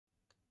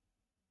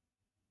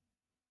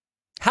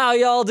How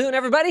y'all doing,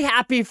 everybody?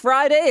 Happy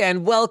Friday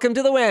and welcome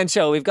to the WAN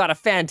show. We've got a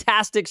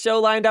fantastic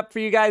show lined up for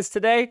you guys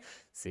today.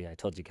 See, I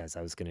told you guys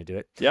I was going to do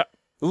it. Yep.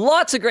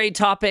 Lots of great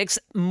topics.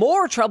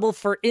 More trouble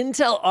for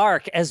Intel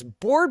Arc as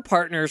board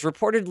partners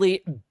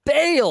reportedly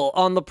bail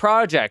on the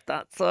project.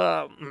 That's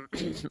a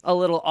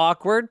little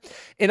awkward.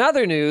 In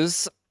other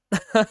news,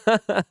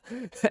 Amazon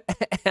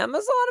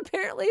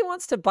apparently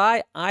wants to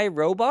buy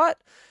iRobot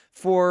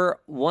for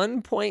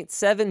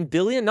 $1.7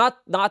 billion. Not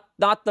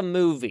the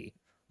movie.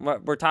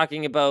 We're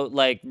talking about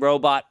like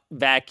robot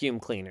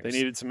vacuum cleaners. They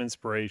needed some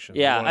inspiration.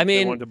 Yeah,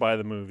 they wanted to buy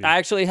the movie. I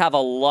actually have a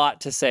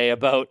lot to say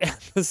about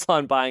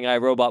Amazon buying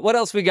iRobot. What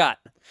else we got?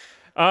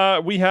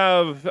 We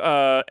have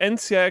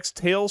NCIX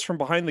Tales from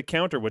Behind the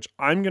Counter, which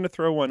I'm going to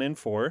throw one in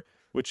for,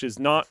 which is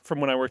not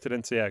from when I worked at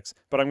NCIX,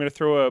 but I'm going to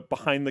throw a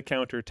behind the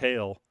counter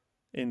tale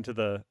into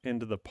the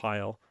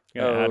pile.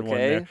 Add one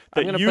there.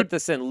 I'm going to put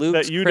this in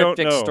Luke's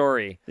cryptic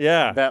story.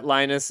 Yeah. That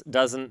Linus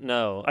doesn't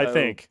know. I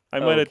think. I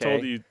might have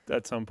told you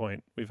at some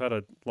point. We've had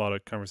a lot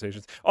of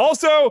conversations.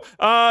 Also,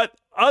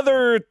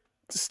 other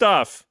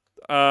stuff.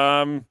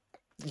 I'm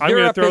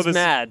going to throw this.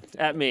 Mad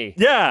at me.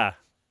 Yeah.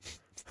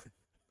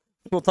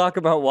 We'll talk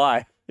about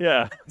why.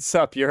 Yeah. What's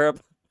up, Europe?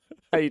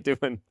 How you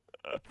doing?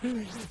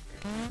 This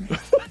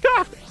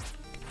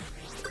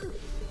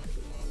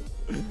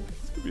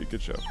could be a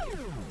good show.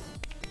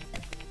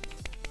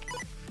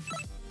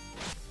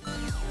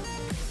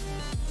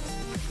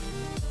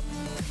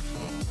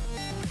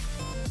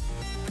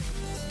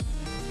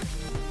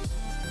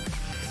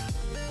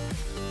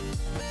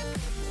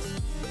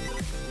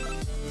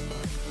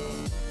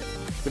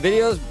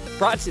 The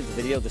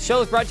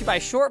show is brought to you by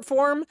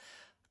Shortform.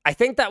 I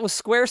think that was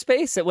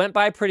Squarespace. It went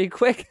by pretty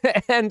quick.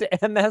 And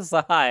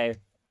MSI.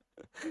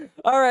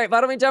 All right,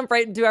 why don't we jump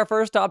right into our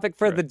first topic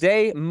for the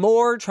day?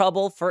 More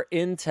trouble for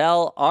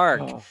Intel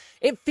Arc. Oh.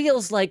 It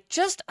feels like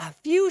just a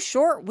few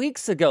short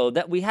weeks ago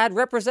that we had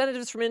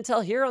representatives from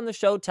Intel here on the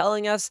show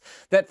telling us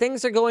that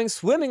things are going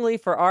swimmingly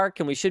for Arc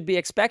and we should be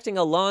expecting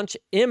a launch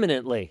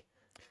imminently.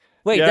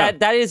 Wait, yeah.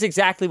 that is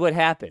exactly what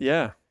happened.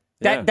 Yeah.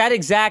 That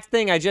exact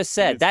thing I just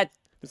said.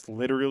 It's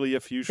literally a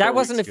few short That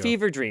wasn't weeks a ago.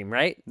 fever dream,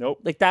 right? Nope.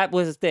 Like that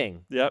was a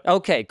thing. Yep.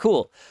 Okay,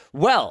 cool.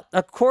 Well,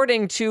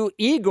 according to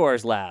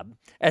Igor's lab,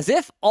 as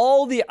if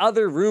all the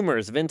other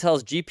rumors of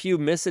Intel's GPU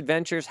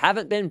misadventures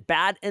haven't been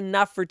bad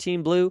enough for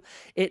Team Blue,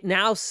 it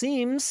now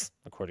seems,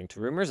 according to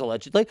rumors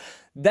allegedly,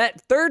 that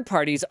third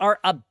parties are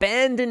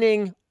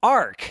abandoning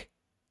Arc.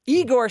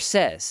 Igor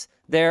says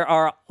there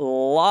are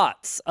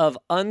lots of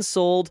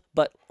unsold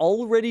but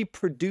already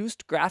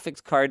produced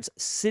graphics cards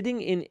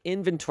sitting in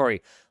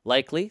inventory,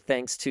 likely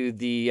thanks to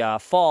the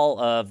fall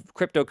of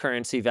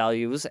cryptocurrency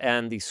values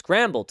and the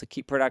scramble to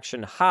keep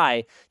production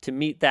high to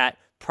meet that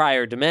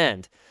prior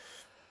demand.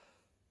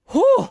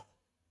 Whew!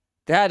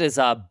 That is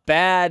a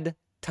bad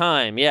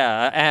time.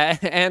 Yeah,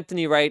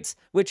 Anthony writes,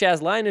 which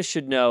as Linus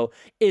should know,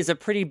 is a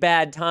pretty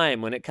bad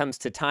time when it comes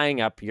to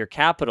tying up your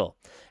capital.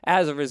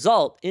 As a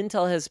result,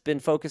 Intel has been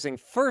focusing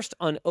first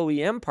on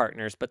OEM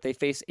partners, but they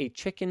face a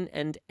chicken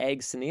and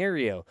egg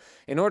scenario.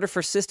 In order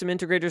for system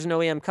integrators and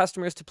OEM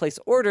customers to place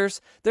orders,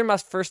 there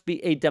must first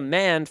be a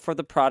demand for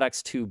the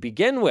products to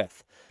begin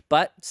with.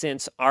 But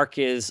since Arc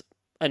is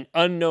an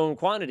unknown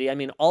quantity, I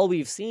mean, all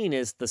we've seen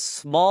is the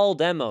small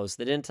demos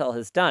that Intel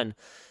has done.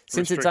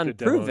 Since it's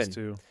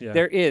unproven,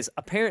 there is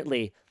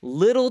apparently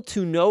little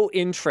to no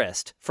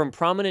interest from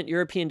prominent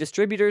European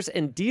distributors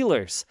and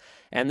dealers.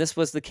 And this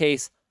was the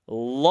case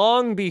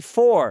long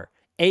before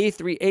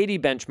A380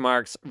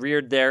 benchmarks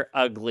reared their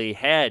ugly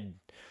head.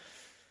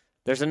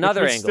 There's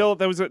another angle.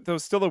 That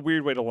was still a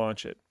weird way to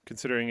launch it,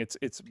 considering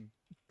it's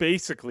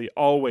basically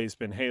always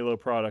been Halo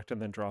product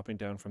and then dropping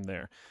down from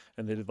there.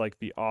 And they did like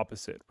the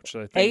opposite, which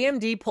I think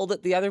AMD pulled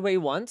it the other way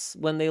once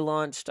when they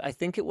launched, I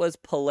think it was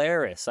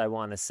Polaris, I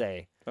want to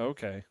say.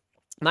 Okay.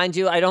 Mind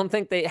you, I don't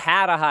think they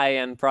had a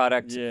high-end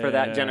product for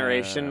that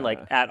generation,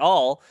 like at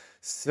all.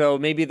 So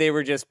maybe they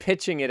were just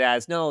pitching it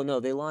as,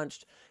 no, they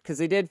launched, because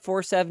they did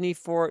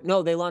 474,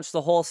 no, they launched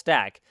the whole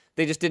stack.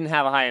 They just didn't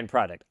have a high-end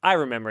product. I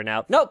remember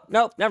now. Nope,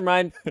 never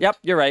mind. Yep,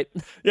 you're right.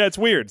 Yeah, it's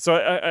weird. So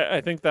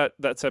I think that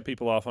set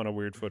people off on a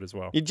weird foot as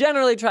well. You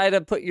generally try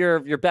to put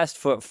your best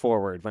foot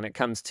forward when it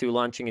comes to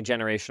launching a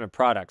generation of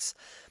products.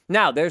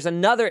 Now, there's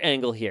another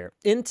angle here.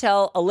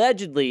 Intel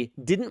allegedly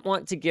didn't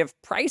want to give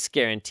price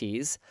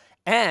guarantees,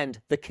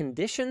 and the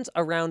conditions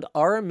around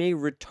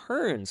RMA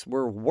returns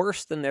were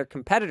worse than their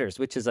competitors,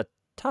 which is a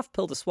tough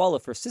pill to swallow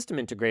for system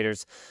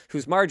integrators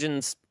whose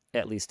margins,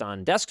 at least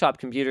on desktop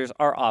computers,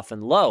 are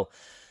often low.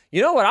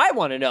 You know what I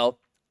want to know?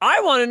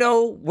 I want to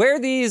know where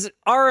these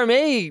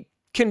RMA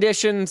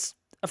conditions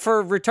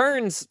for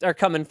returns are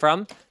coming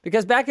from,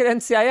 because back at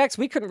NCIX,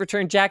 we couldn't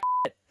return jack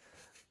shit.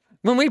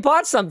 When we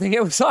bought something,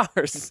 it was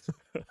ours.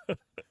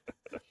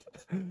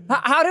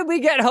 How did we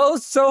get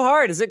hosed so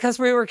hard? Is it because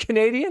we were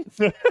Canadian?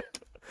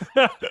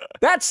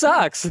 That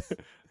sucks.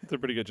 It's a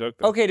pretty good joke,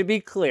 though. Okay, to be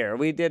clear,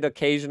 we did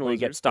occasionally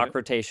get stock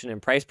rotation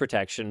and price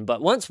protection,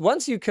 but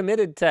once you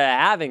committed to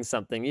having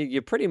something,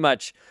 you pretty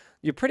much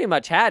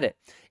had it.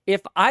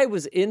 If I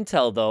was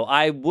Intel, though,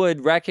 I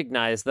would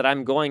recognize that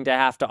I'm going to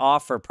have to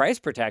offer price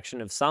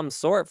protection of some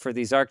sort for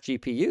these ARC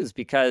GPUs,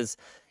 because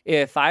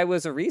if I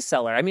was a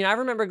reseller, I mean, I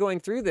remember going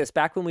through this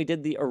back when we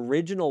did the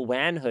original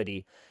WAN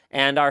hoodie,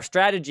 and our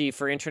strategy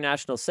for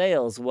international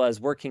sales was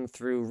working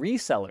through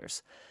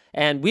resellers.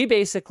 And we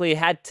basically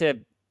had to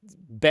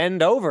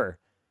bend over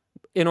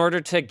in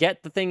order to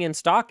get the thing in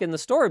stock in the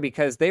store,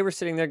 because they were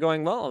sitting there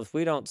going, well, if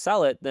we don't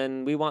sell it,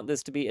 then we want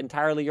this to be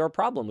entirely your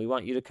problem. We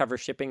want you to cover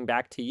shipping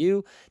back to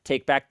you,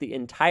 take back the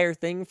entire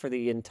thing for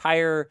the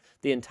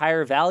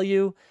entire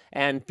value.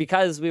 And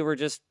because we were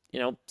just, you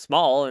know,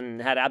 small and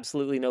had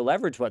absolutely no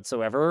leverage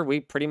whatsoever, we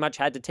pretty much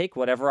had to take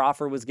whatever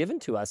offer was given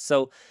to us.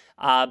 So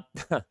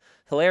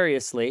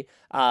hilariously,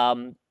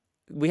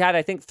 we had,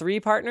 I think, 3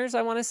 partners,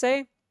 I want to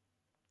say.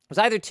 It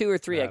was either 2 or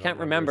 3. I can't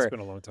remember. It's been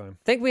a long time.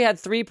 I think we had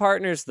 3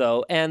 partners,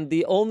 though, and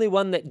the only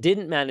one that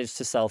didn't manage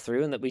to sell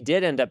through and that we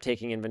did end up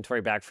taking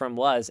inventory back from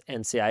was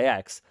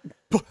NCIX.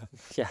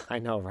 Yeah, I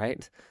know,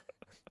 right?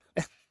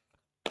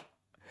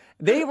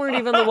 They weren't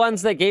even the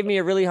ones that gave me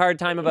a really hard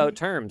time about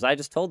terms. I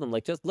just told them,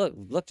 like, just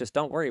look, just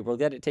don't worry. We'll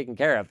get it taken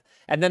care of.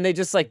 And then they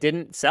just, like,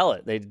 didn't sell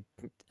it.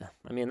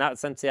 I mean,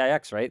 that's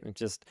NCIX, right? And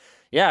just,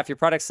 yeah, if your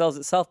product sells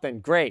itself, then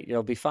great,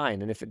 you'll be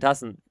fine. And if it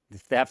doesn't,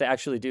 if they have to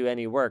actually do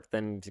any work,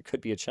 then it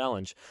could be a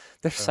challenge.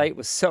 Their site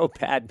was so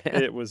bad,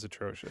 man. It was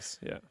atrocious,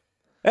 yeah.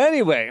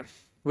 Anyway,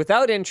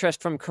 without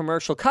interest from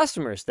commercial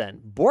customers,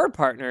 then, board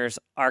partners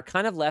are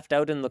kind of left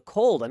out in the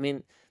cold. I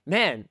mean,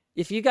 man,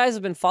 if you guys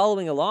have been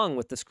following along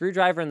with the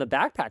screwdriver and the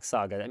backpack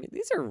saga, I mean,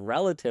 these are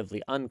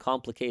relatively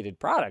uncomplicated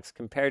products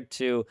compared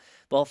to,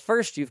 well,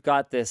 first you've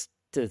got this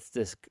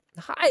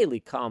highly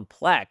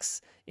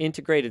complex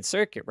integrated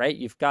circuit, right?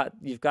 You've got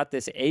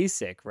this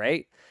ASIC,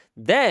 right?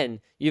 Then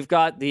you've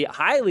got the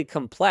highly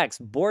complex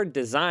board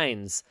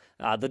designs,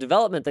 the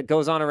development that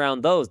goes on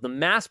around those, the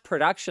mass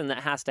production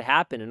that has to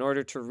happen in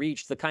order to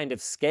reach the kind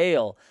of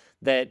scale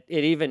that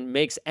it even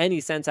makes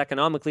any sense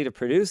economically to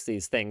produce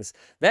these things.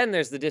 Then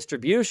there's the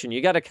distribution. You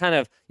got to kind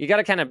of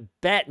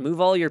bet, move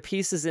all your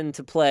pieces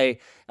into play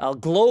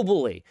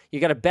globally. You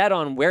got to bet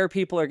on where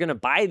people are going to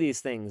buy these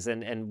things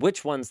and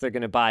which ones they're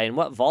going to buy and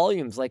what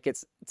volumes. Like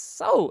it's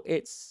so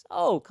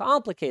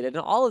complicated,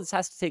 and all of this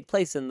has to take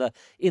place in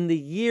the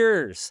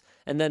years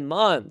and then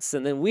months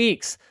and then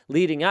weeks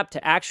leading up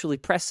to actually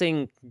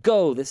pressing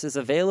go. This is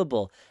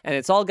available, and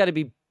it's all got to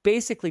be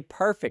basically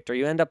perfect, or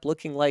you end up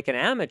looking like an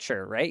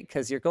amateur, right?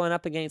 Because you're going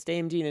up against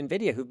AMD and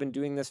NVIDIA, who've been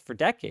doing this for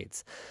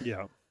decades.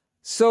 Yeah.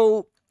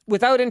 So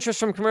without interest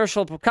from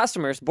commercial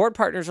customers, board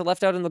partners are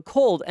left out in the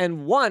cold,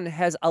 and one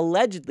has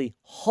allegedly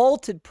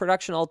halted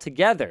production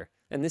altogether,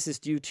 and this is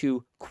due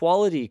to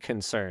quality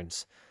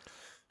concerns.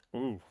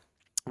 Ooh.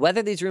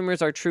 Whether these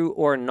rumors are true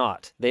or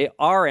not, they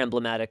are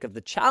emblematic of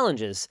the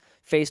challenges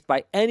faced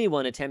by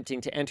anyone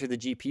attempting to enter the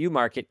GPU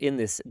market in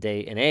this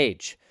day and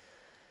age.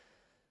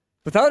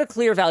 Without a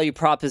clear value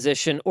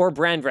proposition or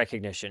brand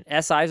recognition,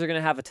 SIs are going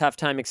to have a tough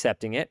time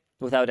accepting it.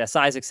 Without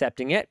SIs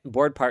accepting it,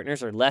 board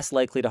partners are less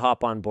likely to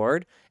hop on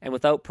board. And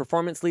without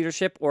performance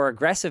leadership or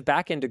aggressive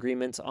back-end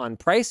agreements on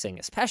pricing,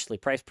 especially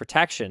price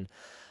protection,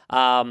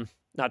 not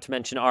to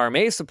mention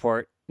RMA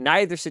support,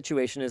 neither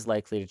situation is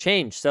likely to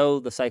change. So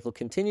the cycle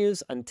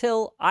continues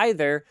until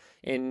either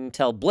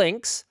Intel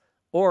blinks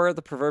or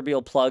the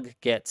proverbial plug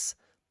gets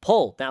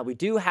pulled. Now, we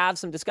do have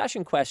some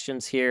discussion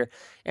questions here,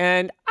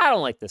 and I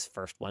don't like this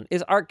first one.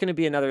 Is ARC going to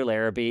be another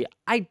Larrabee?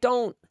 I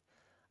don't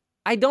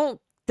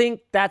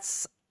think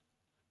that's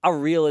a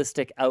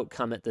realistic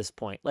outcome at this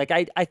point. Like,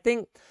 I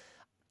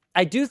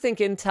do think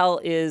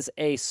Intel is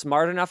a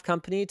smart enough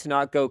company to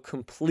not go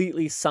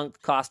completely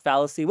sunk cost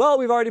fallacy. Well,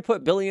 we've already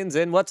put billions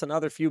in. What's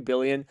another few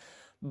billion?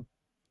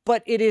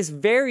 But it is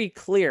very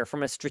clear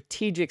from a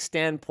strategic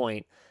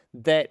standpoint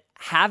that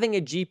having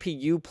a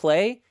GPU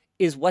play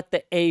is what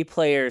the A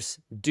players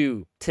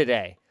do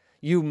today.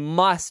 You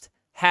must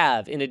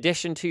have, in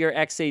addition to your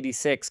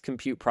x86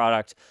 compute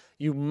product,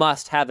 you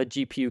must have a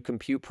GPU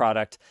compute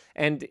product.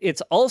 And it's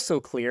also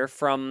clear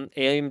from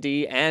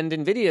AMD and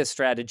NVIDIA's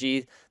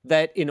strategy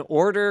that in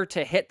order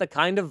to hit the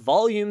kind of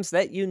volumes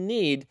that you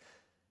need,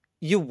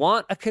 you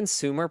want a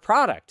consumer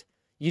product.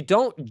 You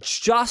don't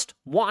just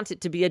want it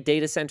to be a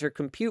data center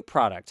compute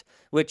product,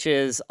 which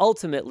is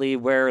ultimately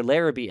where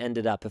Larrabee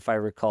ended up, if I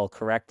recall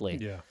correctly.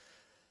 Yeah.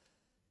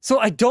 So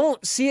I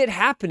don't see it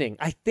happening.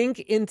 I think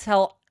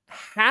Intel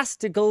has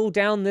to go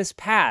down this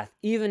path,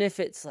 even if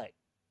it's like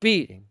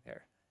beating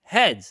their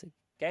heads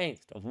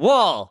against a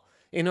wall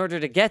in order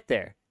to get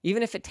there,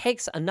 even if it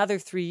takes another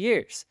 3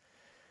 years.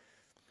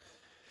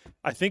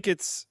 I think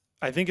it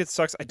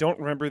sucks. I don't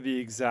remember the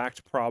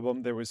exact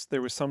problem. There was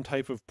some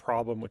type of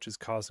problem which is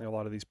causing a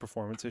lot of these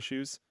performance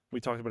issues. We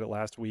talked about it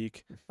last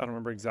week. I don't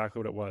remember exactly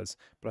what it was,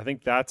 but I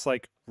think that's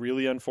like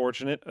really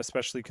unfortunate,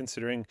 especially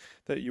considering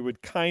that you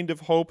would kind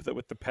of hope that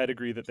with the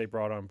pedigree that they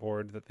brought on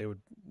board that they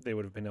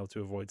would have been able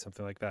to avoid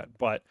something like that.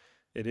 But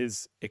it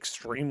is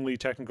extremely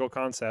technical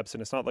concepts,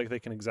 and it's not like they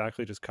can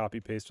exactly just copy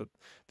paste what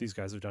these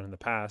guys have done in the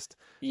past.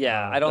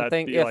 Yeah, I don't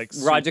think if like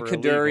Raja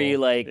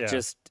Kaduri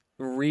just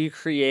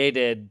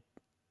recreated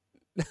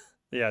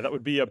Yeah, that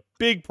would be a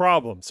big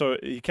problem. So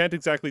you can't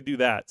exactly do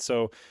that.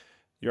 So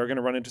you're going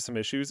to run into some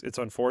issues. It's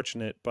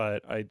unfortunate,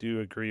 but I do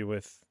agree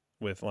with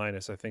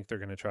Linus. I think they're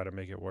going to try to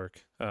make it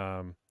work.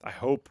 I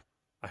hope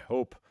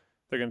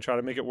they're going to try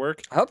to make it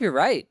work. I hope you're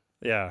right.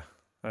 Yeah,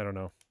 I don't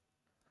know.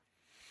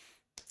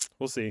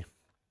 We'll see.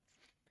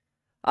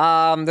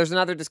 There's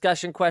another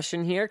discussion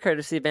question here,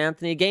 courtesy of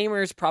Anthony.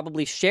 Gamers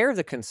probably share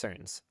the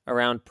concerns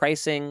around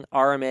pricing,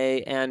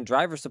 RMA, and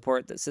driver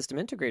support that system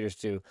integrators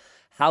do.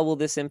 How will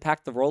this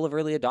impact the role of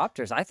early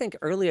adopters? I think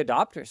early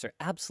adopters are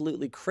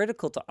absolutely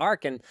critical to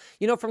ARC. And,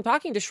 you know, from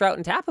talking to Shrout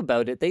and Tap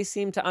about it, they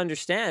seem to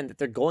understand that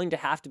they're going to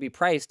have to be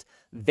priced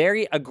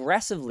very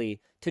aggressively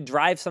to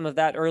drive some of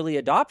that early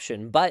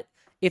adoption. But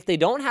if they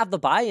don't have the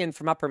buy-in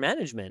from upper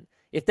management,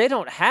 if they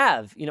don't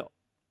have, you know,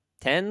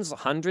 tens,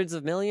 hundreds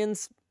of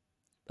millions,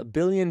 $1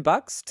 billion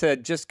to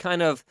just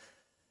kind of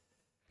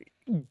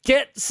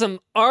get some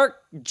ARC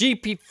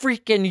GP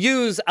freaking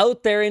use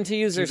out there into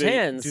users'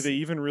 hands. Do they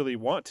even really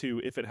want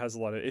to if it has a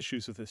lot of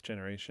issues with this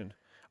generation?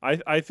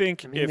 I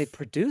think I mean, they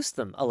produce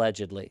them,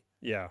 allegedly.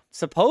 Yeah.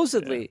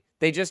 Supposedly,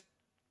 they just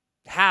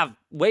have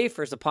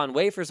wafers upon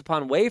wafers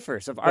upon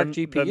wafers of ARC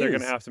GPUs. Then they're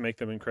going to have to make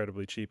them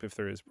incredibly cheap if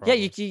there is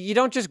problems. Yeah, you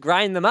don't just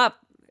grind them up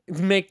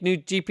and make new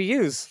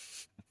GPUs.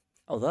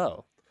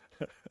 Although...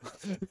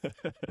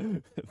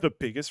 the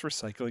biggest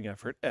recycling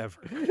effort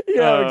ever.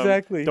 Yeah,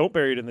 exactly. Don't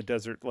bury it in the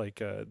desert like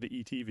the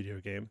ET video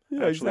game. Yeah,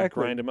 Actually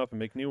exactly. grind them up and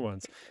make new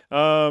ones.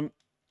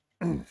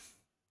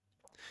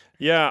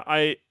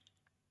 Yeah,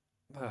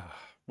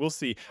 we'll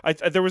see.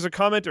 There was a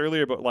comment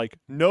earlier about like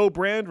no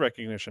brand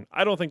recognition.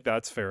 I don't think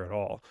that's fair at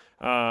all.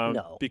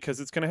 No, because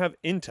it's going to have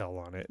Intel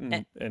on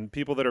it, and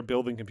people that are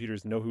building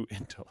computers know who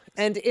Intel is.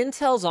 And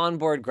Intel's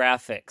onboard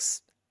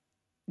graphics,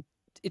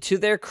 to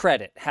their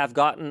credit, have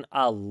gotten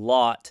a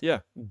lot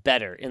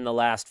better in the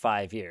last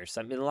 5 years.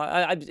 I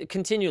mean,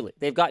 continually.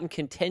 They've gotten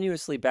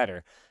continuously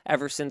better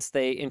ever since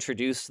they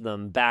introduced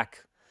them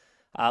back.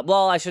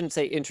 Well, I shouldn't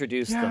say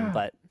introduced them,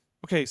 but...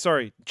 Okay,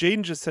 sorry.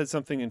 Jaden just said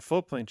something in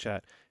Floatplane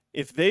chat.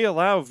 If they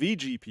allow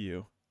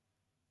vGPU,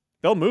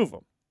 they'll move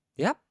them.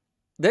 Yep.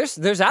 There's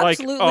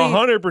absolutely like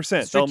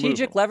 100%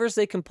 strategic levers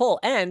they can pull.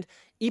 And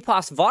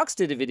Epos Vox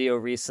did a video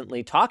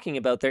recently talking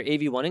about their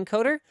AV1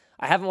 encoder.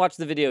 I haven't watched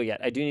the video yet.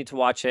 I do need to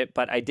watch it,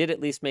 but I did at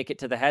least make it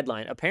to the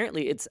headline.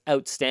 Apparently, it's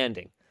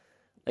outstanding.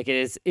 Like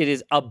it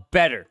is a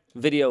better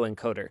video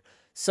encoder.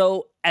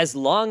 So as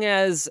long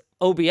as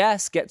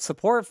OBS gets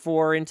support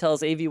for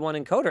Intel's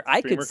AV1 encoder,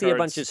 I could see a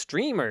bunch of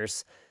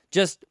streamers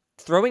just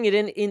throwing it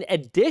in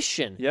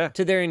addition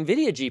to their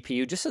NVIDIA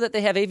GPU just so that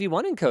they have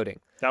AV1 encoding.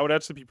 That would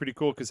actually be pretty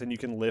cool because then you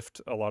can lift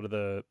a lot of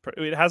the...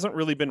 It hasn't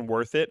really been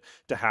worth it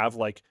to have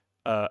like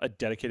a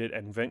dedicated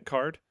NVENT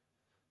card.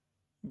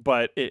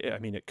 But I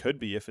mean, it could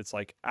be if it's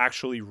like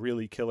actually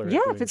really killer. Yeah,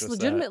 if it's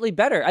legitimately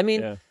better. I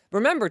mean,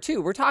 remember too,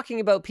 we're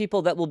talking about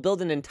people that will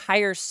build an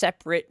entire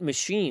separate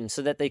machine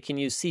so that they can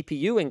use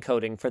CPU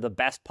encoding for the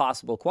best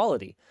possible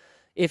quality.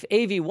 If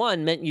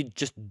AV1 meant you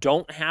just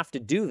don't have to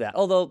do that,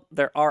 although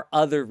there are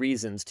other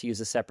reasons to use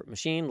a separate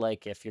machine,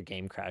 like if your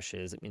game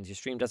crashes, it means your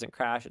stream doesn't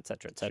crash,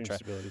 etc., etc.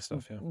 Stability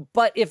stuff, yeah.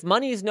 But if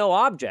money is no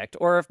object,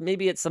 or if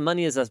maybe it's the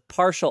money is a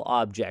partial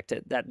object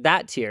at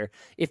that tier,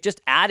 if just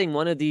adding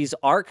one of these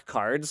ARC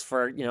cards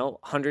for, you know,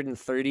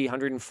 130,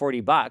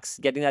 140 bucks,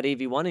 getting that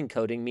AV1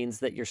 encoding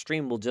means that your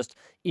stream will just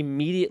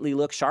immediately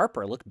look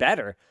sharper, look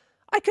better.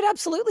 I could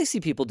absolutely see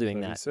people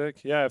doing that.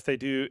 Sick. Yeah, if they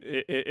do,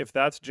 if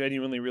that's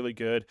genuinely really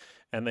good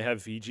and they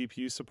have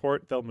vGPU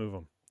support, they'll move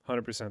them.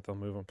 100% they'll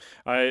move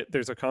them.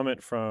 There's a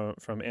comment from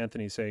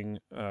Anthony saying,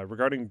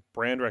 regarding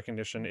brand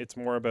recognition, it's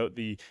more about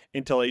the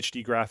Intel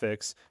HD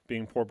graphics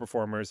being poor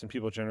performers and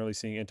people generally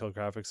seeing Intel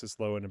graphics as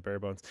low and bare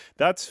bones.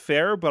 That's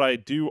fair, but I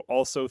do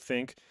also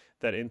think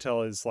that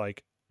Intel is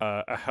like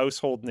a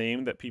household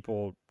name that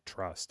people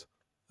trust.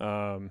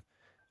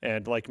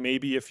 And like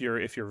maybe if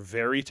you're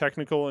very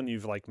technical and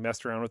you've like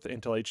messed around with the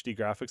Intel HD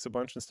graphics a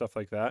bunch and stuff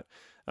like that,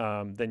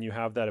 then you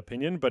have that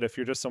opinion. But if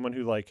you're just someone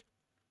who like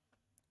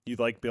you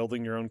like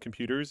building your own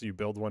computers, you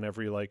build one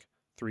every like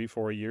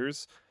 3-4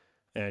 years,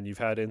 and you've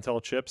had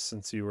Intel chips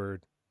since you were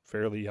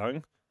fairly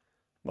young,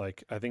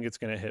 like I think it's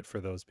gonna hit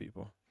for those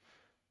people.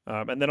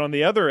 And then on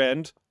the other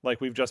end, like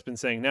we've just been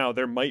saying now,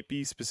 there might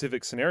be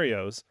specific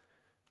scenarios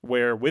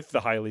where with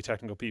the highly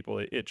technical people,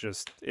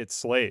 it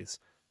slays.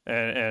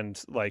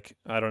 And like,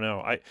 I don't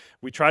know,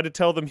 we tried to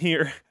tell them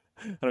here,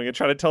 and I'm gonna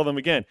try to tell them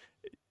again.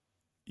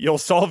 You'll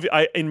solve,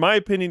 in my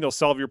opinion, you'll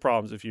solve your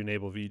problems if you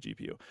enable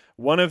vGPU.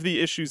 One of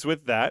the issues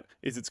with that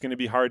is it's going to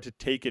be hard to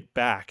take it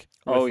back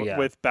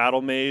with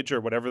Battle Mage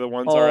or whatever the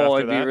ones are after that. Oh,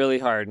 it'd be really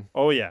hard.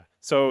 Oh, yeah.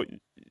 So,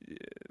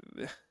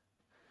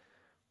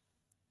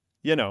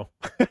 you know,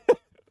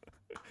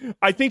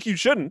 I think you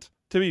shouldn't,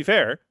 to be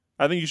fair.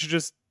 I think you should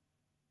just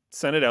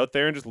send it out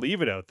there and just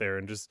leave it out there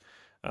and just,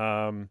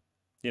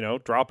 you know,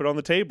 drop it on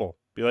the table.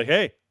 Be like,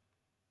 hey,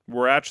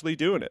 we're actually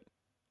doing it.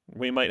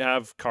 We might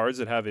have cards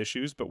that have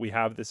issues, but we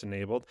have this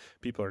enabled.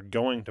 People are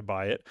going to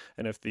buy it.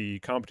 And if the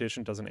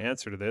competition doesn't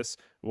answer to this,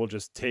 we'll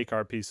just take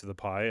our piece of the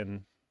pie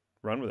and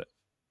run with it.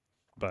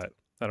 But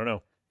I don't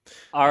know.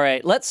 All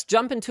right, let's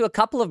jump into a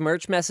couple of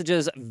merch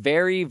messages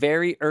very,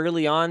 very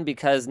early on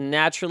because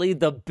naturally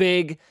the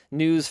big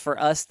news for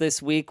us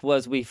this week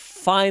was we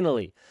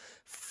finally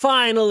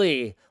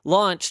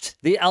launched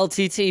the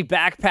LTT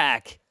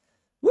Backpack.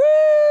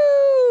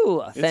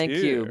 Woo! Thank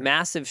you.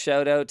 Massive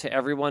shout out to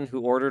everyone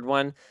who ordered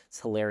one.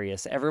 It's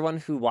hilarious. Everyone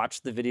who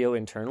watched the video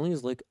internally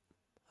is like,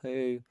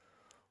 hey,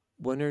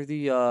 when are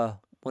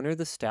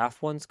the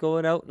staff ones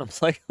going out? And I'm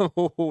like,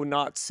 oh,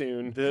 not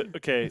soon.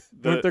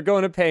 They're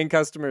going to paying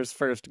customers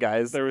first,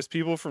 guys. There was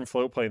people from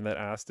Floatplane that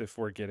asked if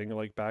we're getting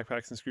like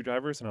backpacks and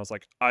screwdrivers, and I was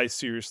like, I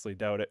seriously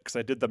doubt it, because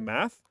I did the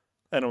math,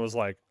 and I was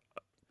like,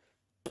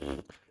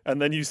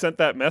 and then you sent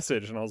that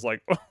message, and I was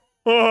like,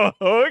 oh,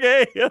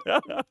 okay.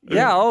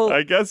 Yeah,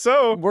 I guess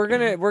so. We're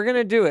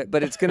gonna do it,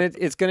 but it's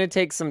gonna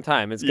take some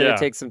time. It's gonna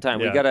take some time.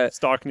 Yeah. We gotta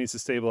stock needs to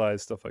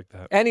stabilize, stuff like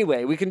that.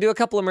 Anyway, we can do a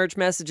couple of merch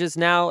messages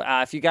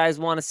now. If you guys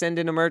want to send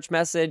in a merch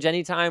message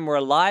anytime we're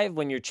live,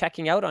 when you're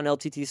checking out on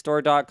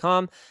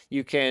LTTStore.com,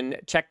 you can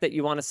check that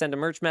you want to send a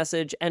merch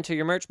message. Enter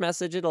your merch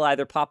message. It'll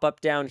either pop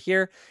up down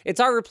here. It's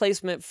our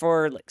replacement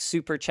for like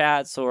super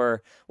chats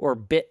or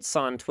bits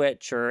on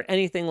Twitch or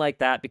anything like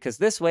that, because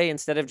this way,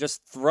 instead of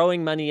just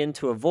throwing money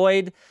into a void,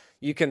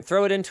 you can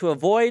throw it into a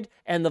void,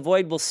 and the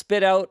void will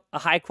spit out a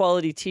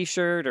high-quality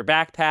T-shirt or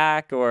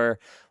backpack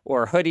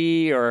or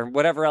hoodie or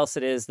whatever else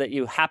it is that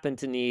you happen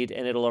to need,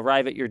 and it'll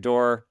arrive at your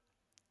door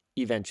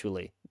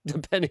eventually,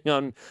 depending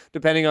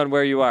on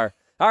where you are.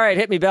 All right,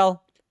 hit me,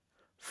 Bell.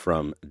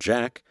 From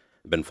Jack.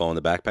 Been following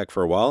the backpack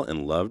for a while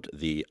and loved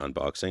the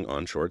unboxing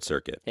on Short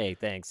Circuit. Hey,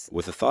 thanks.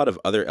 With the thought of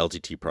other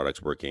LTT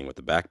products working with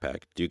the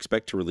backpack, do you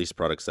expect to release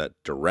products that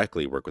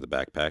directly work with the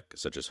backpack,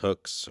 such as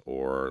hooks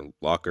or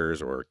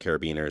lockers or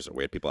carabiners? Or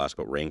we had people ask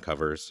about rain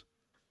covers.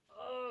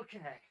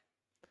 Okay.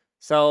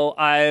 So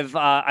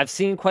I've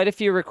seen quite a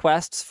few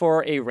requests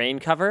for a rain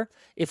cover.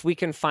 If we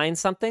can find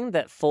something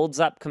that folds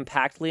up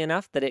compactly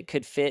enough that it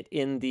could fit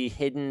in the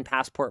hidden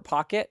passport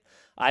pocket,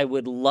 I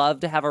would love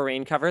to have a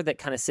rain cover that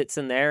kind of sits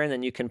in there, and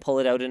then you can pull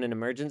it out in an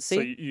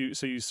emergency.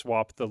 So you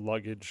swap the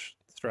luggage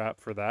strap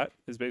for that,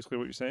 is basically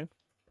what you're saying?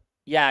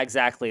 Yeah,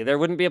 exactly. There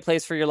wouldn't be a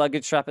place for your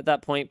luggage strap at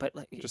that point, but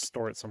just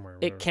store it somewhere.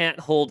 It can't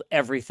hold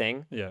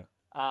everything. Yeah.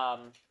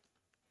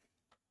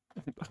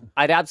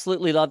 I'd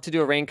absolutely love to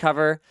do a rain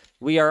cover.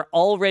 We are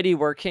already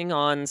working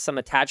on some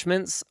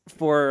attachments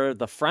for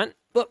the front.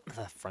 The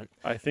front.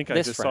 I think I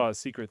just saw a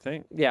secret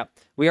thing. Yeah.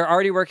 We are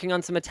already working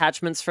on some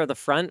attachments for the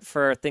front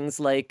for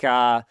things like,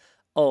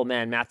 oh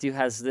man, Matthew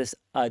has this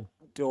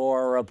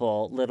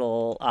adorable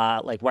little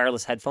like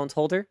wireless headphones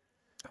holder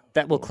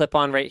that will clip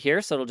on right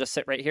here. So it'll just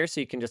sit right here. So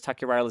you can just tuck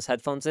your wireless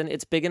headphones in.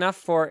 It's big enough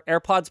for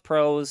AirPods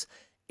Pros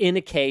in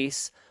a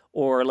case,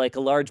 or like a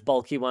large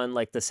bulky one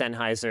like the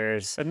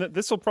Sennheisers. And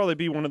this will probably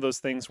be one of those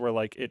things where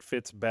like it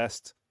fits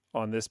best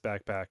on this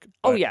backpack.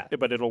 Oh yeah.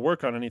 But it'll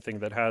work on anything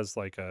that has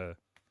like a...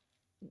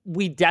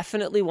 We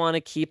definitely want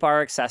to keep our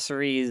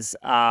accessories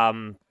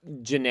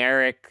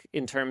generic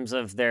in terms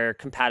of their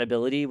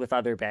compatibility with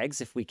other bags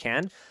if we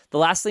can. The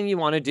last thing you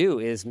want to do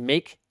is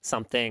make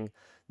something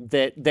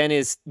that then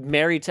is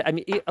married to... I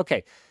mean,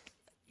 okay,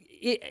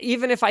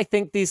 even if I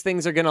think these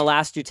things are going to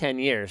last you 10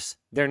 years,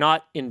 they're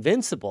not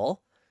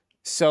invincible.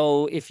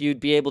 So if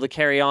you'd be able to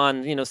carry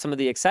on, you know, some of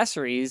the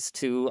accessories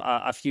to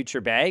a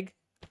future bag,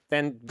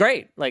 then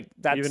great. Like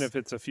that's... Even if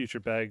it's a future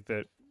bag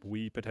that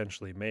we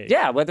potentially make.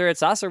 Yeah, whether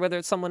it's us or whether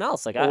it's someone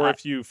else. Like, or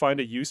if you find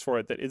a use for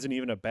it that isn't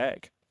even a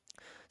bag.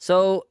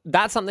 So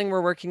that's something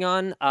we're working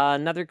on.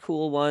 Another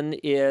cool one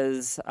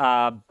is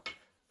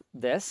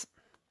this.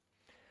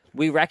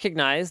 We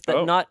recognize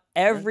that not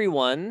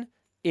everyone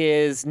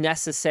is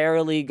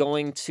necessarily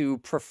going to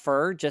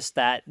prefer just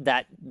that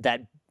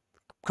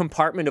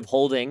compartment of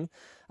holding,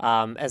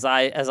 as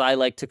I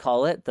like to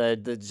call it, the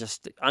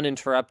just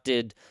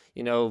uninterrupted,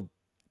 you know,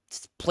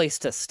 place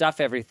to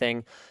stuff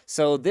everything.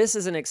 So this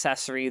is an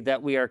accessory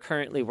that we are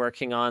currently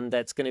working on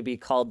that's going to be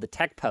called the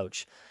Tech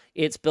Pouch.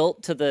 It's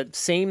built to the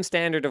same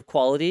standard of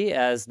quality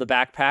as the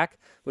backpack,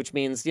 which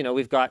means, you know,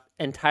 we've got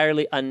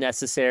entirely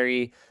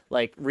unnecessary,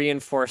 like,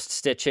 reinforced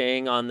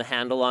stitching on the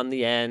handle on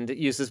the end. It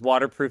uses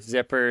waterproof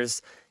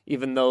zippers,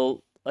 even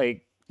though,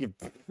 like,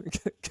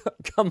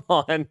 come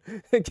on,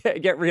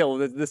 get real.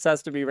 This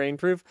has to be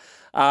rainproof.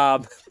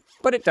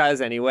 But it does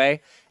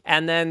anyway.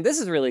 And then this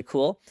is really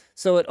cool.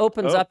 So it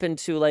opens up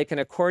into like an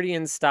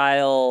accordion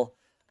style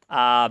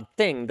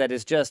thing that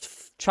is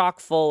just chock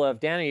full of...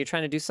 Dan, are you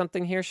trying to do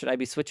something here? Should I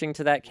be switching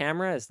to that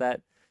camera?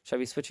 Should I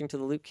be switching to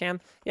the loop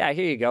cam? Yeah,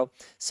 here you go.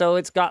 So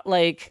it's got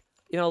like,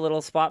 you know, a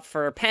little spot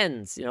for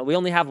pens. You know, we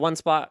only have one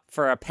spot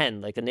for a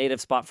pen, like a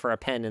native spot for a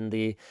pen in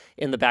the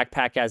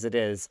backpack as it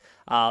is.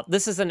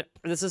 This is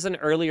an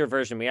earlier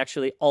version. We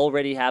actually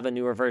already have a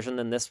newer version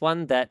than this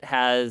one that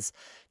has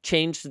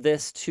changed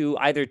this to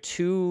either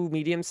 2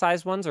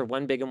 medium-sized ones or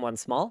 1 big and 1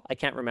 small. I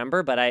can't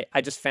remember, but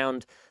I just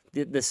found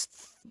this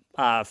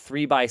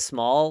 3 by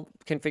small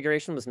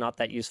configuration was not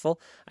that useful.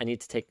 I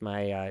need to take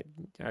my,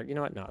 you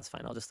know what? No, it's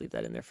fine. I'll just leave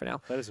that in there for now.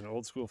 That is an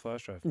old school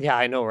flash drive. Yeah,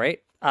 I know, right?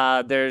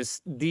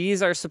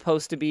 These are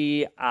supposed to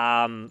be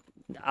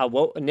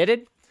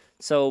knitted.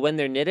 So when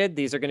they're knitted,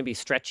 these are going to be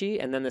stretchy,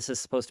 and then this is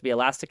supposed to be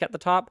elastic at the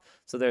top.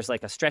 So there's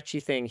like a stretchy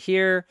thing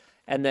here,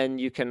 and then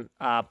you can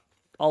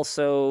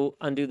also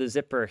undo the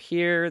zipper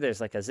here.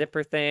 There's like a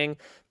zipper thing.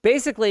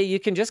 Basically, you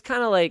can just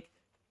kind of like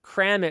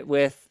cram it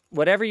with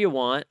whatever you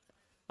want.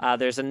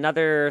 There's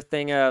another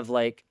thing of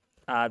like,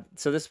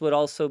 so this would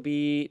also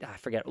be, I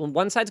forget,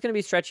 one side's going to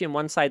be stretchy and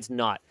one side's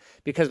not.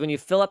 Because when you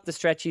fill up the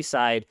stretchy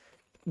side,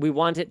 we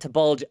want it to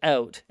bulge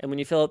out. And when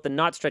you fill out the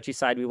not stretchy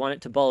side, we want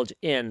it to bulge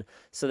in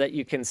so that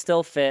you can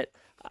still fit.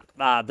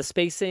 The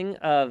spacing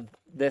of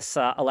this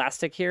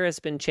elastic here has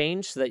been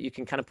changed so that you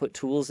can kind of put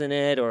tools in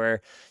it,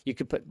 or you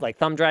could put like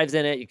thumb drives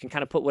in it. You can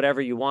kind of put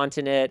whatever you want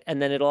in it.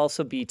 And then it'll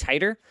also be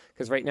tighter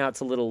because right now it's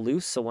a little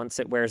loose. So once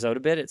it wears out a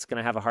bit, it's going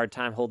to have a hard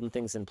time holding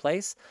things in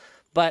place.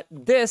 But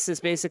this is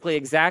basically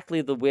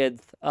exactly the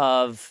width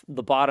of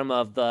the bottom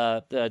of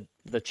the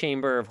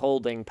chamber of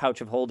holding,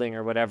 pouch of holding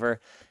or whatever.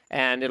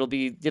 And it'll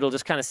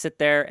just kind of sit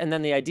there. And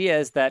then the idea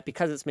is that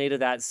because it's made of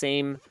that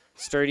same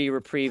sturdy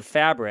Reprieve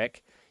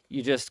fabric,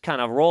 you just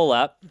kind of roll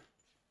up,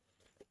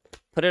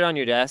 put it on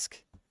your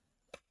desk,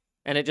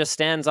 and it just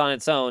stands on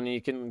its own. And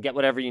you can get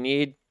whatever you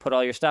need, put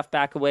all your stuff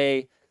back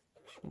away,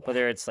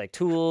 whether it's like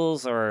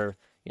tools or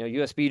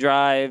USB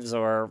drives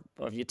or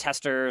your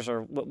testers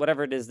or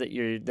whatever it is that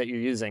you're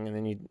using, and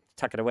then you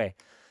tuck it away.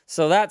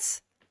 So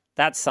that's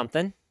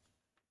something.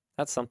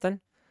 That's something.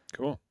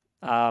 Cool.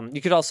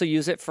 You could also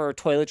use it for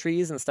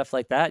toiletries and stuff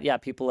like that. Yeah,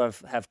 people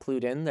have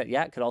clued in that,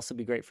 yeah, it could also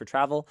be great for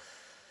travel.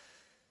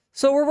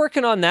 So we're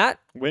working on that.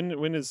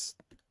 When is...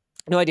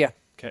 No idea.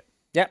 Okay.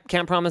 Yeah,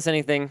 can't promise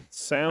anything.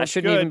 Sounds I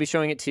shouldn't good. even be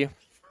showing it to you.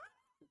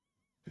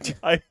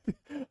 I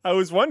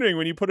was wondering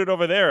when you put it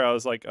over there, I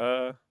was like,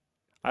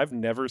 I've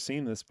never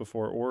seen this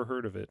before or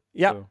heard of it.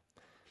 Yeah. So.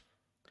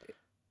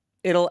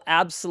 It'll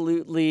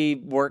absolutely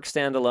work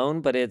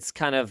standalone, but it's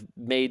kind of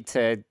made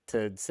to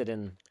sit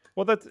in.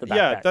 Well, that's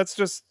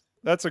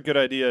a good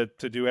idea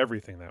to do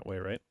everything that way,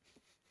 right?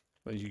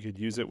 Like you could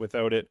use it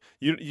without it.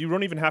 You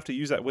don't even have to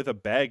use that with a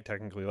bag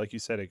technically. Like you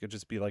said, it could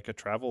just be like a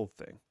travel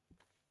thing.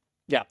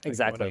 Yeah, like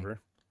exactly.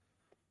 Whatever.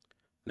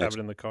 Next have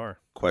it in the car.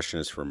 Question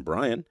is from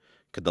Brian.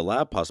 Could the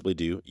lab possibly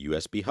do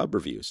USB hub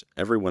reviews?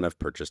 Everyone I've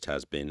purchased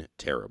has been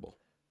terrible.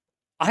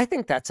 I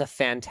think that's a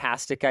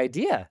fantastic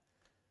idea.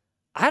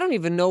 I don't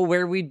even know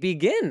where we'd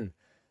begin.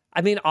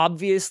 I mean,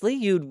 obviously,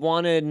 you'd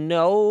want to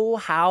know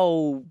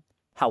how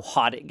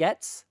hot it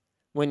gets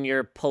when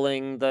you're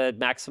pulling the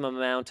maximum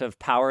amount of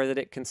power that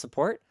it can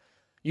support.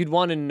 You'd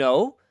want to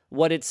know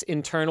what its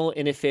internal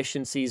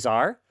inefficiencies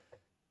are.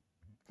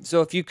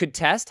 So if you could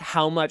test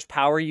how much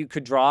power you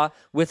could draw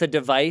with a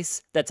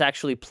device that's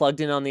actually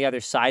plugged in on the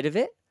other side of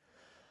it,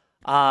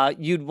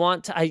 you'd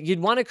want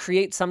to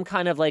create some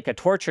kind of like a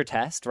torture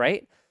test,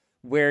 right?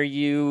 Where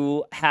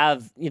you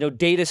have,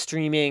 data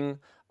streaming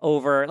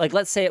over, like,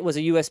 let's say it was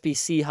a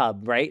USB-C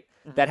hub, right?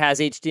 Mm-hmm. That has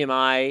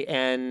HDMI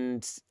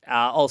and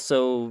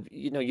also,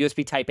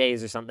 USB type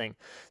A's or something.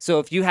 So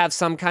if you have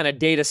some kind of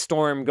data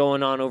storm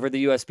going on over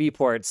the USB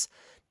ports,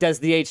 does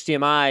the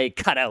HDMI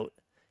cut out?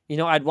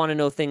 I'd want to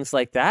know things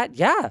like that.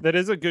 Yeah. That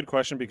is a good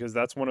question because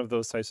that's one of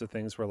those types of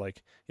things where,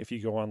 like, if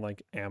you go on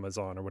like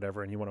Amazon or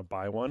whatever and you want to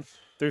buy one,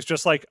 there's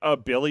just like a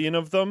billion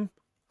of them.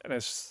 And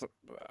it's just,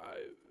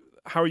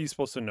 how are you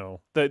supposed to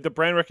know? The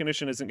brand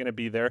recognition isn't going to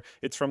be there.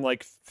 It's from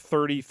like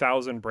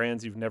 30,000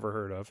 brands you've never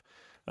heard of.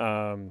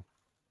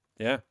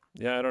 Yeah,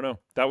 I don't know.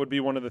 That would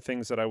be one of the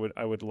things that I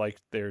would like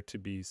there to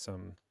be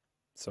some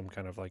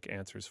kind of like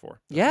answers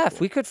for. That'd yeah, be cool.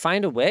 If we could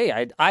find a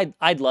way,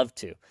 I'd love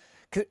to.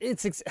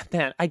 'Cause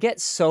man, I get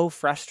so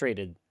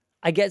frustrated.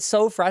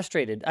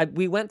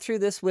 We went through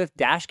this with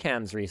dash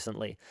cams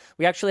recently.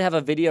 We actually have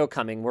a video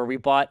coming where we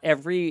bought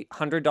every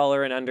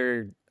 $100 and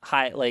under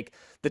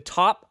the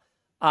top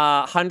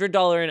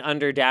 $100 and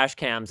under dash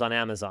cams on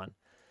Amazon,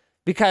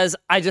 because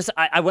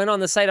I went on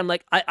the site. I'm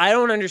like, I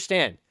don't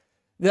understand.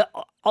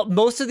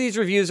 Most of these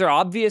reviews are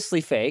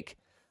obviously fake,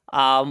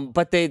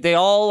 but they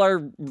all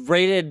are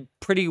rated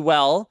pretty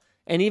well,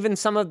 and even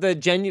some of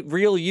the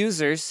real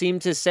users seem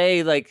to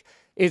say like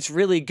it's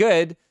really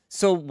good.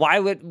 So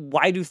why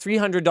do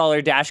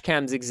 $300 dash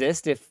cams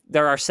exist if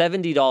there are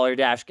 $70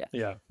 dash cams?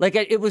 Yeah, like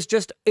it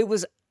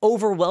was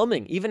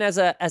overwhelming. Even as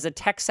a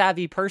tech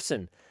savvy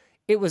person,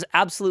 it was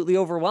absolutely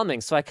overwhelming.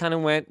 So I kind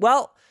of went,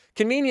 well,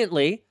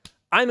 conveniently,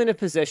 I'm in a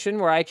position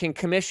where I can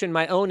commission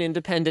my own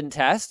independent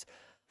test.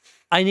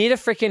 I need a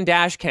freaking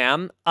dash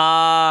cam.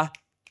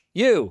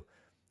 You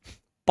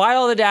buy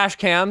all the dash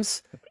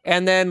cams,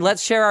 and then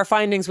let's share our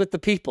findings with the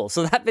people.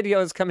 So that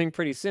video is coming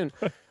pretty soon.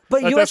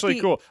 But that's actually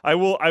cool. I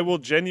will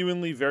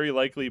genuinely very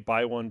likely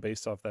buy one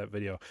based off that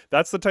video.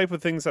 That's the type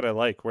of things that I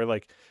like, where,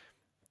 like,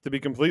 to be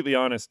completely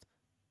honest,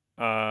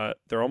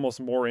 they're almost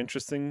more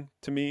interesting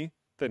to me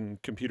than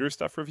computer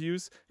stuff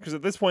reviews, because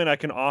at this point I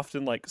can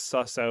often like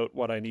suss out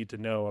what I need to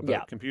know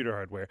about computer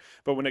hardware.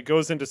 But when it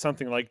goes into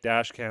something like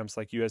dash cams,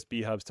 like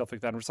USB hubs, stuff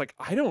like that, I'm just like,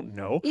 I don't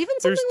know. Even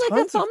something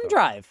like a thumb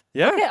drive.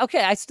 Yeah.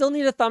 Okay. I still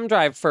need a thumb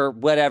drive for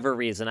whatever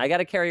reason. I got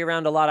to carry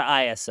around a lot of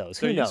ISOs.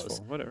 Who knows?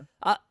 Useful. Whatever.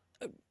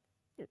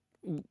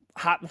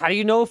 how do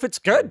you know if it's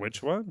good?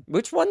 Which one?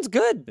 Which one's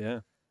good? Yeah.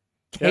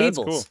 Cables. Yeah, that's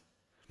cool.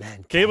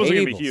 Man, Cables are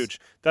gonna be huge.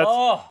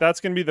 Oh. That's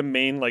gonna be the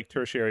main like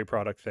tertiary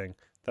product thing.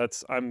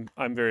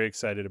 I'm very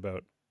excited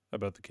about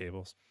the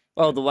cables.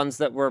 Oh, the ones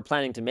that we're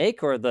planning to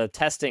make, or the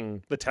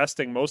testing? The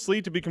testing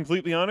mostly, to be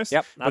completely honest.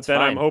 Yep, But that's then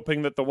fine. I'm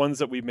hoping that the ones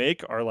that we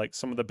make are like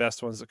some of the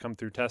best ones that come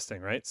through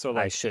testing, right? So I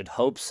like, should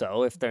hope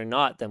so. If they're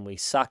not, then we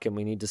suck and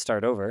we need to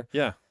start over.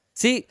 yeah.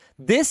 See,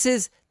 this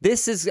is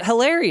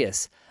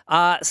hilarious.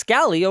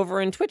 Scally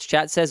over in Twitch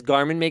chat says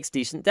Garmin makes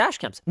decent dash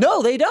cams.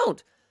 No, they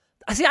don't.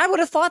 See, I would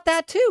have thought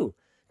that too.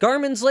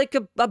 Garmin's like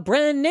a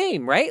brand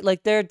name, right?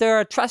 Like they're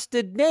a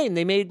trusted name.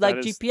 They made like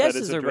GPSs that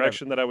is a or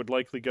direction whatever. that I would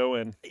likely go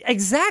in.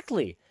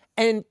 Exactly.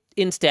 And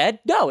instead,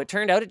 no, it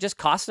turned out it just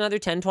cost another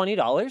 $10,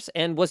 $20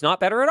 and was not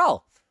better at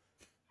all.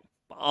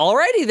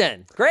 Alrighty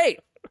then. Great.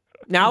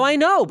 Now I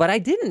know, but I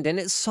didn't. And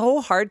it's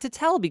so hard to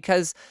tell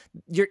because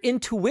your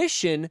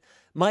intuition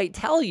might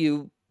tell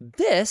you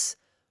this,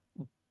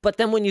 but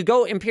then when you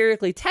go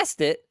empirically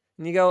test it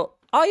and you go,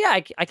 oh yeah,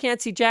 I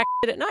can't see jack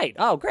shit at night.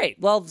 Oh, great.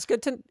 Well,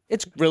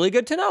 it's really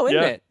good to know,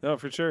 isn't it? No,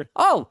 for sure.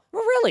 Oh,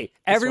 well, really?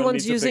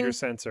 Everyone's using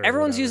sensor.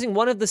 Everyone's using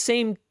one of the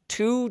same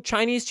 2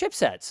 Chinese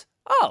chipsets.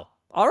 Oh,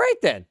 all right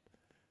then.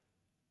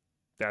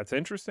 That's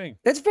interesting.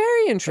 That's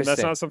very And interesting.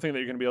 that's not something that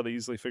you're going to be able to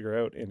easily figure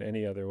out in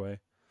any other way.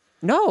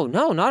 No,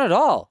 not at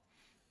all.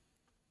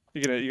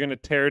 You're gonna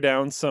tear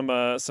down some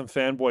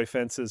fanboy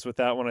fences with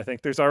that one. I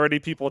think there's already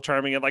people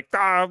charming it like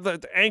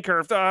the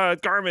Anchor,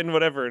 Garmin,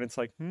 whatever, and it's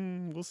like,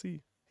 we'll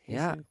see.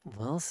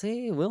 We'll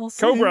see. We'll see.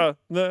 Cobra.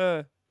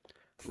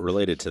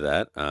 Related to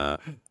that,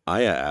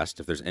 Aya asked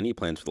if there's any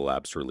plans for the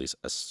labs to release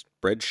a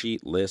spreadsheet,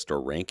 list,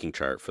 or ranking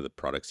chart for the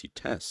products you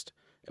test,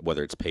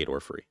 whether it's paid or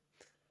free.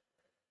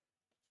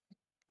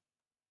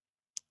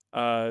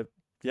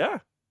 Yeah.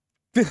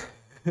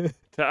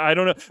 I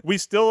don't know.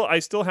 I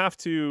still have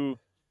to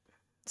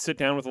sit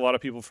down with a lot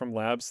of people from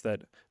labs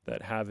that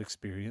have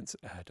experience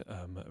at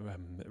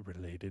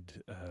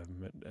related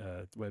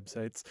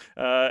websites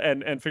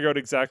and figure out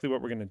exactly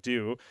what we're going to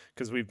do,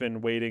 because we've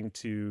been waiting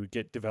to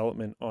get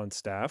development on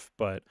staff,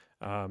 but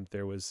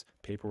there was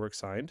paperwork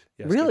signed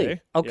yesterday.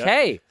 Really?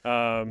 Okay.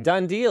 Yeah.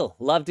 Done deal.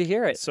 Love to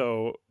hear it.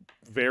 So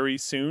very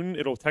soon,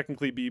 it'll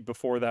technically be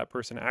before that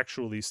person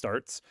actually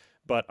starts,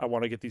 but I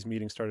want to get these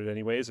meetings started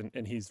anyways,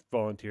 and he's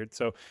volunteered.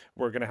 So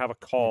we're going to have a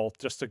call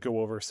just to go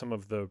over some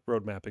of the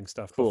road mapping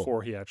stuff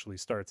before he actually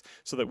starts,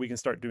 so that we can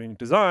start doing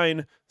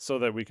design, so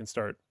that we can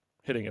start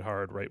hitting it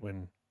hard right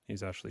when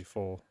he's actually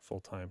full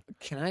time.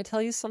 Can I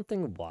tell you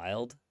something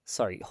wild?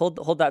 Sorry, hold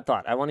that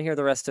thought. I want to hear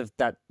the rest of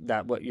that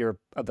what you're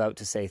about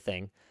to say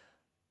thing.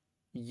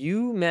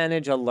 You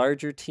manage a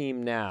larger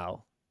team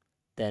now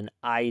than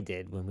I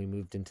did when we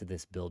moved into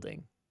this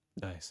building.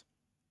 Nice.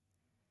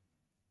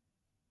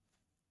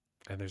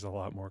 And there's a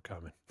lot more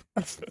coming.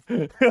 By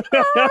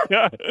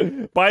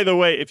the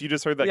way, if you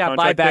just heard that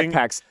contract buy thing,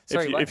 backpacks.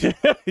 Sorry,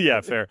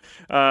 yeah, fair.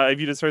 If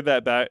you just heard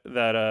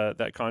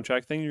that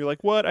contract thing, you're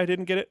like, "What? I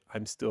didn't get it."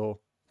 I'm still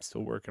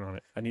working on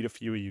it. I need a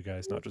few of you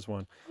guys, not just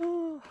one.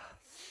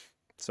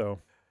 So,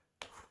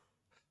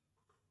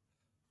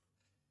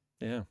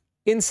 yeah.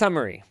 In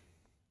summary,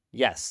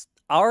 yes,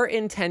 our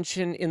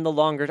intention in the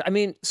longer. I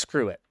mean,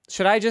 screw it.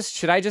 Should I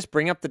just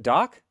bring up the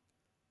doc?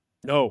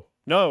 No.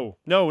 I'm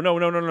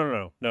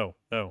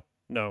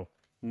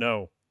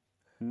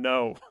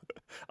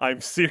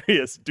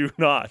serious. Do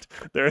not.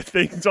 There are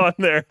things on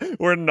there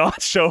we're not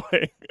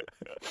showing.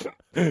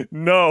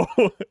 No.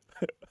 Close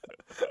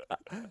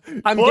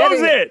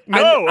it.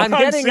 No,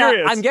 I'm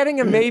serious. I'm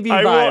getting a maybe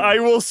vibe. I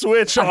will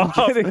switch off.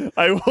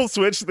 I will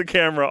switch the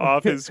camera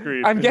off his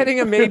screen. I'm getting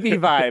a maybe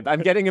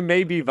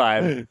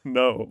vibe.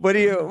 No. What do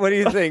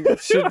you think?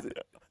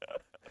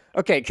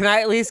 Okay, can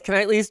I at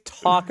least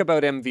talk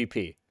about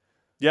MVP?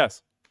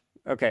 Yes.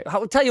 Okay.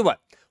 I'll tell you what.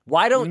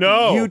 Why don't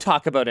you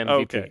talk about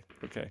MVP?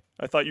 Okay.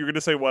 I thought you were going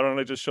to say, why don't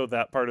I just show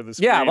that part of the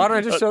screen? Yeah, why don't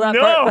I just show that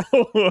part?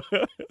 No!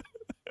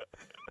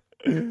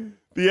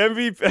 The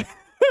MVP...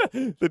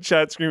 The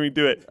chat screaming,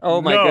 do it. Oh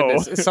my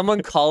goodness. Is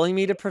someone calling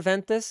me to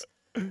prevent this?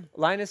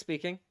 Linus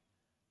speaking.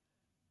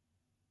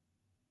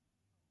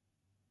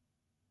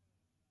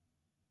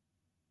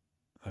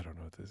 I don't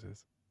know what this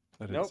is.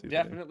 Nope,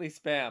 definitely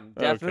spam.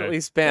 Definitely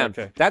spam.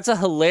 Okay. That's a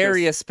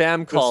hilarious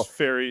spam call.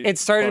 It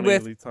started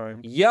with,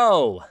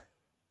 yo,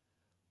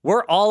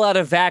 we're all out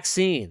of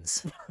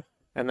vaccines.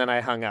 And then I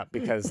hung up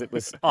because it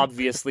was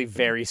obviously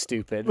very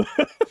stupid.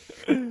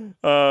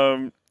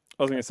 I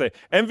was going to say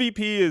MVP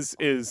is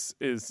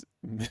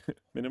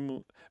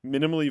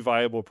minimally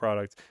viable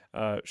product.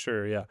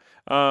 Sure, yeah.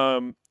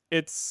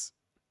 It's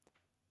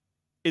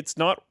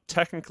not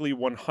technically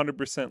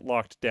 100%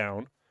 locked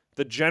down.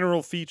 The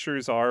general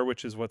features are,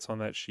 which is what's on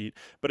that sheet,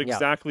 but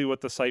exactly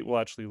what the site will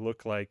actually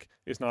look like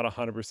is not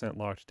 100%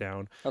 locked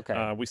down.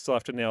 Okay. We still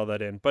have to nail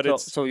that in. But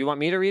so you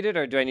want me to read it,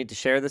 or do I need to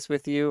share this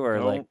with you, or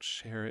don't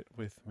share it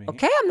with me?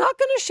 Okay, I'm not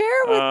going to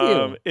share it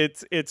with you.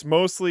 It's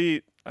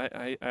mostly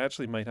I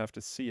actually might have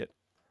to see it.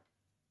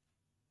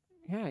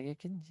 Yeah, you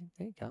can.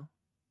 There you go.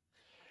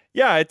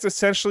 Yeah, it's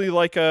essentially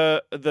like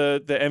the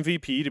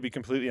MVP, to be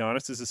completely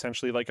honest, is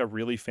essentially like a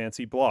really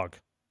fancy blog.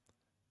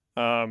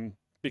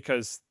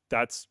 Because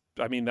that's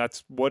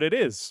what it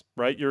is,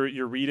 right?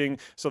 You're reading,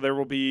 so there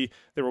will be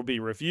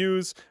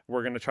reviews.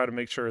 We're going to try to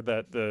make sure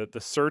that the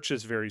search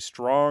is very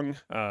strong.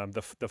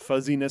 The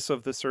fuzziness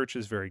of the search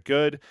is very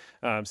good,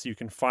 so you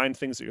can find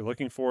things that you're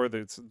looking for.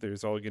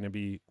 There's all going to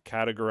be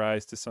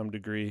categorized to some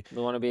degree.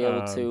 We want to be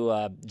able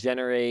to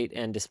generate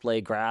and display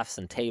graphs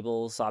and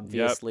tables,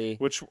 obviously.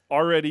 Yep, which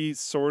already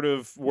sort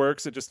of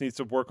works. It just needs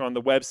to work on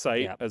the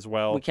website as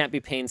well. We can't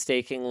be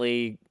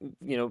painstakingly,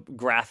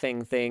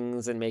 graphing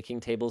things and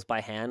making tables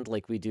by hand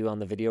like we do on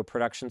the video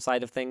production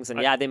side of things.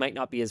 And yeah, they might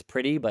not be as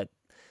pretty, but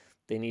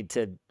they need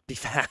to be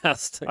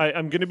fast.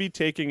 I'm going to be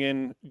taking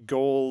in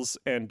goals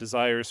and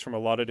desires from a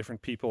lot of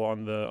different people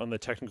on the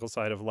technical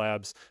side of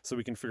labs, so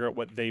we can figure out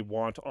what they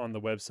want on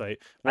the website.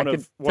 I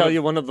could tell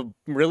you one of the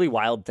really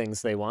wild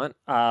things they want.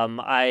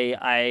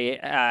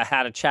 I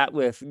had a chat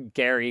with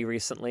Gary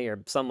recently,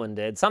 or someone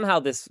did. Somehow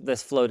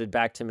this floated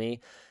back to me.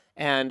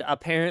 And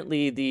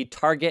apparently the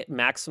target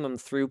maximum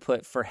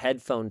throughput for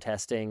headphone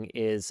testing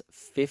is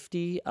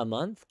 50 a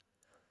month.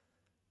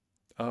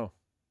 Oh.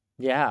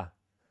 Yeah.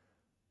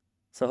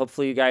 So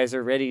hopefully you guys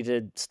are ready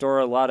to store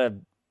a lot of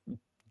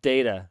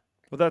data.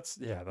 Well, that's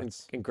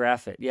and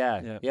graph it.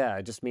 Yeah.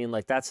 I just mean,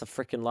 like, that's a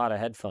freaking lot of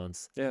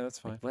headphones. Yeah, that's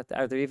fine. Like, what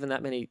are there even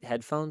that many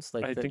headphones?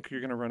 Like, I think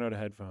you're gonna run out of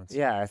headphones.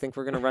 Yeah, I think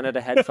we're gonna run out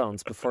of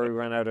headphones before we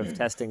run out of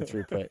testing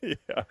throughput.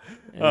 Yeah.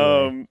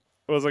 Anyway.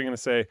 What was I gonna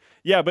say?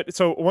 Yeah, but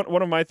so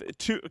one of my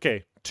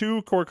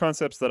two core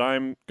concepts that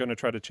I'm gonna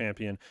try to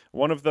champion.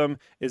 One of them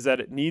is that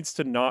it needs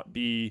to not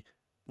be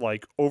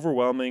like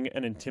overwhelming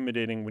and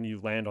intimidating when you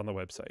land on the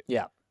website.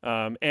 Yeah.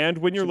 And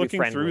when you're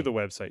looking through the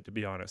website, to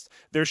be honest,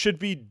 there should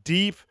be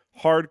deep,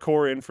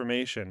 hardcore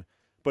information,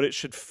 but it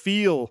should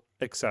feel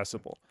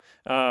accessible.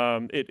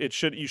 You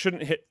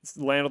shouldn't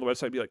land on the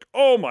website and be like,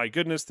 oh my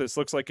goodness, this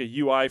looks like a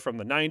UI from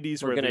the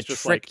 90s. We're going to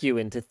trick you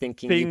into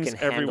thinking you can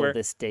handle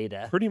this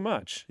data. Pretty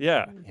much,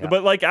 yeah.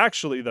 But like,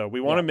 actually though,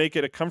 we want to make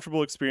it a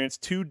comfortable experience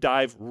to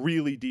dive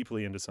really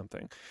deeply into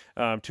something,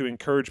 to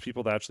encourage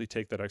people to actually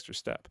take that extra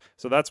step.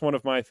 So that's one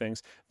of my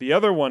things. The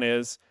other one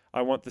is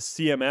I want the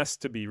CMS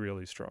to be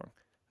really strong.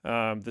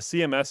 The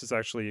CMS is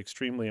actually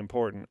extremely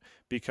important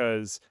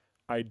because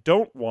I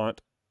don't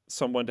want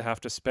someone to have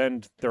to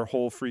spend their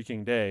whole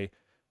freaking day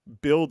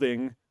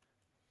building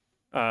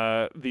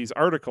these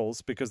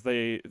articles because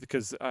I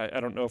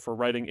don't know if we're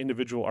writing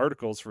individual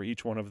articles for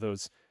each one of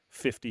those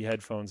 50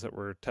 headphones that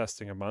we're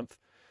testing a month.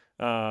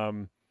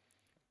 What's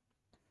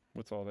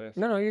all this?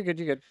 No, you're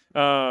good.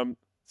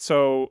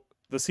 So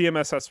the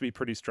CMS has to be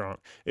pretty strong.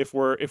 If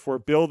we're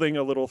building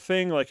a little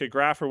thing like a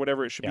graph or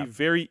whatever, it should be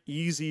very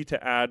easy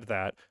to add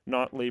that,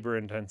 not labor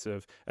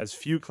intensive, as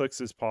few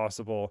clicks as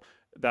possible,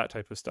 that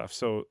type of stuff.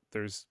 So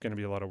there's going to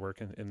be a lot of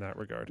work in that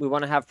regard. We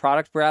want to have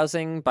product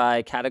browsing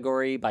by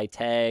category, by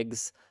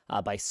tags,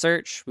 by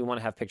search. We want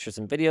to have pictures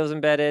and videos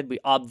embedded. We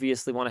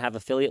obviously want to have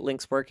affiliate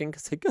links working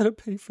because they got to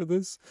pay for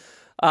this.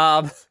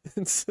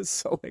 It's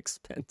so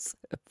expensive.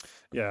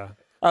 Yeah.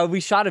 We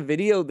shot a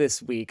video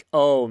this week.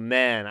 Oh,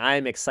 man,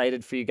 I'm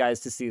excited for you guys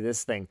to see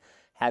this thing.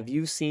 Have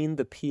you seen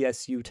the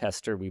PSU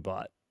tester we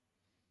bought?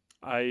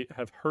 I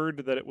have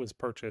heard that it was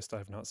purchased. I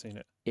have not seen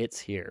it.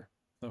 It's here.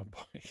 Oh,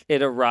 boy.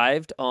 It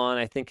arrived on,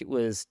 I think it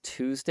was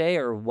Tuesday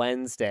or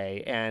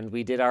Wednesday, and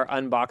we did our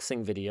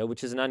unboxing video,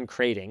 which is an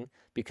uncrating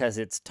because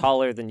it's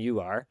taller than you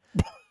are.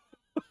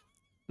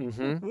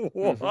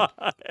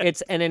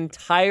 It's an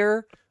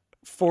entire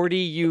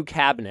 40U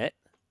cabinet.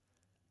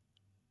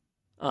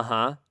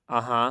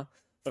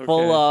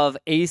 Full of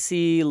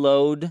AC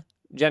load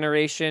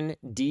generation,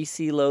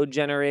 DC load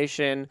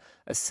generation,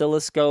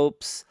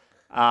 oscilloscopes,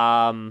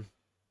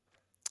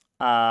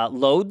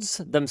 loads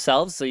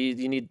themselves. So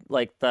you need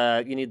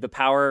the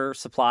power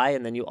supply,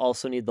 and then you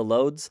also need the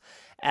loads.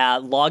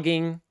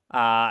 Logging,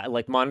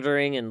 like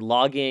monitoring and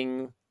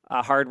logging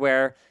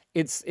hardware.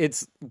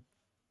 It's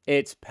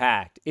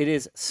packed. It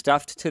is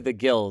stuffed to the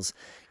gills.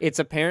 It's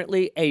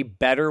apparently a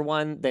better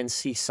one than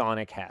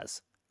Seasonic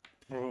has.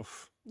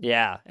 Oof.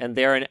 Yeah, and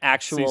they're an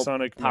actual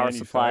Seasonic power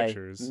supply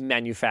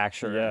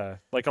manufacturer. Yeah,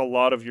 like a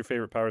lot of your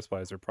favorite power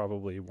supplies are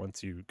probably,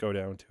 once you go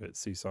down to it,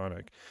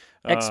 Seasonic.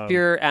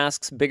 Xpure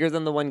asks, bigger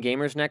than the one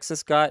Gamers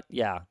Nexus got?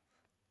 Yeah,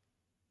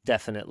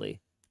 definitely.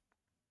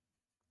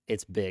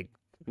 It's big.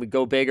 We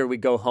go big or we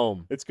go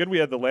home. It's good we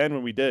had the LAN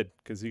when we did,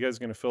 because you guys are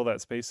going to fill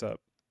that space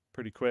up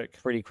pretty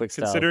quick. Pretty quick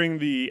stuff. Considering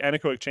the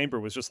anechoic chamber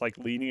was just like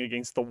leaning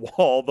against the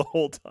wall the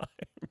whole time.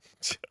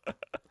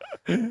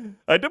 I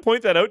had to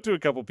point that out to a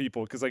couple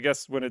people because I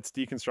guess when it's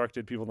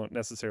deconstructed, people don't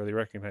necessarily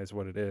recognize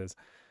what it is.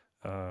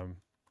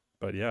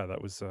 But yeah,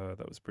 that was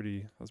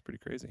pretty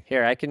crazy.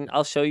 Here,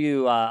 I'll show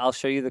you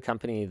the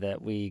company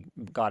that we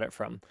got it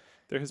from.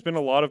 There has been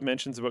a lot of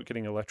mentions about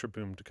getting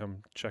Electroboom to come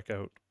check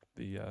out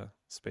the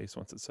space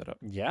once it's set up.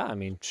 Yeah, I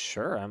mean,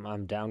 sure,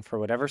 I'm down for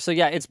whatever. So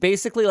yeah, it's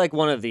basically like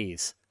one of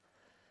these.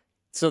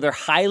 So they're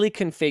highly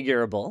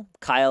configurable.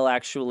 Kyle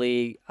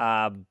actually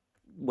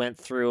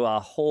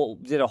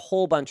did a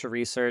whole bunch of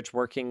research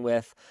working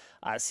with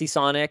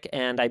Seasonic,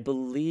 and I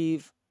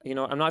believe,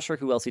 I'm not sure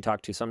who else he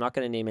talked to, so I'm not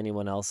going to name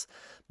anyone else,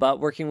 but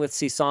working with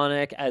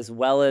Seasonic as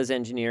well as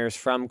engineers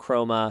from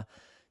Chroma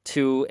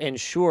to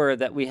ensure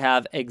that we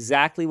have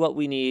exactly what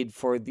we need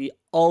for the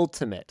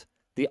ultimate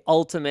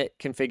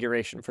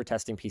configuration for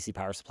testing PC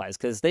power supplies,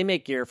 because they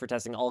make gear for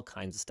testing all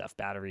kinds of stuff,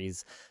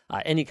 batteries,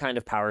 any kind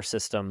of power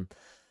system.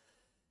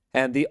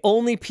 And the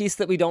only piece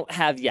that we don't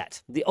have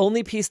yet, the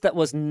only piece that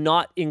was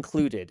not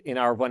included in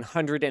our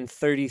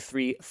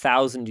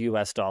 $133,000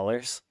 US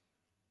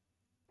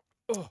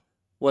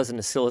was an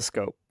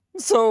oscilloscope.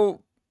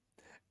 So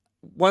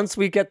once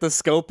we get the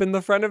scope in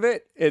the front of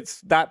it,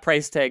 that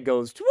price tag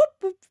goes whoop,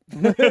 whoop.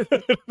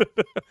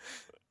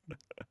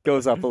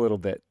 Goes up a little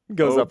bit.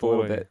 Goes up a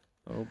little bit.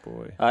 Oh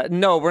boy.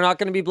 No, we're not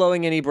going to be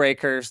blowing any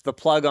breakers. The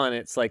plug on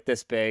it's like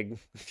this big.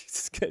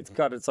 It's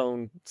got its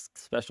own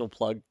special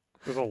plug.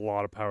 There's a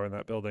lot of power in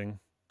that building.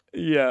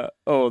 Yeah.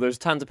 Oh, there's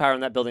tons of power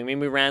in that building. I mean,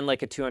 we ran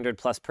like a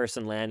 200+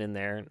 person LAN in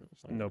there.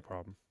 Like, no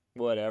problem.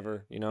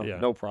 Whatever, Yeah.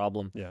 no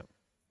problem. Yeah.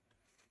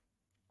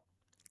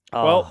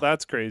 Oh, Well,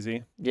 that's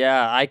crazy.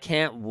 yeah, I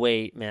can't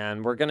wait,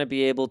 man. We're going to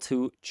be able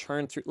to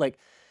churn through, like,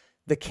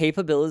 the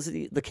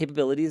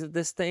capabilities of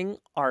this thing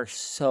are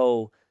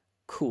so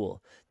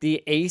cool.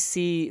 The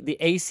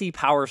AC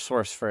power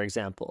source, for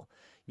example,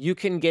 you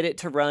can get it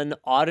to run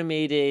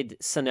automated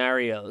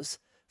scenarios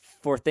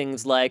for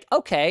things like,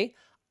 okay,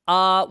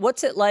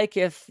 what's it like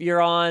if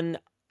you're on,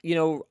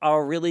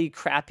 a really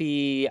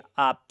crappy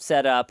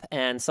setup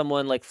and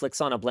someone like flicks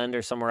on a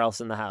blender somewhere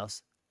else in the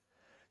house?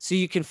 So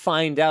you can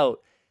find out,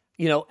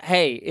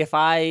 hey, if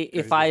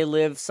I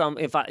live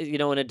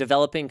in a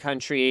developing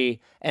country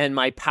and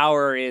my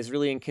power is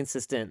really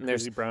inconsistent and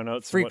there's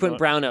brownouts, frequent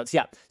brownouts.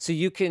 Yeah. So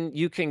you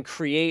can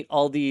create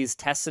all these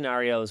test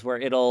scenarios where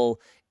it'll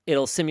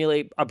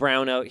simulate a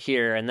brownout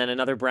here and then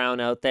another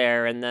brownout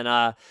there. And then,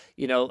 I'm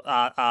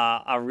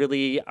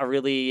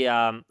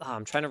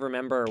trying to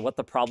remember what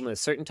the problem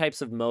is. Certain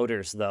types of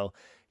motors, though,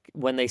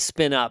 when they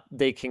spin up,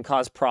 they can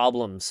cause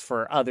problems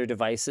for other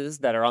devices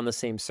that are on the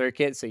same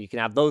circuit. So you can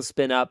have those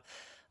spin up.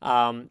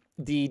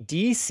 The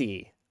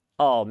DC,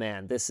 oh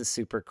man, this is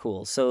super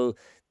cool. So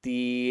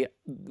we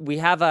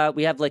have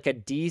like a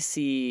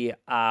DC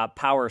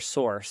power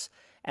source,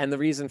 and the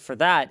reason for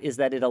that is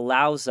that it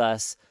allows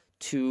us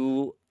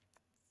to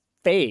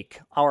fake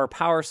our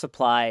power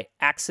supply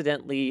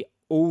accidentally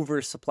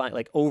oversupplying,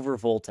 like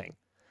overvolting.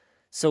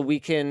 So we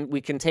can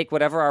take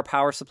whatever our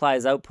power supply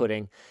is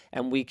outputting,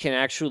 and we can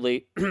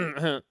actually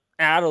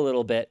add a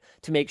little bit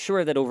to make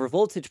sure that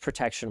overvoltage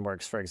protection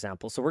works, for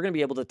example. So we're going to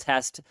be able to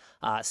test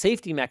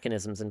safety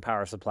mechanisms in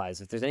power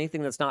supplies. If there's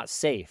anything that's not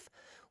safe,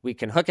 we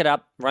can hook it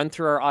up, run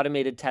through our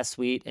automated test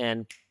suite,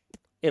 and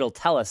it'll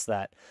tell us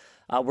that.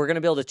 We're going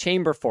to build a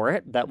chamber for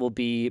it that will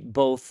be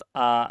both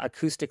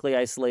acoustically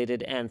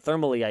isolated and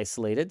thermally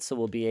isolated. So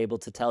we'll be able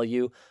to tell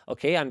you,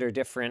 okay, under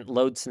different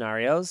load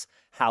scenarios,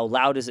 how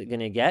loud is it going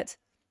to get?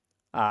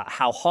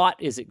 How hot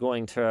is it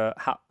going to,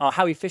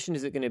 how efficient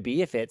is it going to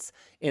be if it's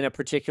in a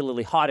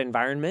particularly hot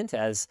environment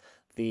as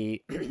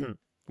the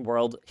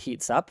world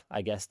heats up?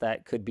 I guess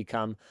that could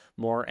become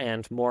more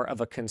and more of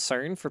a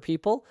concern for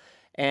people.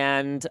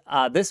 And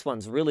this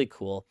one's really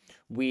cool.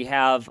 We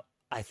have,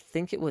 I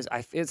think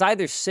it's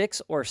either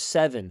 6 or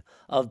 7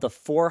 of the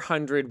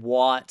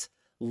 400-watt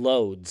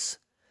loads.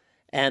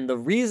 And the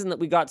reason that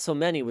we got so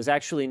many was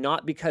actually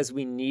not because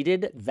we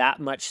needed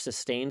that much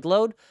sustained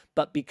load,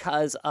 but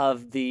because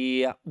of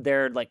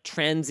their like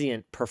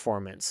transient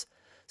performance.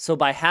 So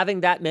by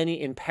having that many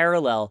in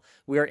parallel,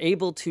 we are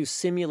able to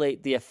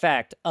simulate the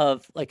effect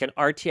of like an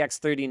RTX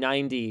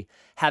 3090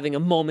 having a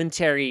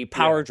momentary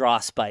power draw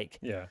spike.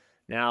 Yeah.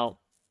 Now,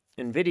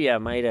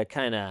 NVIDIA might have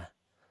kind of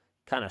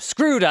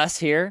screwed us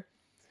here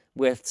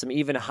with some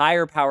even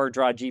higher power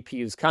draw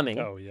GPUs coming.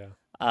 Oh, yeah.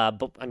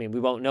 But I mean, we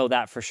won't know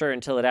that for sure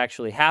until it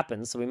actually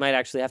happens. So we might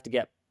actually have to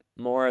get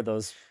more of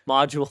those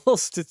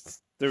modules to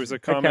there was a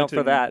comment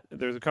for that.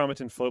 There's a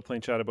comment in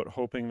Floatplane chat about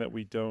hoping that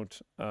we don't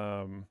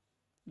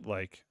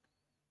like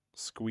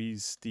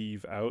squeeze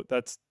Steve out.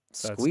 That's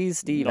squeeze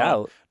Steve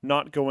out.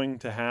 Not going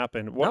to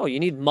happen. No, you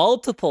need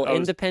multiple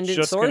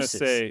independent sources. Just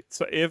gonna say,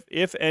 so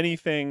if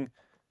anything,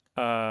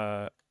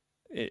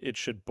 it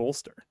should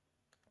bolster,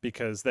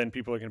 because then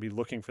people are going to be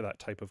looking for that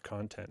type of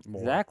content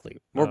more. Exactly.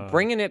 We're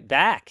bringing it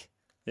back.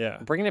 Yeah.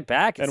 We're bringing it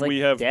back. It's and like we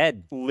have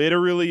dead.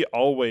 literally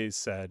always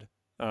said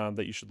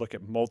that you should look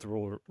at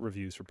multiple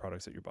reviews for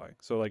products that you're buying.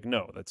 So like,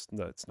 no, that's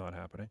not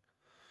happening.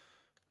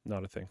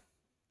 Not a thing.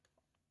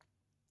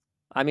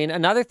 I mean,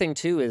 another thing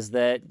too is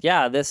that,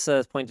 yeah, this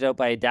is pointed out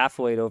by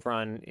Daffoid over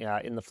on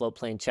in the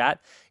Floatplane chat,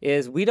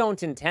 is we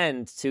don't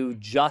intend to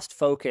just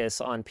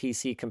focus on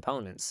PC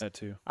components. That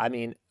too. I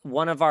mean,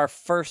 one of our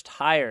first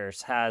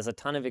hires has a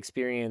ton of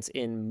experience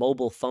in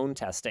mobile phone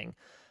testing.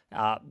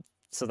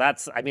 So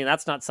that's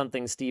not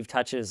something Steve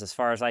touches, as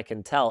far as I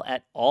can tell,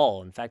 at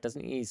all. In fact,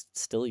 doesn't he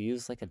still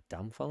use like a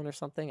dumb phone or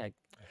something? I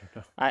don't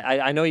know.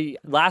 I know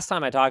last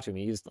time I talked to him,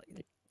 he used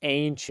like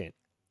ancient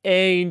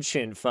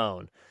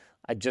phone.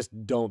 I just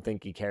don't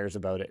think he cares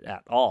about it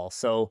at all.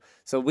 So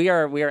we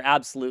are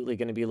absolutely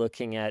going to be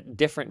looking at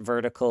different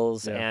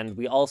verticals, and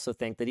we also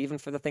think that even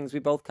for the things we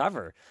both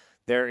cover,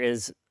 there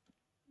is,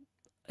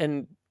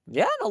 and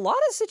in a lot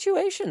of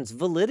situations,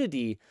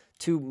 validity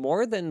to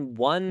more than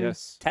one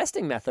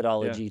testing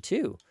methodology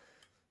too.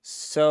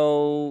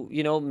 So,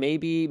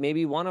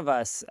 maybe one of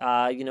us,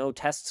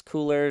 tests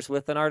coolers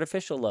with an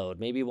artificial load.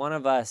 Maybe one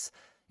of us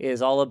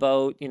is all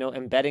about,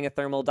 embedding a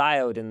thermal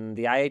diode in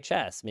the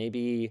IHS.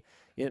 Maybe,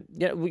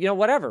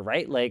 whatever,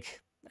 right?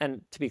 Like,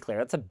 and to be clear,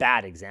 that's a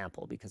bad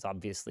example because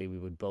obviously we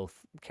would both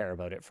care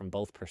about it from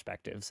both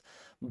perspectives.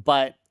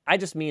 But I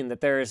just mean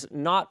that there's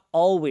not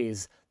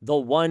always the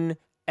one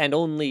and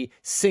only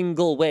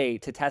single way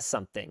to test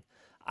something.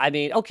 I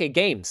mean, okay,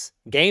 games.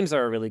 Games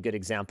are a really good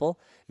example.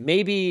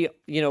 Maybe,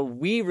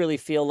 we really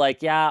feel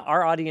like,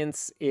 our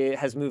audience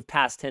has moved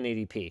past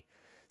 1080p.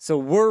 So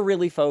we're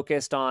really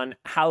focused on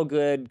how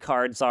good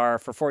cards are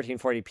for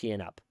 1440p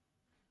and up.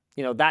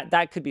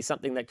 That could be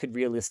something that could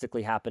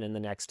realistically happen in the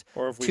next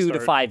 2 to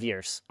 5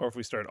 years. Or if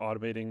we start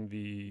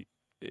automating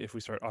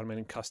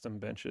custom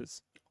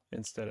benches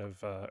instead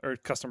of, or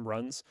custom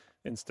runs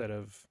instead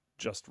of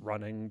just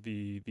running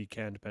the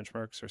canned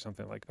benchmarks or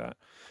something like that.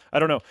 I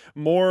don't know.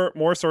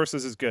 More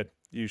sources is good.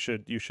 You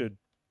should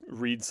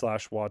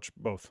read/watch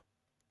both.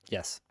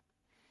 Yes.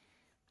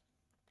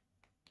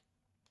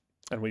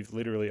 And we've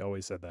literally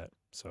always said that.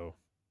 So,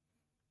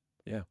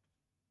 yeah.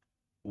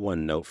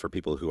 One note for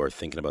people who are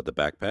thinking about the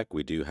backpack,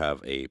 we do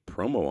have a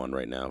promo on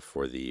right now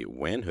for the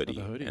WAN hoodie,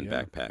 and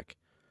backpack.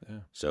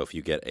 Yeah. So if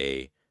you get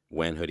a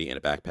WAN hoodie and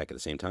a backpack at the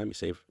same time, you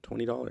save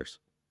 $20.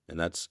 And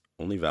that's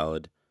only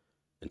valid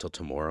until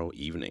tomorrow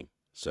evening.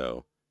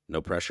 So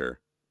no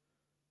pressure,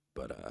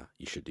 but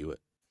you should do it.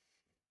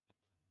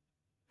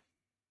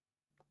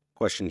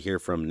 Question here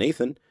from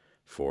Nathan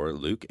for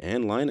Luke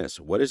and Linus.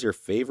 What is your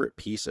favorite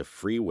piece of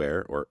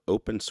freeware or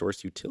open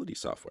source utility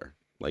software,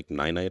 like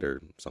Ninite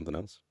or something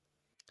else?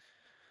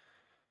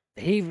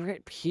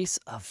 Favorite piece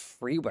of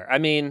freeware? I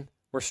mean,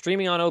 we're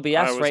streaming on OBS right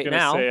now. I was going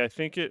to say, I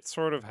think it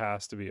sort of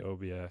has to be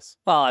OBS.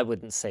 Well, I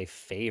wouldn't say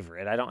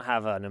favorite. I don't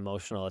have an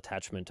emotional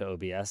attachment to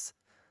OBS.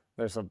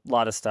 There's a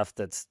lot of stuff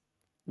that's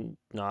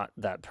not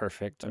that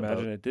perfect.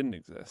 Imagine it didn't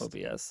exist.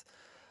 OBS.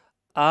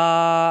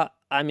 I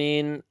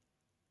mean,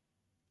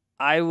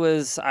 I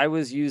was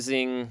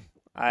using,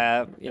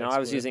 I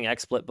was using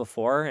XSplit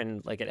before,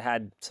 and like it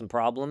had some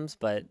problems,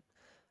 but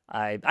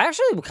I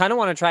actually kind of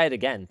want to try it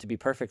again, to be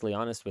perfectly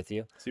honest with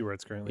you. See where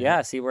it's currently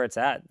at. See where it's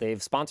at.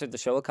 They've sponsored the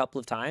show a couple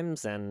of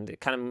times, and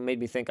it kind of made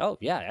me think, oh,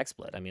 yeah,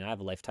 XSplit. I mean, I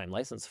have a lifetime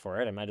license for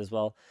it. I might as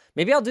well.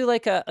 Maybe I'll do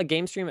like a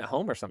game stream at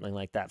home or something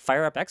like that.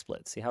 Fire up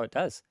XSplit, see how it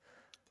does.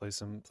 Play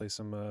some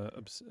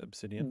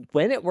Obsidian.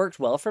 When it worked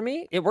well for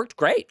me, it worked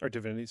great. Or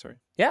Divinity, sorry.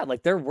 Yeah,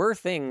 like there were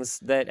things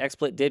that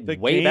XSplit did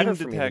way better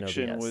for me than OBS.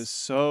 The game detection was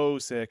so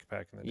sick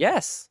back in the day.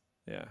 Yes.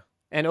 Yeah.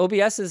 And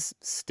OBS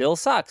still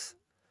sucks.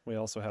 We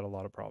also had a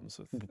lot of problems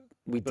with it.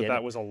 We did.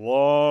 That was a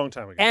long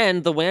time ago.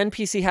 And the WAN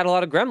PC had a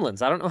lot of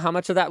gremlins. I don't know how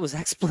much of that was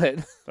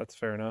XSplit. That's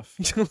fair enough.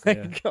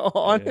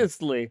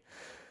 Honestly. Yeah.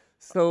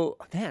 So,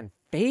 man,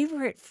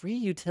 favorite free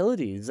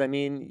utilities. I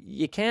mean,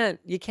 you can't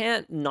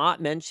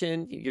not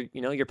mention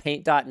your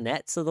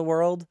paint.nets of the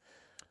world.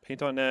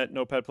 Paint.net,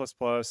 Notepad++,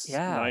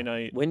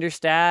 Ninite,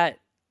 Winterstat.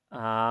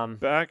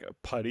 Back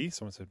Putty.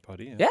 Someone said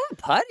Putty. Yeah,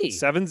 Putty.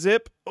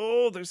 7-Zip.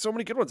 Oh, there's so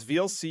many good ones.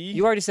 VLC.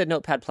 You already said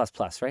Notepad++,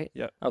 right?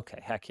 Yeah. Okay,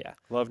 heck yeah.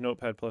 Love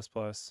Notepad++.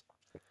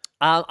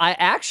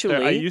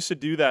 I used to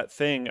do that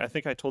thing. I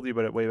think I told you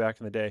about it way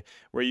back in the day,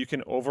 where you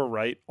can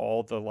overwrite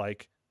all the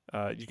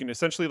you can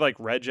essentially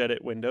reg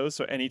edit windows.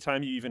 So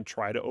anytime you even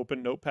try to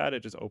open Notepad,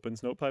 it just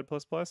opens Notepad++.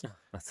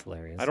 That's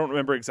hilarious. I don't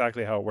remember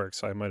exactly how it works,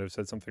 so I might have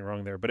said something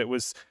wrong there, but it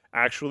was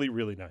actually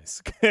really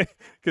nice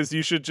because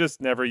you should just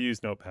never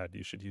use Notepad.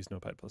 You should use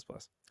Notepad++.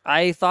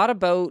 I thought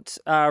about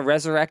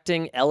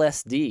resurrecting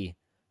LSD.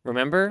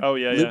 Remember? Oh,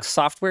 yeah, Luke's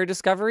software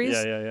discoveries?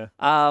 Yeah.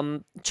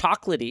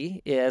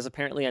 Chocolatey is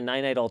apparently a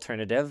Ninite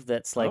alternative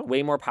that's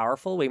way more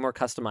powerful, way more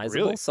customizable.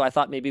 Really? So I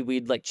thought maybe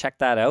we'd check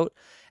that out.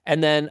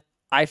 And then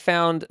I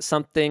found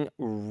something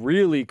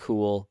really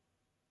cool.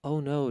 Oh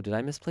no, did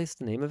I misplace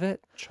the name of it?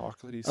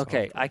 Chocolatey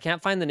software. Okay, I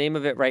can't find the name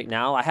of it right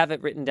now. I have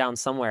it written down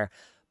somewhere.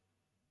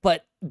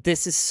 But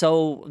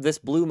this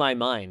blew my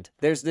mind.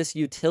 There's this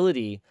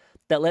utility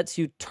that lets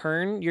you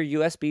turn your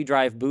USB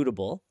drive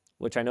bootable,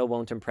 which I know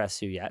won't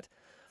impress you yet.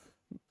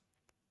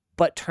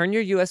 But turn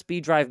your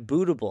USB drive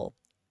bootable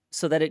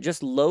so that it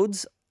just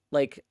loads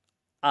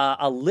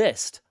a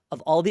list of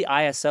all the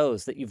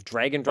ISOs that you've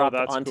drag and dropped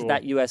onto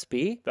that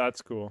USB.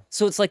 That's cool.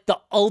 So it's like the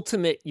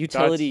ultimate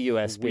utility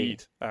USB.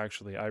 Sweet,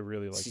 actually. I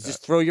really like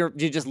that.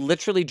 You just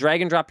literally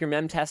drag and drop your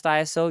memtest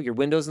ISO, your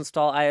Windows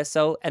install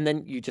ISO, and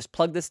then you just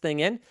plug this thing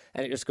in,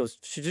 and it just goes,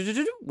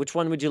 which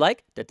one would you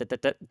like?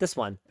 This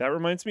one. That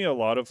reminds me a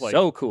lot of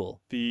so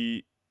cool.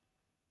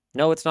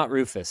 No, it's not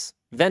Rufus.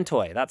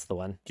 Ventoy, that's the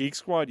one. Geek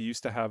Squad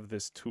used to have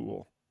this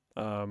tool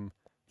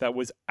that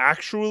was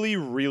actually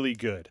really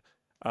good.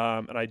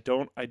 And I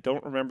don't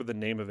remember the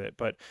name of it,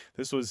 but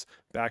this was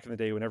back in the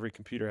day when every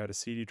computer had a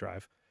CD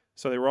drive.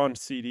 So they were on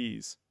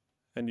CDs,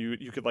 and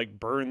you could like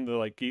burn the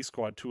like Geek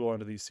Squad tool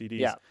onto these CDs.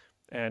 Yeah.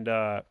 And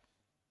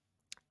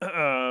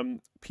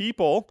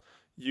people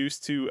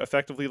used to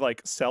effectively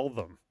like sell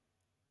them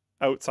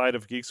outside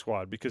of Geek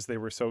Squad because they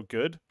were so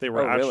good. They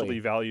were actually really?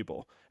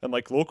 valuable. And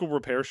like local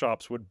repair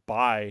shops would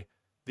buy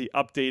the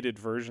updated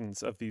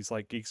versions of these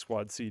like Geek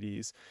Squad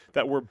CDs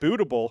that were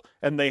bootable,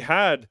 and they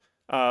had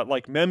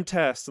like mem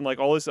test and like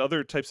all this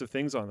other types of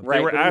things on them. Right,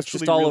 They were but it was actually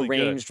just all really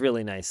arranged good.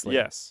 really nicely.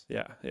 Yes.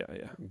 Yeah.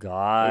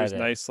 Got It was it.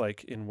 nice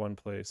like in one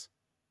place.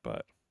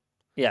 But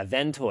Yeah,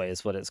 Ventoy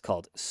is what it's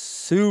called.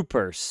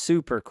 Super,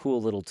 super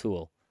cool little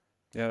tool.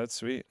 yeah, that's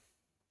sweet.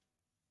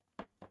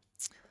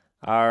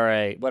 All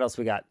right, what else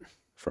we got?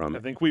 From I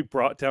think we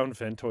brought down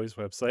Ventoy's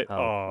website. Oh,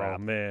 Oh, crap.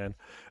 man.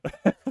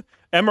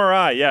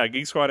 MRI, yeah,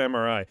 Geek Squad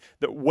MRI.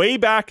 That way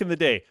back in the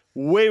day,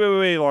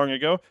 way long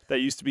ago, that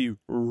used to be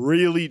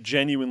really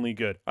genuinely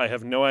good. I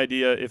have no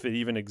idea if it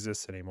even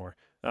exists anymore.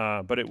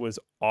 But it was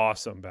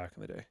awesome back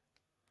in the day.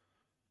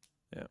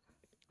 Yeah.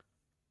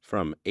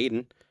 From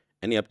Aiden,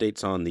 any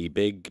updates on the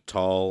big,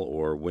 tall,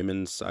 or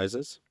women's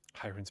sizes?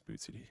 Hiron's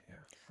Boot CD, yeah.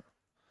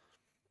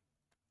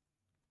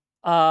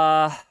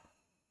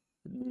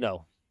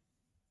 No.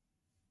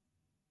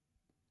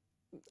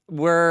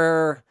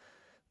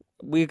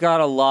 We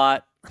got a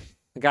lot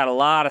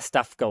of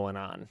stuff going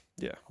on.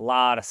 Yeah. A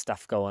lot of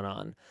stuff going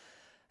on.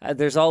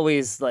 There's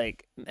always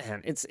like,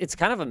 man, it's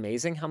kind of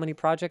amazing how many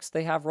projects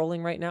they have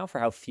rolling right now for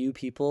how few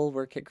people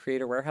work at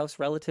Creator Warehouse,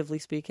 relatively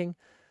speaking.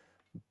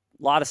 A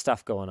lot of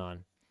stuff going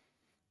on.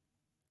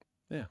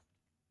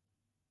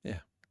 Yeah.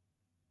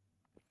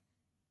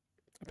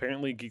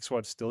 Apparently Geek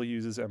Squad still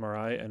uses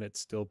MRI, and it's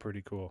still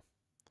pretty cool.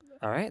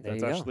 All right, there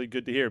That's you go. actually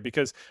good to hear,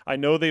 because I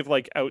know they've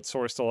like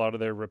outsourced a lot of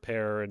their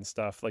repair and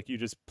stuff. Like you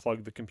just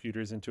plug the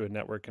computers into a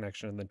network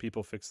connection and then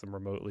people fix them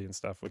remotely and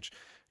stuff, which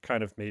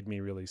kind of made me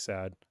really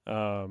sad.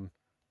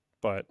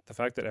 But the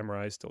fact that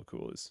MRI is still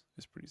cool is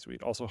pretty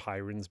sweet. Also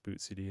Hiron's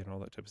Boot CD and all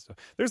that type of stuff.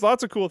 There's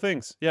lots of cool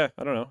things. Yeah,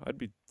 I don't know. I'd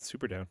be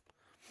super down.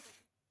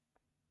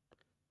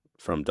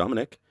 From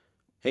Dominic,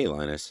 hey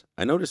Linus,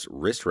 I noticed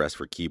wrist rests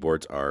for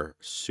keyboards are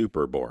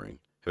super boring.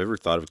 Have you ever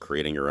thought of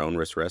creating your own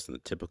wrist rest in the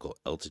typical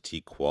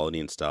LTT quality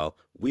and style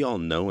we all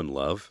know and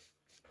love?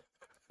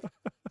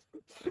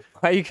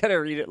 Why you gotta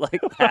read it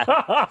like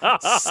that?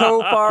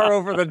 So far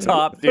over the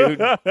top, dude.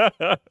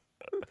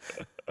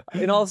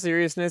 In all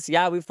seriousness,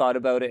 yeah, we've thought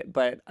about it,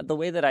 but the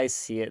way that I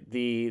see it,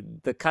 the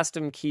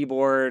custom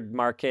keyboard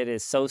market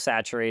is so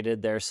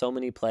saturated. There are so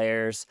many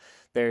players.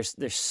 There's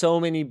so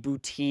many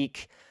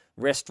boutique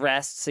wrist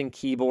rests and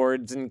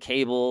keyboards and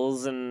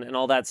cables and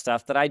all that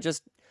stuff that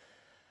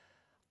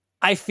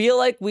I feel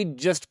like we'd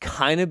just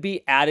kind of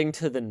be adding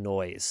to the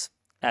noise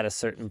at a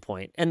certain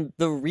point. And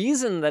the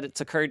reason that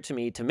it's occurred to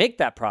me to make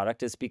that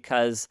product is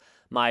because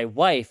my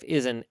wife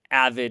is an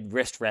avid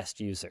wrist rest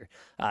user.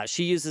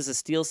 She uses a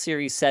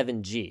SteelSeries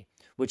 7G,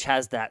 which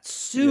has that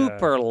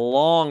super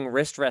long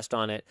wrist rest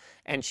on it.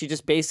 And she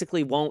just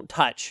basically won't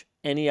touch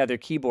any other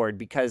keyboard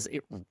because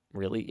it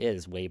really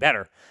is way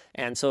better.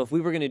 And so if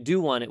we were going to do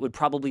one, it would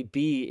probably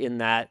be in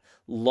that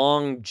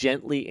long,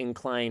 gently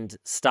inclined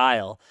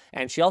style.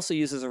 And she also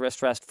uses a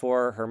wrist rest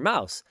for her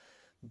mouse.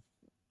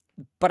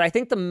 But I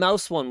think the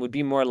mouse one would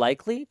be more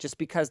likely just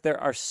because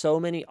there are so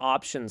many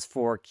options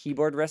for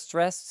keyboard wrist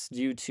rests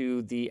due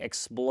to the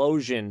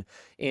explosion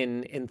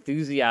in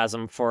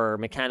enthusiasm for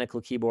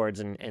mechanical keyboards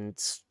and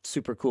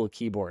super cool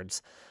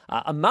keyboards.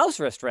 A mouse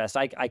wrist rest,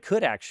 I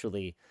could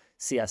actually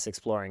see us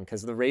exploring,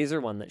 because the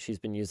Razer one that she's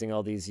been using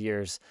all these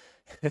years,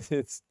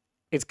 it's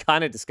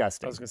kind of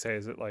disgusting. I was gonna say,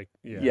 is it like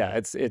yeah,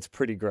 it's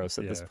pretty gross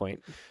at this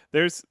point.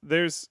 There's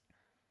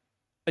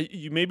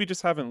you maybe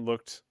just haven't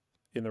looked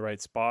in the right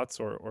spots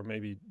or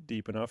maybe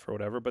deep enough or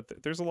whatever,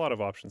 but there's a lot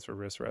of options for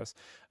wrist rest.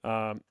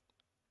 I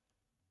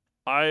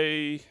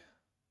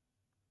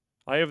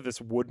have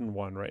this wooden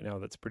one right now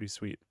that's pretty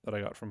sweet that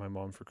I got from my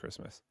mom for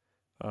Christmas.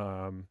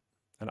 And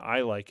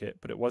I like it,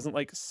 but it wasn't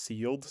like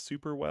sealed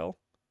super well.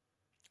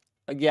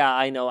 Yeah,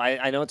 I know.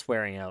 I know it's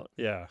wearing out.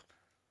 Yeah.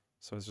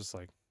 So it's just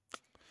like,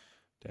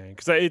 dang.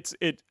 Because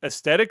it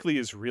aesthetically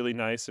is really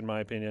nice in my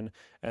opinion.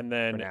 And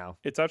then For now.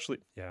 it's actually,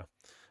 yeah.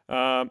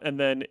 And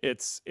then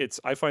it's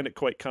I find it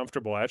quite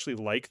comfortable. I actually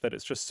like that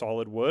it's just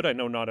solid wood. I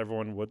know not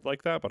everyone would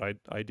like that, but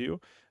I do.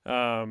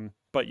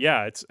 But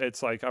yeah,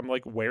 it's like I'm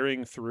like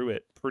wearing through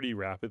it pretty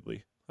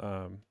rapidly.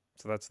 So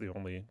that's the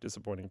only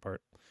disappointing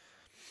part.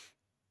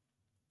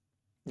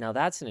 Now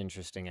that's an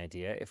interesting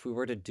idea. If we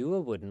were to do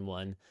a wooden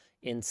one,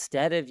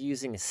 instead of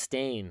using a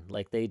stain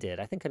like they did,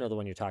 I think I know the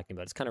one you're talking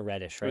about. It's kind of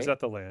reddish, right? Or is that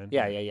the land?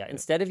 Yeah.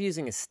 Instead of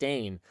using a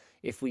stain,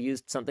 if we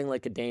used something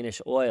like a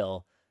Danish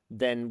oil,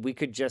 then we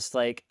could just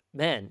like,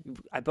 man,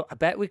 I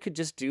bet we could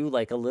just do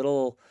like a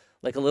little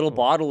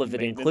bottle of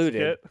it included.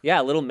 Kit?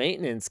 Yeah, a little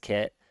maintenance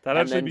kit. That'd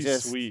and actually then be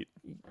just, sweet.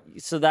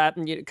 So that,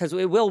 because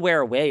it will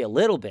wear away a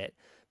little bit.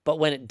 But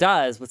when it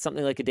does, with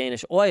something like a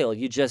Danish oil,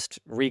 you just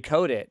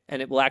recoat it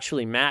and it will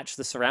actually match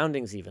the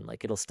surroundings even.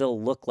 Like it'll still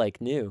look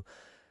like new.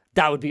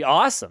 That would be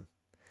awesome.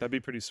 That'd be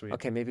pretty sweet.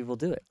 Okay, maybe we'll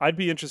do it. I'd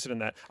be interested in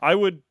that. I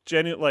would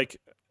genuinely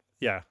like,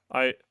 yeah,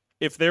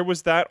 if there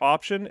was that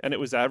option and it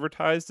was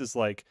advertised as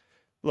like,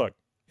 look,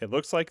 it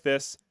looks like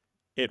this.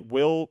 It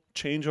will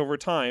change over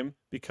time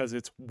because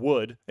it's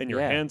wood and your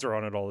hands are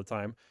on it all the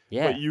time.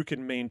 Yeah. But you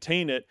can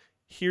maintain it.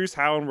 Here's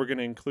how, and we're going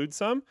to include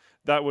some.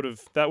 That would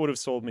have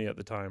sold me at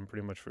the time,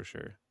 pretty much for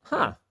sure.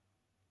 Huh.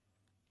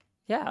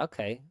 Yeah.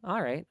 Okay.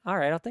 All right.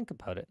 I'll think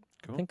about it.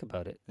 Cool. Think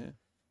about it. Yeah.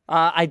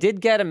 I did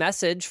get a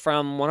message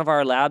from one of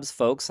our labs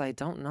folks. I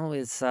don't know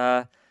is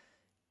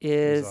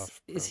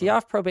he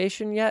off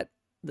probation yet?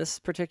 This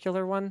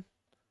particular one?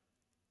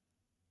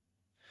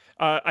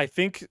 I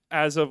think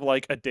as of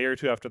like a day or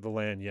two after the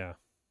LAN, yeah.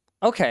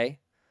 Okay.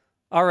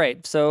 All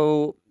right.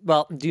 So,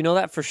 well, do you know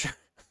that for sure?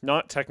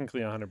 Not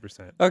technically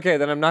 100%. Okay,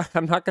 then I'm not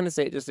going to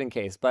say it just in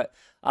case. But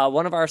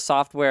one of our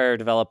software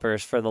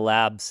developers for the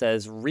lab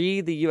says,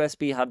 read the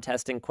USB hub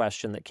testing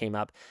question that came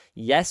up.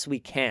 Yes, we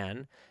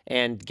can.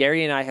 And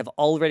Gary and I have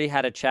already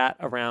had a chat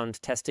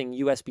around testing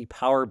USB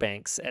power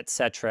banks,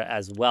 etc.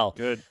 as well.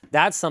 Good.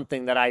 That's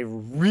something that I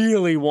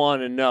really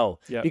want to know.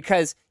 Yep.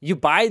 Because you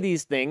buy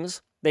these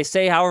things, they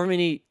say however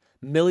many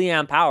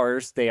milliamp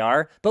hours they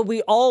are, but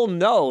we all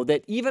know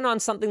that even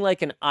on something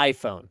like an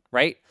iPhone,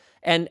 right?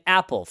 And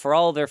Apple, for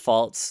all their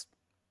faults,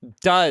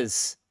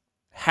 does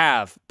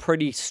have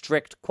pretty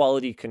strict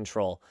quality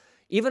control.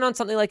 Even on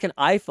something like an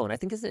iPhone, I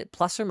think, isn't it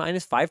plus or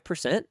minus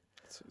 5%?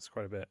 It's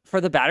quite a bit.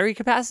 For the battery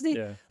capacity?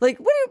 Yeah. Like,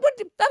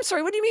 I'm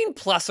sorry, what do you mean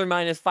plus or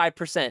minus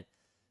 5%?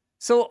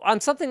 So on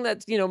something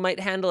that,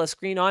 might handle a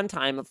screen on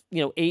time of,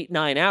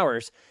 8-9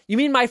 hours, you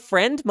mean my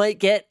friend might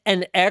get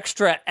an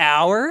extra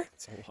hour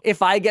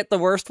if I get the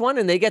worst one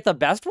and they get the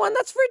best one?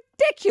 That's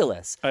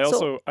ridiculous.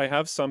 I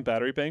have some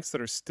battery banks that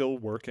are still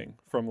working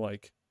from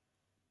like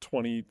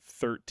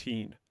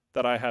 2013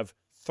 that I have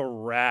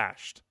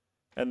thrashed.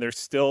 And they're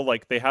still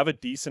like, they have a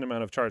decent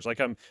amount of charge.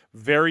 Like, I'm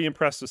very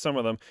impressed with some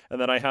of them.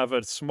 And then I have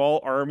a small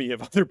army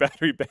of other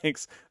battery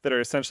banks that are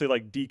essentially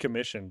like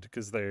decommissioned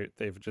because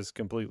they've just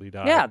completely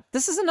died. Yeah,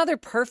 this is another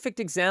perfect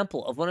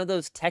example of one of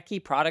those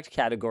techie product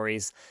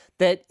categories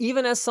that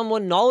even as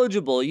someone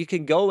knowledgeable, you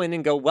can go in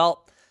and go,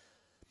 well,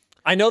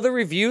 I know the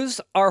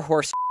reviews are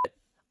horse shit.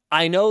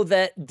 I know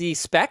that the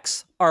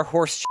specs are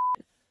horse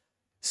shit.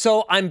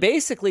 So I'm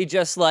basically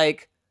just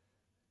like,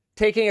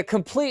 taking a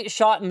complete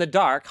shot in the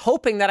dark,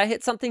 hoping that I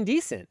hit something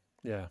decent.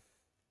 Yeah.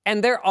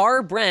 And there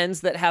are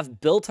brands that have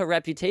built a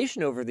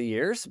reputation over the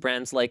years.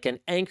 Brands like an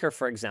Anchor,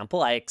 for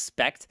example, I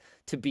expect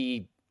to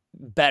be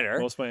better.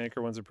 Most of my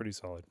Anchor ones are pretty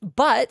solid.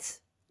 But,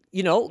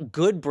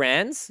 good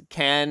brands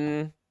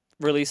can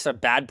release a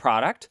bad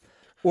product,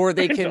 or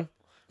they can,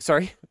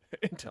 sorry?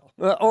 Intel.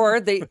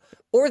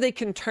 Or they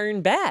can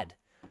turn bad.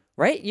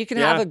 Right? You can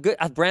have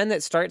a brand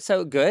that starts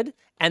out good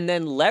and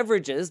then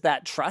leverages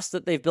that trust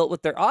that they've built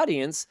with their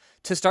audience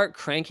to start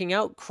cranking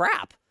out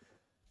crap.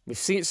 We've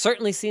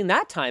certainly seen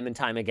that time and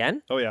time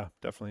again. Oh yeah,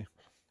 definitely.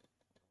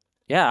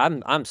 Yeah,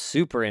 I'm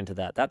super into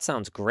that. That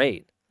sounds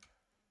great.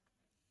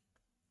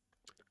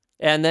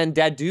 And then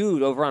Dad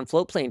Dude over on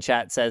Floatplane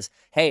Chat says,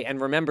 hey, and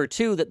remember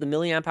too that the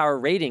milliamp hour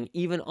rating,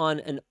 even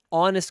on an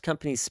honest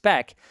company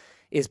spec,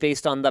 is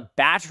based on the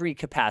battery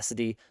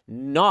capacity,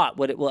 not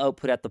what it will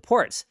output at the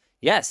ports.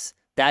 Yes,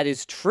 that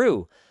is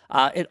true.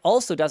 It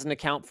also doesn't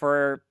account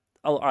for,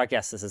 I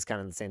guess this is kind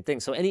of the same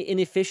thing. So any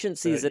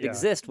inefficiencies that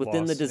exist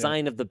within the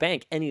design of the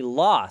bank, any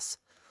loss,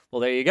 well,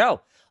 there you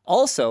go.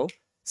 Also,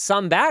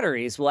 some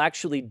batteries will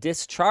actually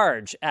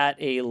discharge at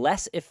in a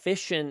less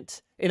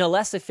efficient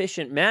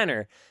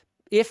manner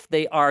if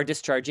they are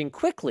discharging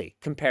quickly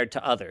compared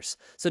to others.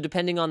 So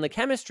depending on the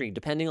chemistry,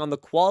 depending on the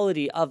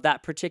quality of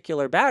that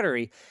particular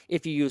battery,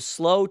 if you use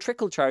slow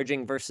trickle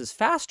charging versus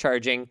fast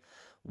charging,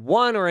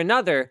 one or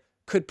another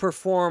could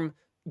perform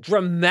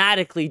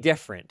dramatically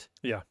different.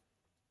 Yeah.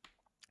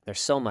 There's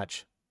so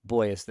much.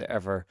 Boy, is there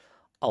ever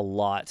a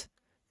lot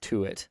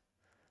to it.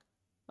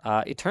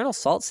 Eternal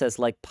Salt says,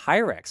 like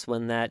Pyrex,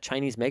 when that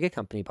Chinese mega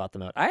company bought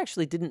them out. I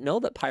actually didn't know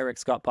that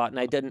Pyrex got bought,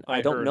 and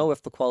I don't know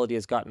if the quality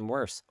has gotten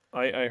worse.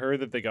 I heard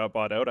that they got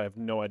bought out. I have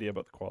no idea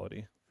about the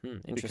quality.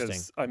 Interesting.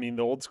 Because, I mean,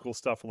 the old school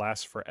stuff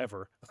lasts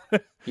forever.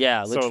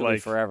 Yeah, literally so,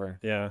 like, forever.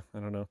 Yeah, I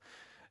don't know.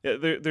 Yeah,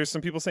 there's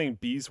some people saying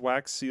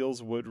beeswax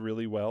seals wood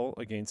really well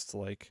against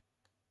like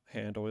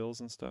hand oils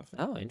and stuff.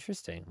 Oh,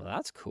 interesting. Well,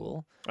 that's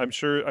cool. I'm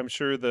sure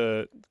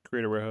the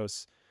Creator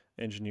Warehouse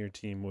engineer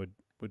team would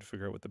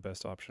figure out what the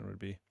best option would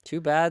be.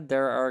 Too bad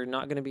there are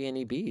not going to be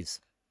any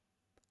bees.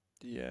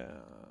 Yeah.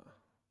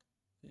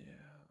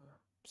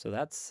 So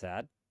that's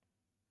sad.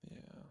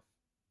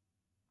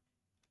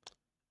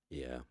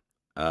 Yeah.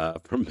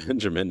 From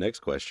Benjamin, next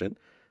question.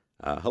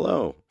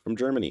 Hello, from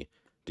Germany.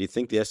 Do you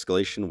think the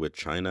escalation with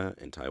China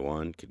and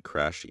Taiwan could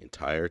crash the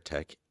entire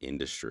tech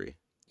industry?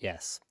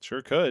 Yes.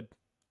 Sure could.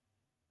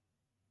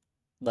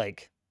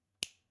 Like,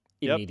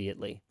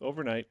 immediately.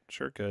 Overnight,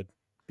 sure could.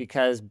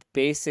 Because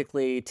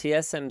basically,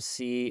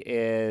 TSMC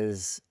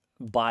is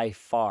by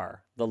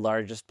far the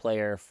largest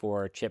player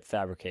for chip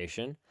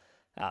fabrication.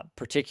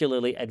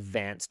 particularly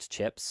advanced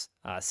chips.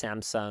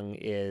 Samsung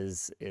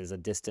is a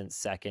distant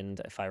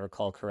second, if I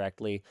recall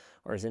correctly,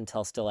 or is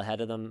Intel still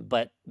ahead of them?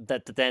 But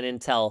then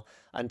Intel,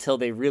 until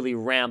they really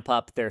ramp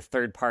up their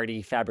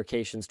third-party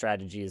fabrication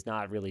strategy, is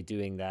not really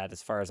doing that.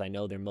 As far as I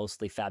know, they're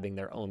mostly fabbing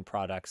their own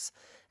products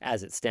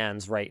as it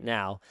stands right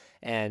now.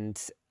 And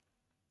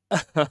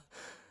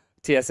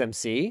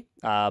TSMC,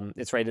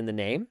 it's right in the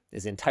name,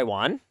 is in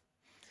Taiwan.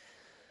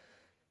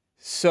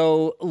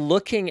 So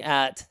looking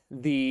at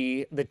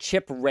the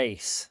chip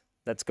race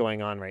that's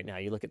going on right now,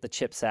 you look at the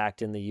CHIPS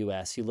Act in the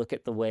US, you look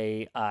at the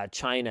way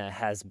China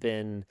has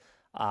been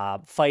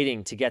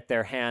fighting to get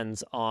their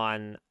hands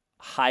on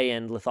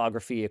high-end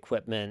lithography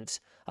equipment.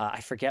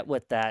 I forget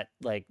what that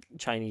like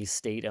Chinese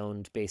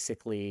state-owned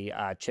basically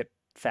chip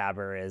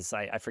fabber is.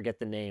 I forget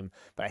the name,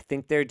 but I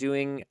think they're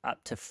doing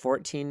up to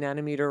 14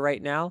 nanometer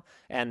right now,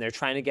 and they're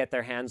trying to get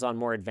their hands on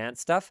more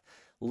advanced stuff.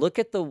 Look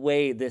at the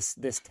way this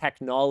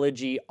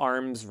technology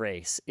arms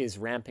race is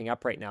ramping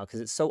up right now,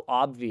 because it's so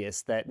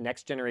obvious that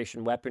next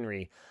generation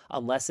weaponry,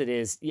 unless it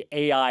is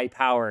AI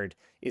powered,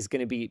 is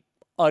going to be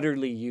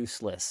utterly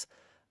useless.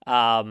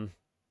 And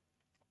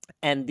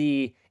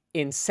the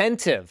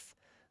incentive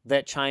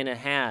that China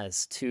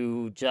has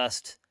to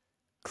just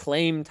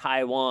claim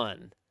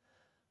Taiwan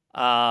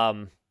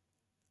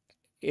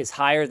is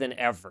higher than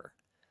ever.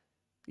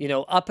 You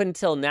know, up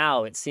until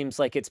now, it seems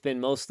like it's been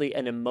mostly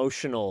an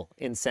emotional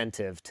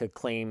incentive to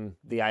claim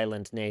the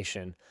island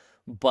nation.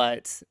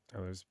 But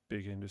there's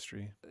big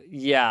industry.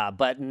 Yeah,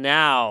 but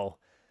now,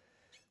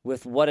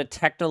 with what a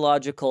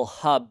technological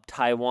hub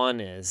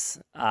Taiwan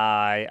is,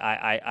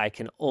 I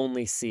can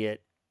only see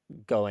it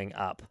going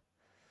up.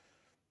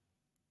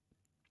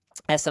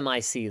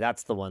 SMIC,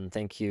 that's the one.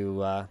 Thank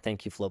you,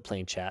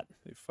 Floatplane Chat.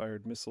 They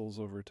fired missiles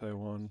over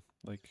Taiwan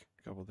like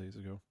a couple days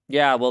ago.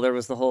 Yeah, well, there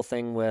was the whole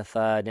thing with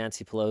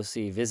Nancy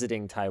Pelosi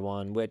visiting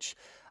Taiwan, which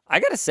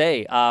I gotta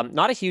say,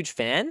 not a huge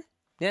fan,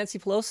 Nancy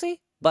Pelosi,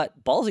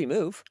 but ballsy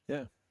move.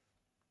 Yeah.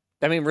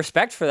 I mean,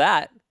 respect for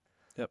that.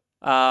 Yep.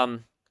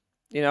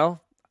 You know,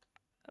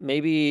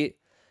 maybe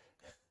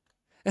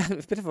a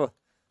bit of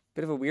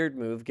a weird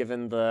move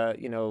given the,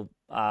 you know,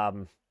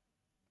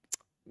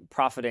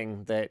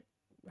 profiting that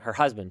her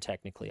husband,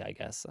 technically, I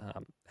guess,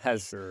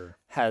 has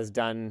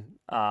done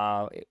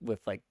with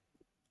like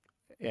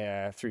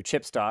through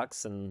chip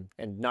stocks and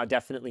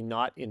definitely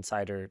not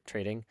insider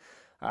trading.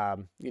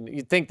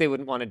 You'd think they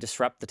wouldn't want to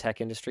disrupt the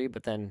tech industry,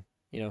 but then,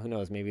 you know, who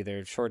knows? Maybe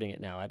they're shorting it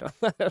now. I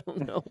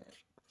don't know.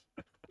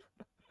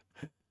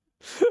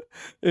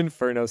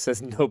 Inferno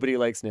says nobody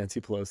likes Nancy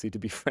Pelosi, to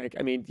be frank.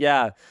 I mean,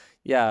 yeah,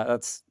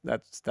 that's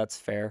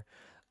fair.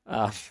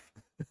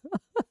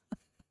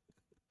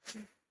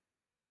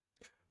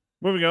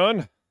 Moving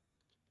on.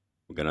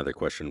 We got another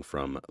question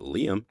from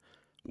Liam,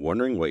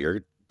 wondering what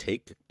your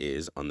take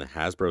is on the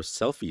Hasbro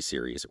selfie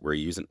series, where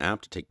you use an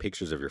app to take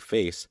pictures of your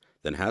face,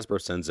 then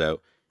Hasbro sends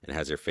out and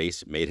has your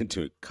face made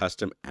into a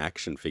custom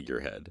action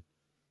figure head.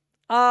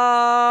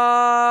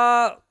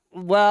 Well,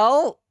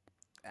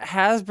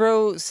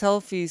 Hasbro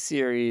selfie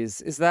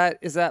series, is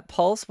that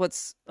Pulse?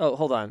 Oh,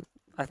 hold on.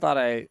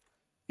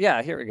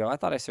 Yeah, here we go. I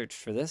thought I searched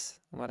for this.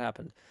 What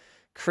happened?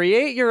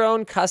 Create your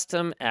own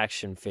custom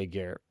action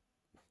figure.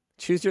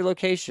 Choose your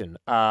location.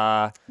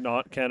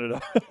 Not Canada.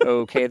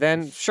 Okay,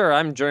 then. Sure,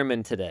 I'm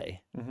German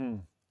today. Mm-hmm.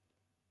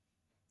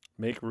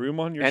 Make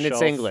room on your shelf. And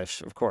it's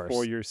English, of course.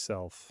 For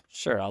yourself.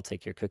 Sure, I'll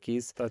take your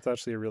cookies. That's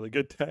actually a really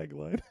good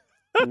tagline.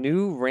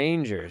 New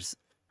Rangers.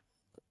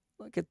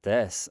 Look at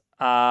this.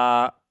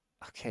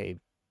 Okay.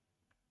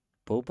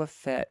 Boba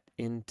Fett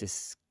in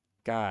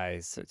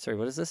disguise. Sorry,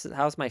 what is this?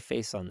 How's my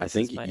face on this? I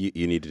think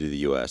you need to do the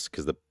US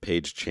because the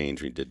page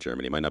changed when you did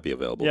Germany. It might not be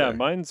available. Yeah, there.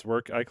 Mine's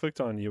work. I clicked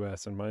on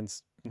US and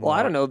mine's. Well,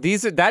 I don't know.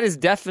 That is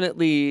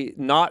definitely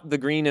not the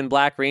green and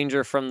black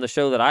Ranger from the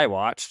show that I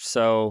watched.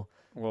 So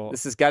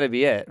this has got to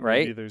be it,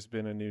 right? Maybe there's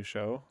been a new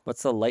show.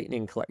 What's the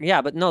Lightning Collector?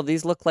 Yeah, but no,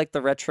 these look like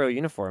the retro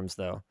uniforms,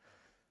 though.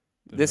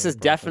 This is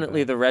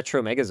definitely the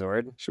retro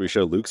Megazord. Should we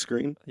show Luke's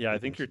screen? Yeah, I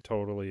think you're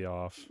totally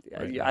off.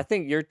 I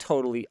think you're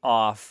totally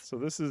off. So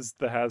this is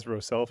the Hasbro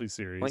selfie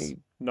series,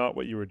 not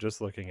what you were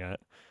just looking at.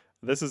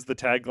 This is the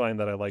tagline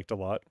that I liked a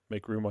lot.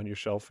 Make room on your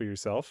shelf for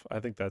yourself.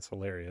 I think that's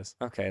hilarious.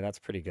 Okay, that's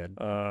pretty good.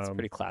 It's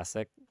pretty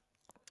classic.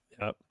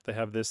 Yeah, they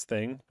have this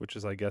thing, which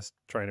is, I guess,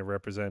 trying to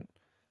represent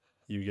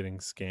you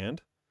getting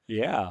scanned.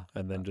 Yeah.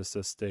 And then just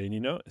a stay in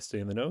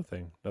the know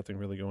thing. Nothing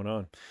really going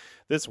on.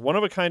 This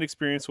one-of-a-kind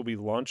experience will be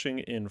launching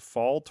in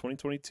fall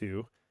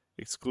 2022,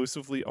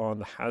 exclusively on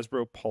the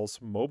Hasbro Pulse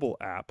mobile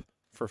app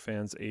for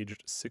fans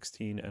aged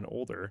 16 and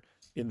older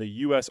in the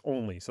US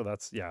only. So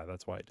that's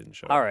why it didn't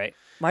show. All right.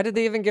 Why did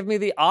they even give me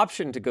the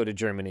option to go to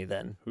Germany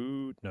then?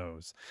 Who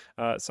knows?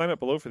 Sign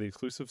up below for the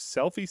exclusive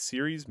selfie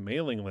series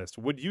mailing list.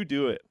 Would you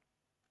do it?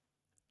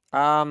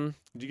 Would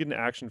you get an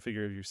action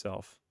figure of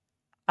yourself?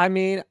 I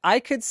mean, I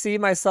could see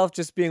myself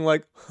just being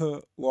like,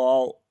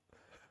 lol.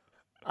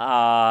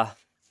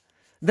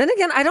 Then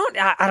again, I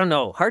don't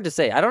know. Hard to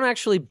say. I don't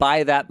actually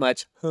buy that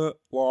much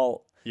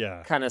lol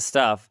kind of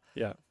stuff.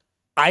 Yeah.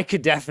 I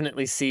could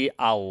definitely see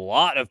a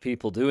lot of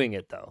people doing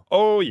it though.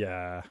 Oh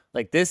yeah.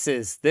 Like this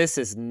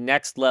is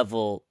next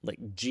level, like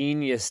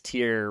genius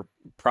tier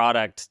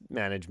product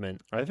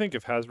management. I think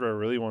if Hasbro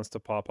really wants to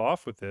pop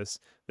off with this,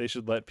 they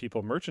should let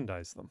people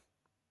merchandise them.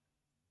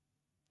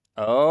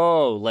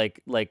 Oh,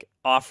 like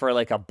offer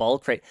like a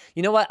bulk rate.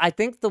 You know what? I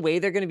think the way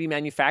they're going to be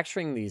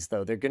manufacturing these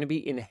though, they're going to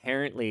be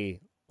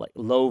inherently like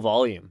low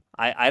volume.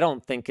 I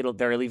don't think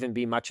there'll even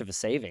be much of a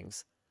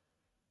savings.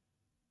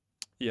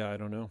 Yeah, I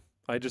don't know.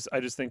 I just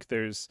think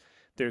there's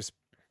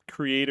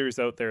creators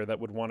out there that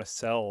would want to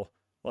sell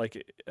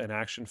like an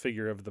action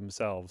figure of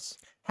themselves.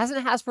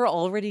 Hasn't Hasbro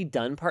already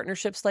done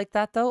partnerships like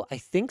that though? I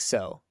think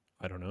so.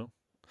 I don't know.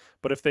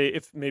 But if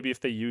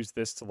they use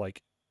this to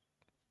like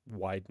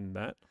widen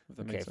that, if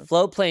that makes sense.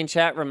 Floatplane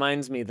chat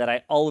reminds me that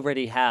I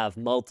already have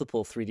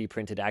multiple 3D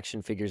printed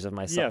action figures of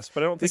myself. Yes,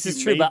 but I don't think this is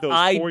you true, made but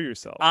those for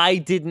yourself. I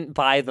didn't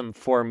buy them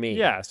for me.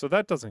 Yeah, so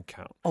that doesn't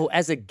count. Oh,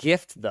 as a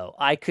gift though,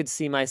 I could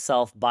see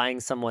myself buying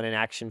someone an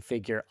action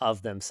figure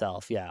of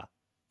themselves. Yeah,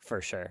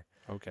 for sure.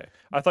 Okay.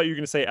 I thought you were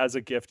going to say as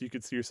a gift you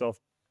could see yourself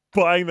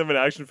buying them an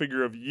action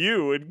figure of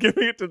you and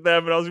giving it to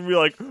them, and I was going to be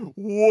like,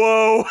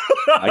 whoa.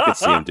 I could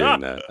see him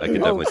doing that. I could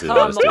definitely see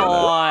Linus doing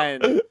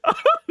that.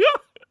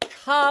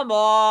 Come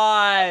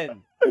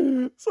on.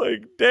 It's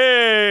like,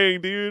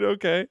 dang, dude.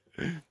 Okay.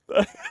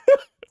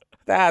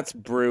 That's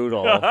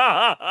brutal.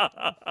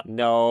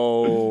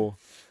 No.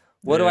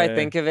 What do I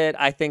think of it?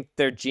 I think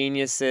they're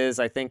geniuses.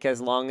 I think as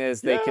long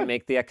as they can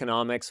make the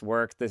economics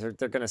work, they're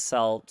going to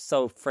sell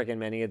so friggin'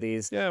 many of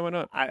these. Yeah, why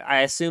not? I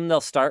assume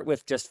they'll start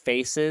with just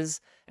faces,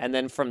 and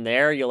then from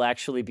there you'll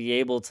actually be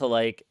able to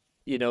like,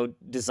 you know,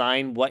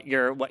 design what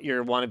you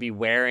want to be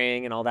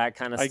wearing and all that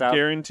kind of stuff. I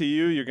guarantee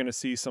you're going to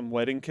see some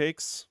wedding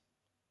cakes.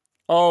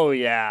 Oh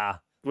yeah.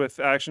 With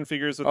action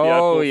figures with the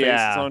actual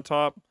faces on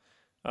top.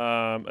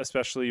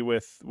 Especially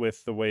with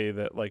the way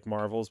that like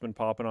Marvel's been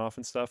popping off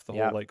and stuff, the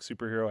whole like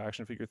superhero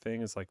action figure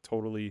thing is like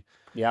totally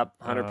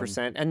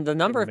 100%. And the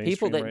number of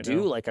people that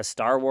do like a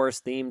Star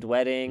Wars themed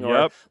wedding,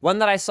 or one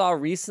that I saw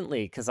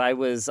recently because I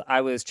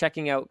was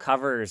checking out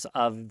covers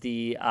of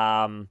the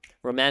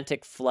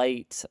Romantic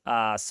Flight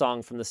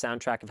song from the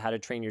soundtrack of How to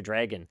Train Your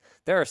Dragon.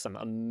 There are some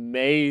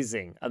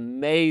amazing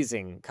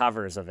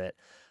covers of it.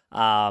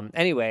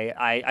 Anyway,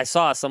 I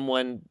saw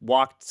someone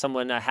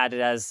had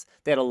it as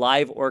they had a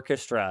live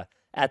orchestra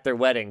at their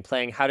wedding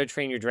playing How to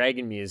Train Your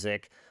Dragon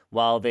music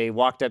while they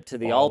walked up to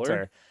the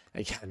altar.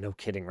 Yeah, no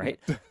kidding, right?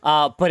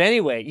 But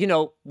anyway, you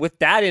know, with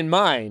that in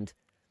mind,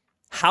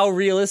 how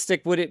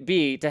realistic would it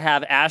be to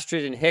have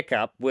Astrid and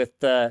Hiccup with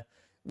the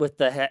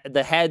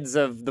heads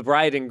of the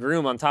bride and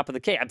groom on top of the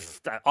cake?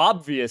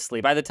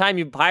 Obviously, by the time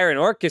you hire an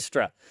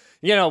orchestra,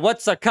 you know,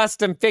 what's a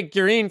custom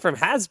figurine from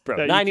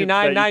Hasbro?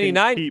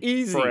 $99.99,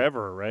 easy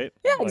forever, right?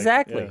 Yeah, like,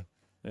 exactly.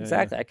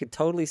 Exactly. I could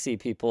totally see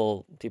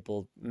people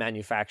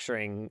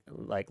manufacturing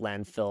like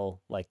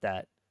landfill like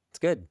that. It's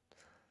good.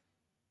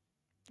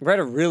 I read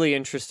a really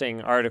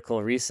interesting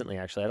article recently,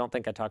 actually. I don't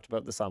think I talked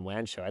about this on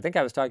WAN Show. I think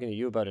I was talking to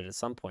you about it at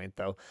some point,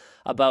 though,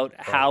 about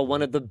how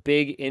one of the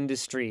big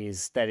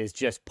industries that is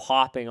just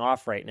popping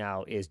off right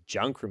now is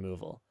junk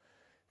removal.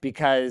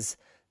 Because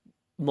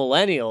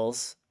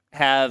millennials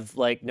have,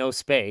 like, no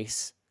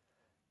space,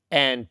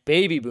 and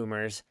baby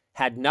boomers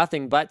had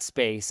nothing but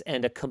space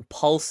and a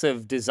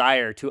compulsive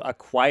desire to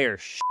acquire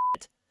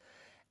shit.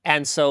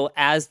 And so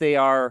as they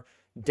are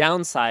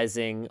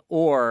downsizing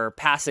or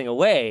passing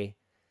away,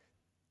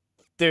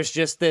 there's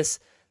this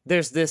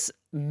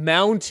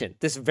mountain,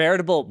 this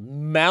veritable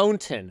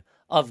mountain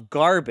of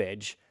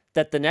garbage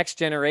that the next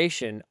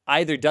generation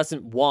either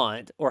doesn't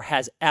want or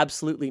has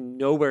absolutely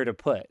nowhere to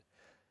put.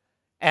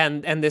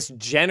 And this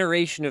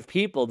generation of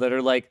people that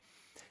are like,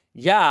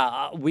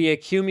 yeah, we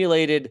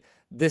accumulated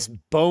this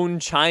bone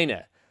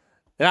china.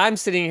 And I'm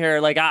sitting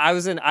here like I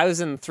was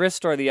in thrift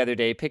store the other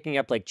day picking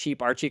up like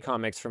cheap Archie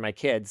comics for my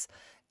kids,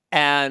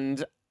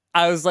 and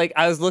I was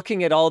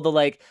looking at all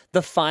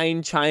the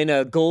fine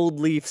china gold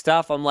leaf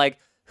stuff. I'm like,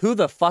 who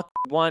the fuck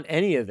would want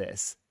any of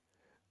this?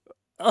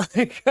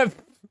 Like,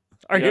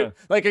 are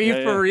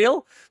you for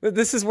real?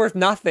 This is worth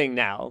nothing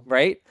now,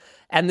 right?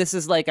 And this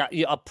is like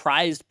a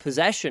prized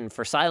possession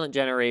for Silent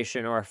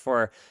Generation or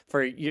for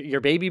your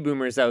baby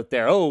boomers out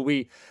there. Oh,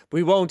 we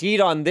won't eat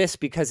on this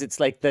because it's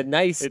like the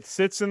nice. It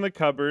sits in the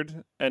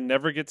cupboard and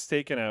never gets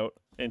taken out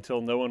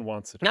until no one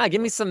wants it. Nah,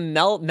 give me some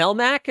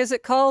Melmac. Is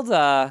it called?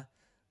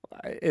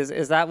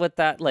 Is that what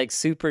that like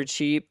super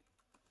cheap?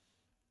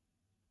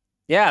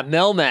 Yeah,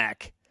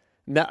 Melmac.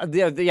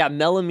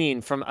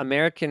 Melamine from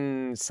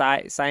American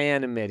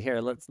Cyanamide.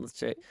 Here, let's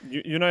check.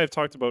 You and I have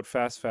talked about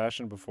fast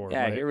fashion before.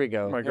 Yeah, here we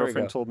go. My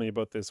girlfriend told me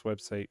about this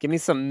website. Give me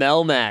some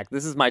Melmac.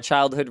 This is my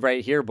childhood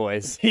right here,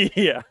 boys.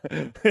 Yeah,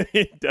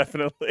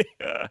 definitely.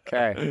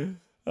 Okay.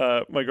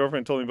 My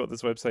girlfriend told me about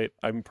this website.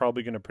 I'm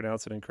probably going to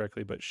pronounce it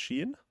incorrectly, but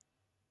Shein?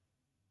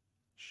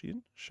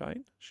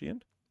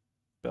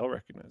 Belle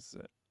recognizes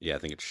it. Yeah, I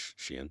think it's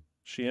Shein.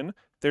 Shein.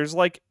 There's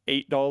like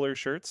 $8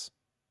 shirts.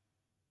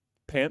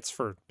 Pants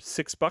for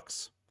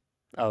 $6.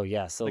 Oh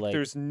yeah, so like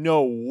there's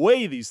no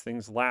way these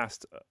things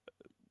last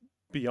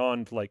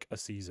beyond like a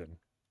season.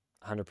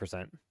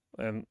 100%.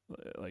 And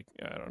like,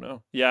 I don't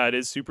know. Yeah, it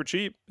is super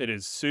cheap. It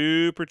is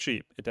super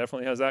cheap. It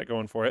definitely has that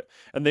going for it.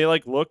 And they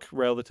like look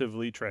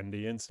relatively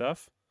trendy and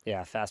stuff.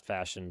 Yeah, fast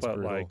fashion's But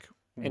brutal. like,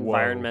 whoa.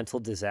 Environmental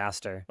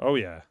disaster. Oh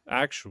yeah,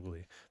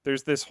 actually,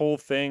 there's this whole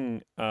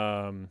thing.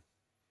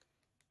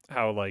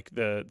 How like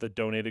the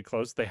donated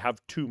clothes, they have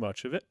too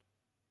much of it.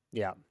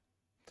 Yeah.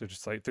 They're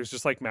just like, there's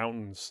just like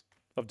mountains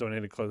of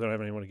donated clothes. I don't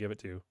have anyone to give it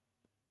to.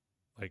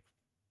 Like,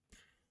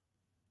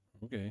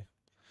 okay,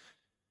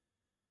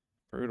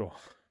 brutal.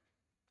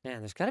 Man,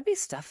 there's got to be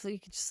stuff that you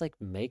could just like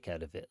make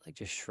out of it, like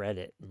just shred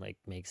it and like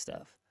make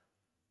stuff.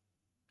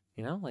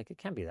 You know, like it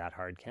can't be that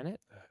hard, can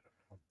it? I don't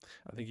know.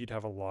 I think you'd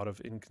have a lot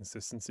of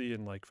inconsistency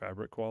in like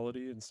fabric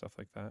quality and stuff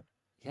like that.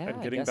 Yeah,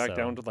 And I getting guess back so.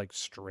 down to like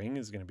string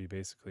is going to be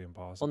basically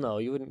impossible. Well, no,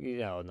 you wouldn't.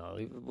 No,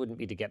 it wouldn't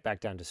be to get back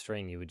down to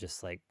string. You would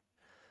just like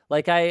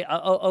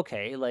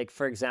okay, like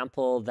for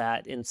example,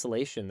 that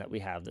insulation that we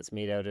have that's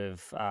made out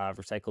of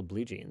recycled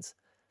blue jeans,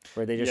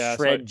 where they just Yeah,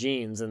 so shred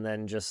jeans and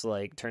then just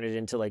like turn it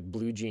into like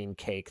blue jean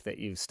cake that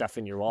you stuff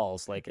in your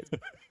walls. Like it.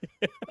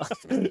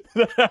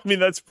 I mean,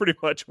 that's pretty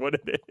much what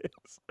it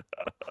is.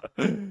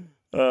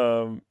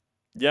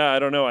 Yeah, I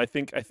don't know. I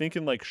think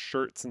in like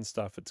shirts and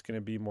stuff, it's going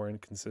to be more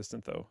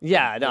inconsistent though.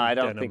 Yeah, no, than I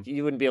don't denim. think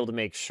you wouldn't be able to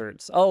make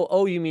shirts.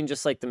 Oh, you mean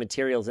just like the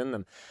materials in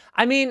them?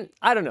 I mean,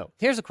 I don't know.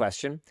 Here's a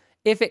question.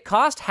 If it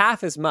cost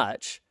half as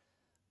much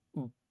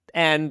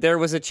and there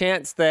was a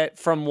chance that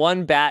from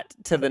one bat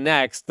to the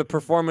next, the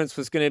performance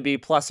was going to be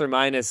plus or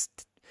minus,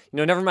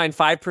 never mind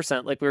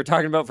 5% like we were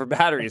talking about for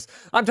batteries.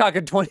 I'm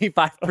talking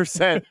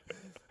 25%.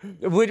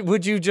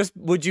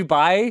 Would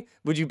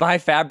you buy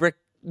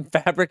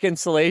fabric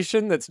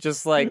insulation that's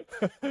just like,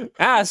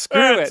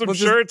 screw it. Some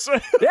shirts.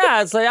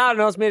 Yeah, it's like, I don't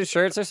know, it's made of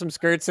shirts. There's some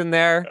skirts in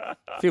there,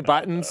 a few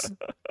buttons.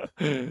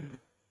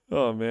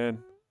 Oh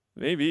man,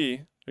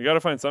 maybe we got to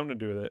find something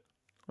to do with it.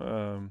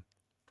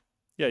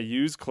 Yeah,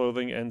 used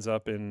clothing ends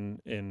up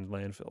in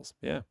landfills.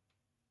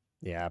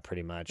 Yeah,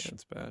 pretty much.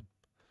 that's bad.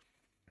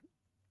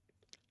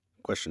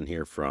 Question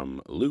here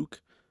from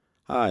Luke.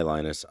 Hi,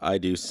 Linus. I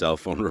do cell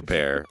phone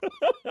repair.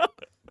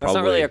 That's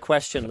not really a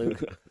question,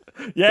 Luke.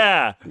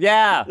 Yeah,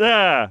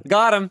 Yeah,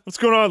 got him. What's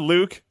going on,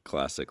 Luke?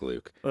 Classic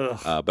Luke.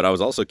 Ugh. But I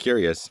was also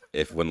curious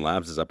if when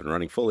Labs is up and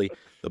running fully,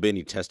 there'll be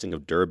any testing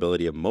of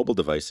durability of mobile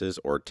devices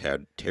or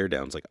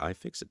teardowns like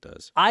iFixit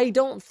does. I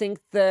don't think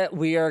that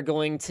we are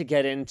going to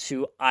get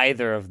into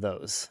either of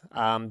those.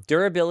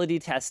 Durability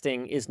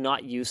testing is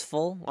not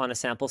useful on a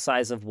sample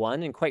size of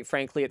 1, and quite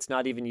frankly, it's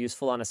not even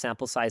useful on a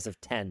sample size of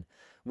 10.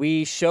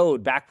 We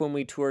showed back when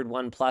we toured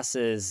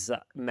OnePlus's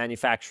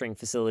manufacturing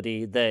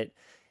facility that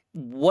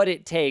what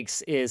it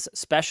takes is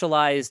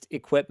specialized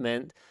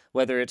equipment,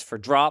 whether it's for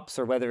drops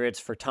or whether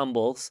it's for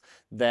tumbles,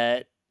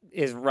 that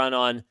is run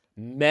on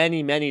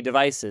many, many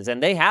devices.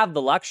 And they have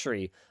the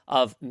luxury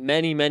of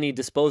many, many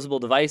disposable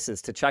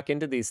devices to chuck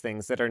into these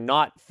things that are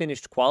not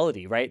finished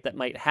quality, right? That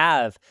might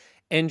have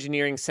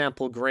engineering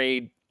sample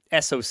grade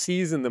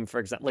SOCs in them, for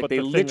example. Like But they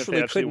the thing that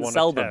literally actually couldn't wanna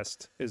sell them.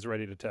 test is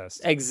ready to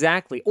test.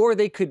 Exactly. Or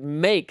they could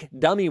make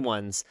dummy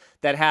ones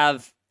that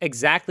have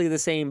exactly the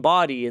same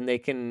body and they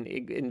can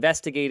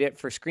investigate it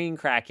for screen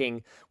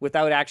cracking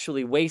without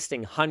actually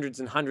wasting hundreds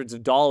and hundreds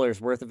of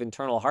dollars worth of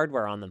internal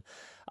hardware on them.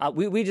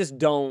 We just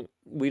don't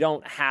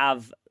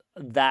have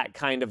that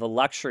kind of a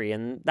luxury.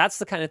 And that's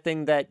the kind of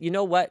thing that, you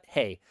know what?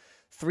 Hey,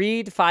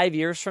 3 to 5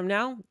 years from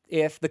now,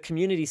 if the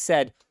community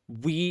said,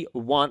 we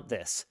want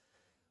this,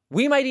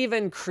 we might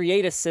even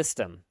create a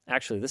system.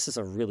 Actually, this is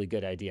a really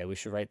good idea. We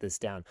should write this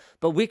down.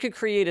 But we could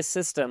create a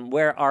system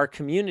where our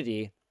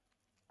community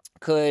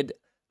could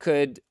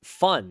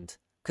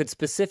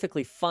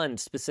specifically fund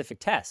specific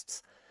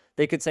tests.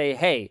 They could say,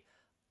 hey,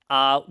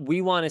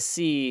 we want to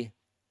see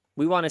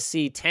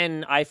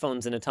 10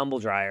 iPhones in a tumble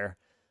dryer.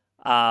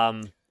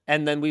 And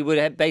then we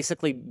would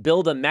basically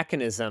build a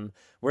mechanism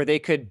where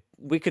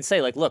we could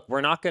say, like, look,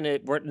 we're not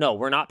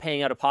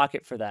paying out of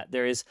pocket for that.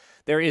 There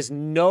is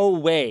no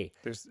way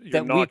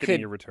that we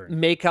could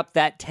make up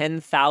that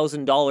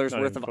 $10,000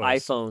 worth of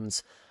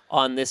iPhones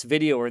on this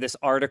video or this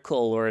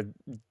article or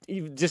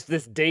just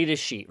this data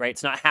sheet, right?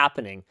 It's not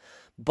happening.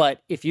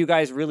 But if you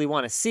guys really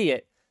want to see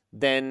it,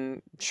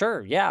 then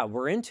sure, yeah,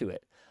 we're into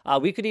it.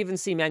 We could even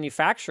see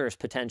manufacturers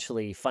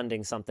potentially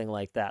funding something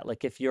like that.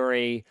 Like if you're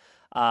a,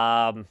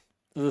 no,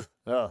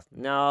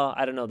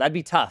 I don't know. That'd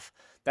be tough.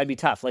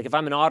 Like if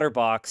I'm an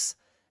OtterBox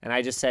and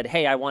I just said,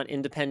 hey, I want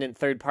independent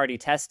third-party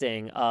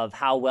testing of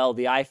how well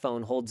the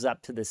iPhone holds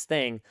up to this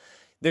thing,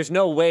 there's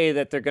no way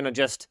that they're going to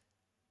just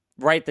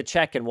write the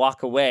check and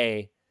walk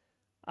away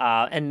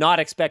and not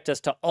expect us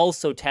to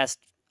also test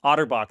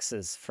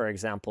OtterBoxes, for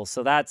example.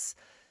 So that's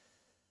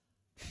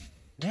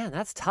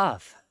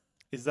tough.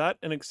 Is that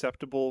an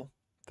acceptable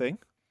thing?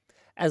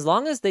 As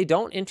long as they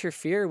don't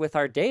interfere with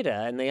our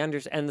data and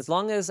and as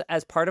long as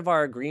part of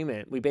our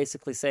agreement, we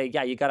basically say,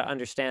 yeah, you got to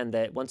understand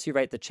that once you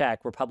write the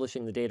check, we're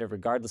publishing the data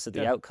regardless of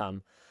the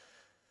outcome.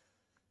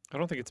 I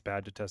don't think it's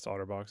bad to test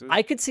OtterBoxes.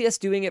 I could see us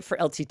doing it for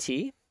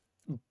LTT,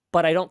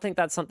 but I don't think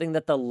that's something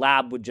that the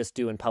lab would just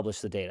do and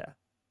publish the data.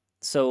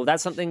 So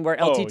that's something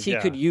where Oh,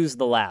 LTT could yeah. use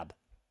the lab.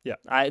 Yeah.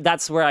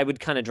 That's where I would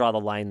kind of draw the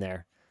line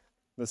there.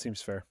 That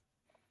seems fair.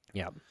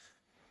 Yeah.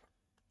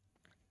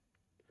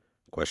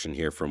 Question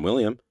here from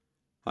William.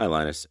 Hi,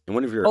 Linus. And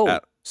one of your Oh,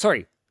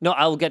 sorry. No,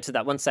 I'll get to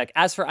that one sec.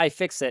 As for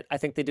iFixit, I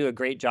think they do a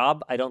great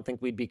job. I don't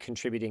think we'd be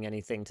contributing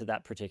anything to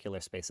that particular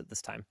space at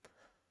this time.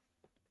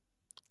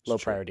 Low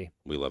priority.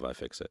 We love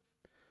iFixit.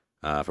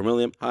 From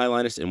William. Hi,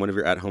 Linus. In one of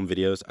your at-home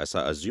videos, I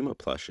saw a Zuma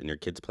plush in your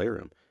kid's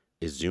playroom.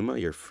 Is Zuma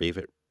your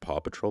favorite Paw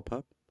Patrol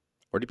pup?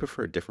 Or do you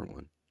prefer a different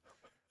one?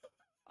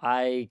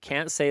 I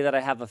can't say that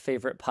I have a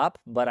favorite pup,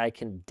 but I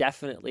can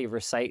definitely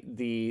recite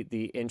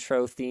the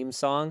intro theme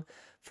song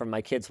from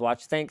my kids'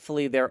 watch.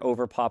 Thankfully, they're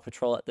over Paw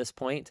Patrol at this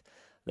point.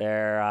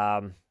 They're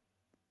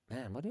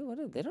man, what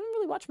do they don't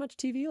really watch much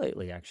TV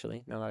lately,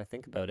 actually, now that I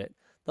think about it.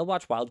 They'll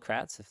watch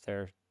Wildcrats if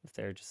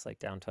they're just like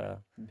down to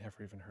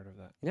Never even heard of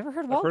that. You never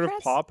heard of I've Wildcrats? heard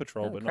of Paw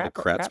Patrol, but not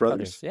Kratz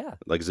Brothers? Yeah.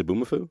 Like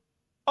Zaboomafoo?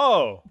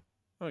 Oh,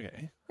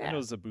 okay. Yeah. I know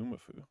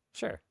Zaboomafoo.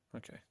 Sure.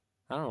 Okay.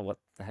 I don't know what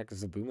the heck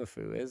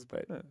Zaboomafoo is,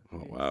 but Yeah.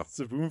 Oh, wow.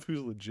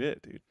 Zaboomafoo's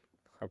legit, dude.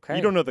 okay.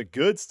 You don't know the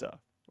good stuff.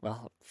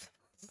 Well,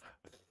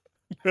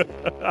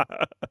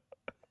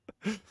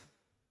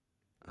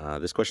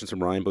 This question's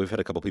from Ryan, but we've had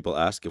a couple people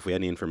ask if we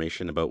had any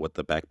information about what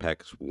the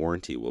backpack's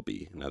warranty will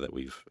be now that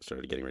we've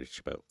started getting ready to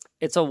ship out.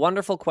 it's a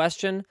wonderful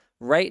question.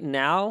 Right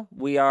now,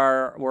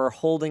 we're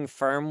holding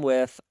firm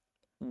with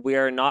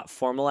we're not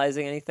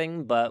formalizing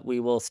anything, but we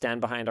will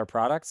stand behind our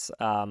products.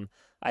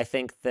 I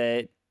think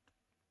that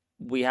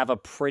we have a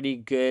pretty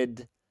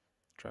good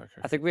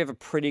Tracker. I think we have a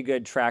pretty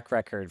good track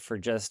record for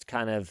just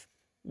kind of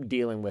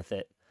dealing with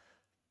it.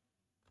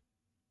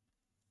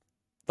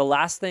 The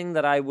last thing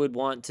that I would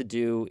want to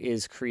do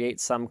is create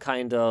some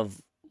kind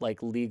of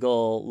like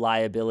legal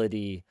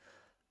liability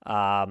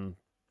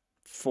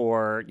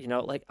for,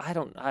 like I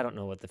don't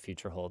know what the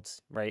future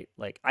holds, right?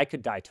 Like I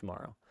could die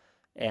tomorrow.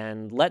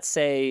 And let's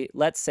say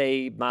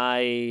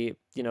my,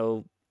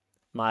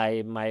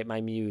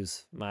 my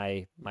muse,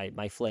 my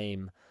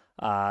flame,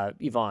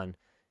 Yvonne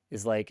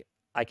is like,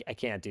 I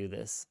can't do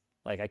this.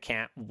 Like I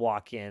can't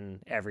walk in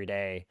every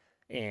day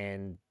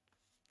and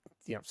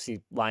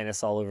see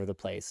Linus all over the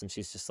place, and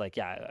she's just like,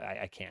 yeah,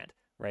 I can't,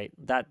 right?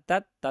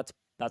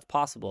 That's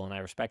possible, and I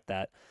respect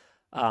that.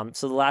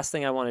 So the last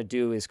thing I want to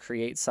do is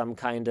create some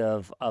kind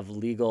of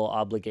legal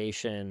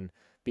obligation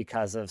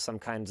because of some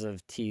kind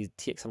of T's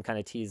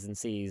and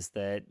C's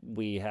that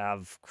we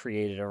have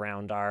created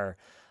around our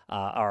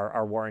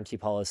warranty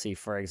policy,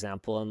 for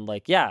example. And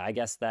like, yeah, I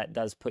guess that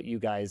does put you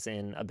guys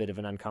in a bit of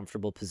an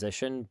uncomfortable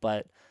position,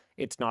 but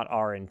it's not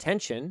our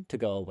intention to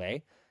go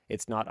away.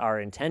 It's not our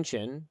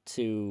intention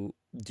to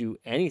do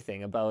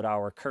anything about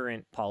our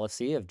current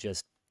policy of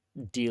just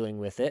dealing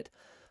with it.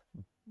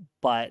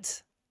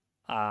 But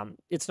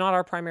it's not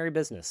our primary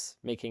business,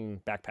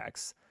 making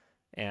backpacks.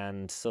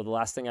 And so the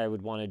last thing I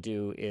would want to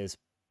do is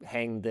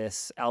hang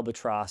this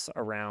albatross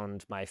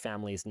around my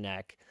family's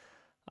neck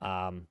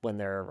when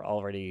they're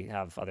already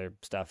have other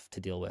stuff to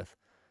deal with.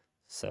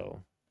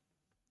 So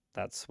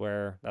that's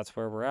where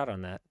we're at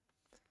on that.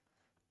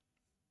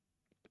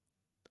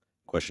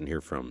 Question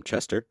here from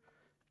Chester.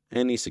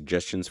 Any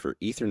suggestions for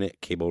Ethernet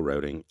cable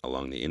routing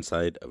along the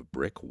inside of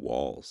brick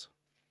walls?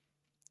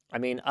 I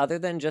mean, other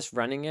than just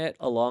running it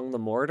along the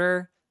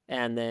mortar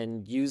and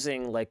then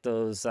using like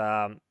those,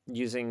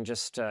 using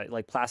just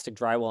like plastic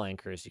drywall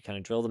anchors, you kind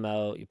of drill them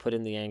out, you put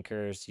in the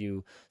anchors,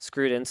 you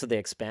screw it in so they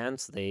expand,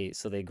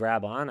 so they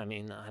grab on. I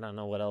mean, I don't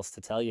know what else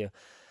to tell you.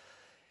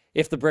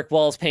 If the brick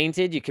wall is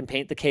painted, you can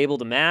paint the cable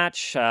to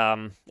match.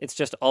 It's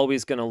just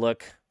always going to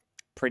look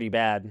pretty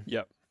bad.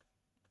 Yep.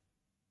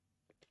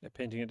 Yeah,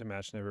 painting it to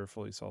match never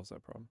fully solves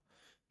that problem.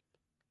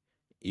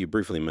 You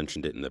briefly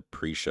mentioned it in the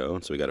pre-show,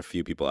 so we got a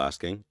few people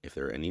asking if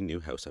there are any new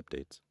house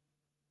updates.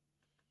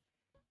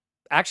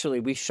 Actually,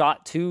 we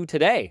shot 2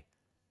 today.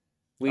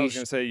 I was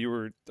going to say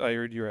I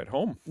heard you were at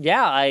home.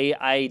 Yeah,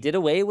 I did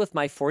away with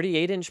my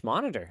 48-inch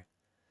monitor.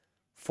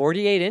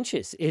 48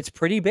 inches. It's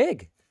pretty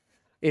big.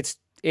 It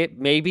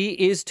maybe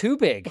is too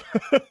big.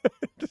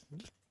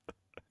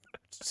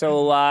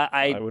 So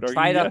I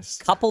tried a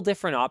couple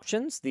different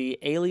options. The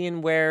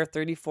Alienware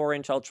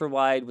 34-inch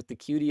ultra-wide with the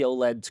QD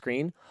OLED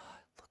screen.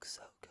 Looks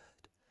so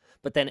good.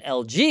 But then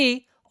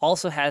LG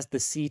also has the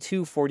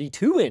C2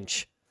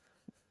 42-inch,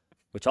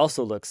 which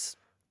also looks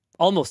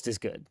almost as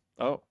good.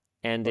 Oh.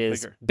 And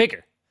is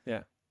bigger.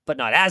 Yeah. But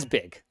not as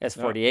big as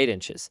 48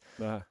 inches.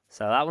 So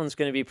that one's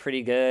going to be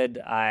pretty good.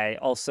 I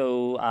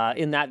also,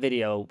 in that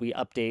video, we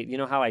update, you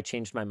know how I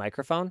changed my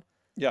microphone?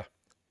 Yeah.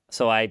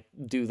 So I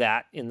do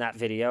that in that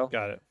video.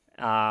 Got it.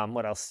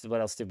 What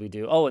else did we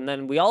do? Oh, and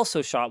then we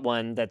also shot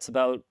one that's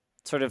about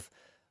sort of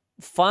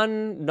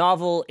fun,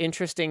 novel,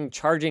 interesting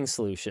charging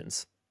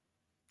solutions.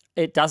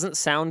 It doesn't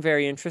sound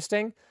very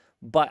interesting,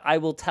 but I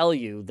will tell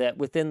you that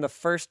within the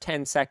first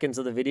 10 seconds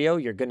of the video,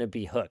 you're going to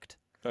be hooked.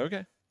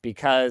 Okay.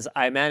 Because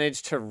I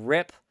managed to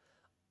rip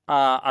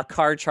a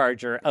car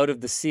charger out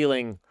of the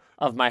ceiling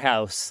of my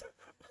house.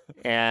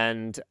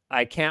 And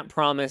I can't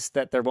promise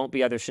that there won't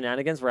be other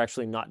shenanigans. We're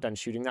actually not done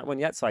shooting that one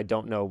yet, so I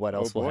don't know what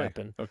else will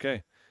happen.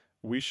 Okay.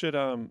 we should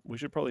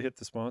probably hit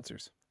the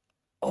sponsors.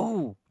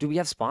 Oh, do we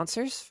have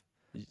sponsors?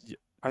 Y-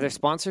 Are there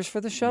sponsors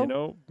for the show? You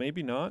know,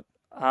 maybe not.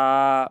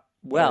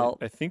 Well,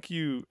 I think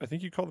you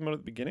called them out at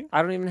the beginning.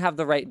 I don't even have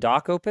the right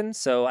doc open,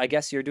 so I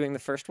guess you're doing the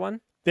first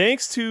one.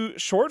 Thanks to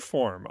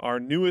Shortform, our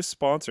newest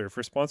sponsor,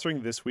 for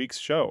sponsoring this week's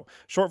show.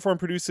 Shortform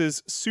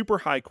produces super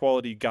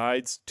high-quality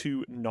guides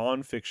to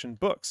nonfiction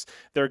books.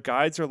 Their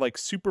guides are like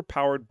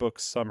super-powered book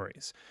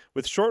summaries.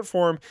 With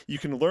Shortform, you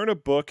can learn a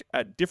book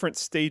at different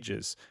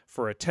stages.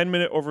 For a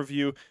 10-minute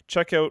overview,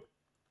 check out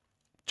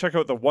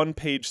the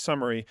one-page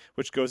summary,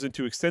 which goes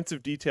into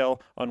extensive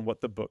detail on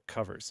what the book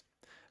covers.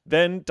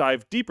 Then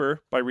dive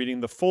deeper by reading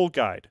the full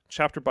guide,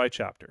 chapter by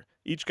chapter.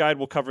 Each guide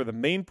will cover the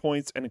main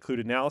points and include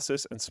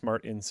analysis and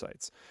smart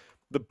insights.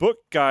 The book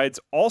guides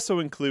also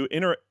include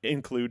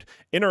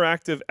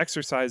interactive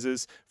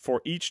exercises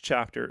for each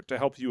chapter to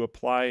help you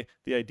apply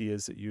the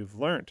ideas that you've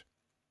learned.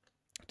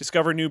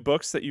 Discover new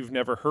books that you've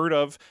never heard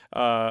of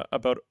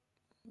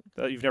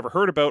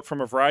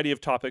from a variety of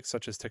topics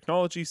such as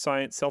technology,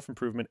 science,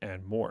 self-improvement,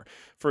 and more.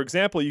 For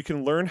example, you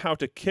can learn how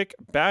to kick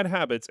bad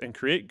habits and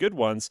create good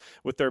ones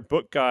with their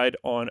book guide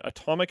on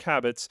Atomic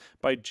Habits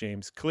by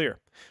James Clear.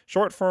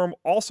 Shortform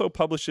also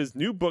publishes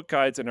new book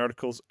guides and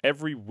articles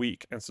every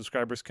week, and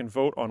subscribers can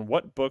vote on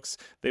what books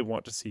they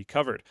want to see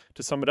covered.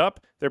 To sum it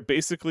up, they're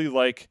basically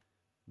like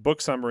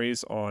book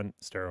summaries on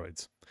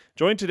steroids.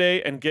 Join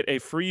today and get a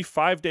free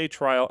 5-day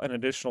trial and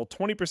additional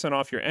 20%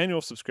 off your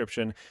annual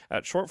subscription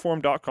at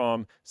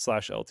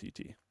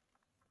shortform.com/LTT.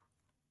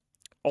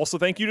 Also,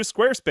 thank you to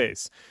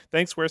Squarespace.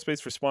 Thanks,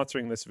 Squarespace, for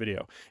sponsoring this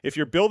video. If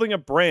you're building a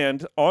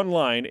brand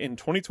online in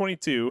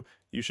 2022,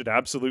 you should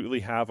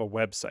absolutely have a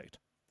website.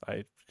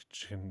 I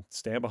can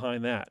stand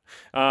behind that.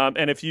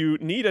 And if you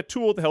need a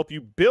tool to help you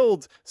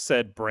build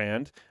said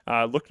brand,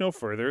 look no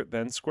further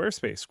than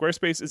Squarespace.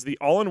 Squarespace is the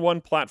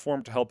all-in-one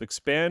platform to help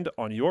expand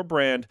on your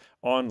brand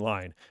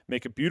online.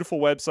 Make a beautiful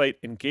website,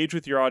 engage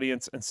with your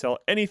audience, and sell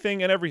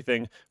anything and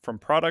everything from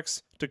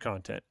products to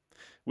content.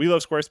 We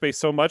love Squarespace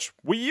so much,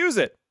 we use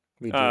it.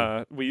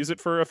 We use it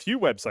for a few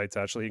websites,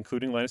 actually,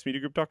 including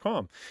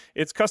LinusMediaGroup.com.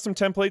 Its custom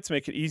templates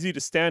make it easy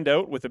to stand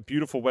out with a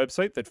beautiful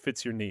website that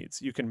fits your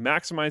needs. You can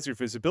maximize your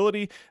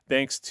visibility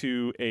thanks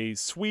to a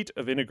suite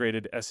of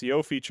integrated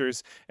SEO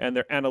features, and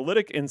their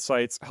analytic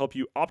insights help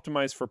you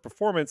optimize for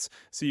performance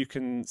so you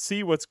can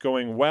see what's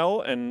going well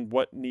and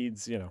what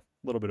needs, a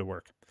little bit of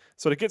work.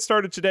 So to get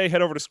started today,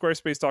 head over to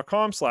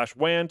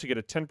squarespace.com/WAN to get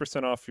a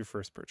 10% off your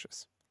first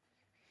purchase.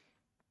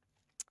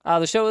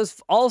 The show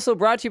is also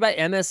brought to you by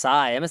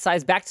MSI.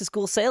 MSI's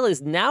back-to-school sale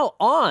is now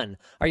on.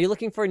 Are you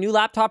looking for a new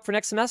laptop for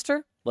next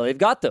semester? Well, they've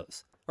got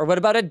those. Or what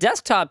about a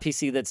desktop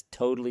PC that's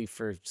totally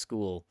for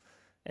school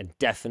and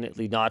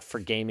definitely not for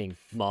gaming,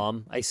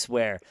 Mom, I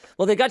swear.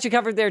 Well, they got you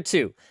covered there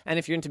too. And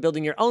if you're into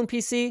building your own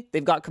PC,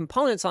 they've got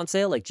components on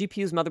sale like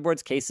GPUs,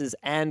 motherboards, cases,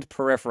 and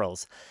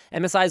peripherals.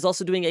 MSI is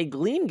also doing a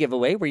Gleam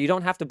giveaway where you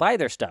don't have to buy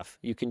their stuff.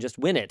 You can just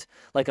win it,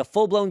 like a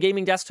full-blown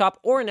gaming desktop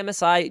or an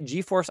MSI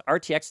GeForce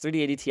RTX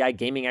 3080 Ti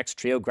Gaming X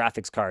Trio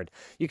graphics card.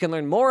 You can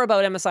learn more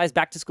about MSI's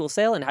back-to-school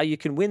sale and how you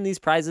can win these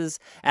prizes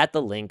at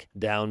the link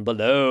down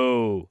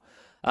below.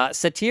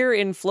 Satir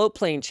in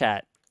Floatplane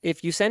chat.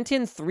 If you sent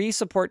in 3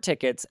 support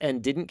tickets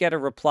and didn't get a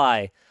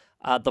reply,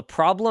 the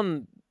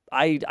problem,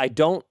 I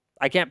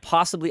can't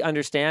possibly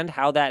understand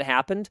how that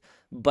happened,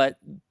 but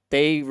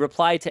they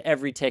reply to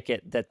every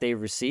ticket that they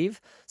receive.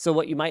 So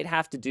what you might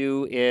have to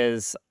do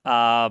is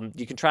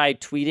you can try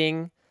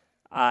tweeting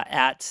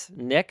at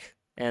Nick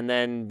and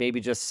then maybe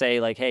just say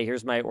like, hey,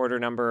 here's my order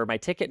number, or my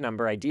ticket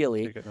number,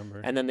 ideally,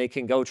 and then they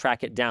can go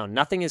track it down.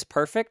 Nothing is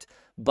perfect,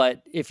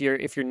 but if you're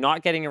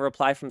not getting a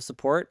reply from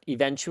support,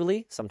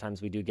 eventually,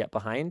 sometimes we do get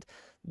behind,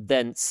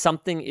 then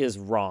something is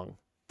wrong.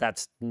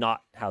 That's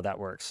not how that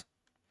works.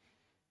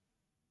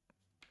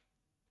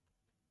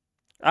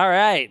 All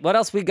right, what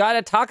else we got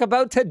to talk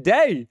about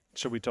today?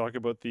 Should we talk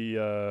about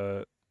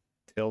the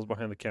tales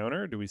behind the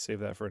counter, or do we save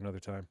that for another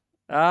time?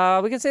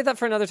 We can save that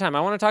for another time.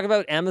 I want to talk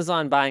about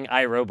Amazon buying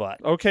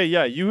iRobot. Okay,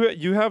 yeah,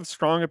 you have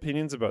strong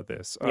opinions about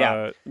this.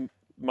 Yeah.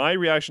 My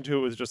reaction to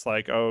it was just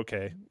like, oh,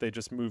 okay, they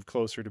just moved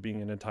closer to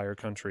being an entire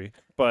country.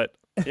 But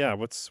yeah,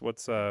 what's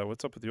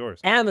up with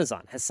yours?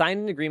 Amazon has signed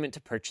an agreement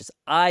to purchase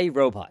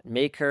iRobot,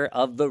 maker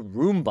of the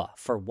Roomba,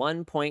 for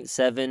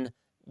 $1.7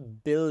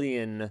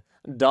 billion.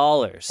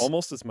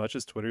 Almost as much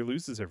as Twitter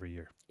loses every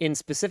year. In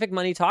specific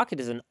money talk,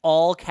 it is an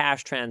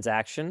all-cash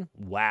transaction.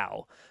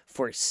 Wow.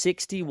 For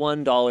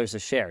 $61 a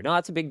share. No,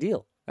 that's a big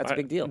deal. That's a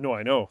big deal. No,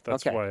 I know.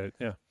 That's why,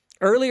 yeah.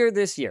 Earlier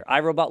this year,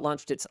 iRobot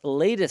launched its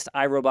latest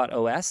iRobot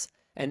OS,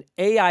 an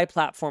AI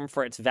platform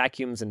for its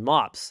vacuums and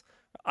mops.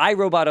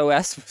 iRobot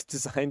OS was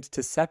designed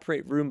to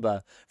separate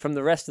Roomba from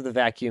the rest of the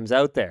vacuums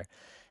out there.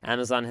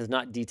 Amazon has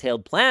not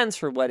detailed plans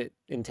for what it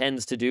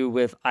intends to do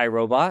with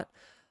iRobot.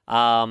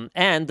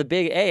 And the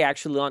Big A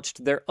actually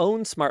launched their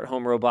own smart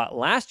home robot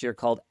last year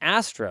called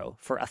Astro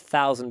for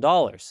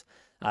 $1,000.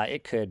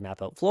 It could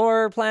map out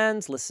floor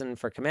plans, listen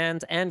for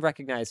commands, and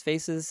recognize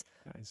faces.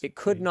 It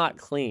could not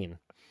clean.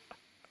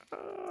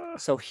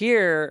 So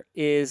here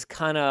is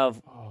kind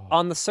of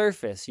on the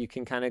surface, you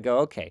can kind of go,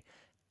 okay,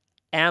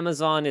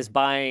 Amazon is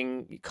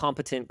buying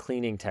competent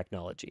cleaning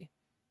technology.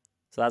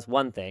 So that's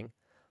one thing.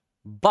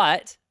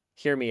 But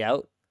hear me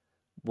out.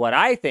 What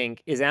I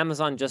think is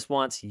Amazon just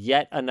wants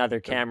yet another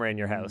camera in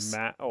your house.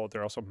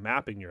 They're also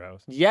mapping your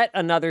house. Yet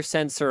another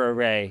sensor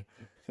array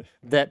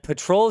that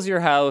patrols your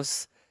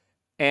house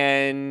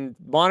and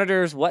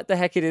monitors what the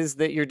heck it is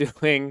that you're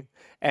doing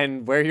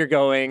and where you're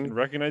going. And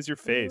recognize your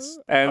face.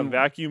 And a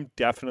vacuum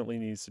definitely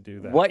needs to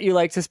do that. What you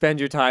like to spend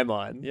your time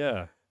on.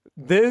 Yeah.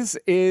 This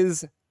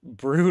is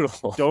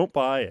brutal. Don't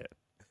buy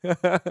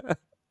it.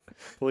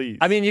 Please.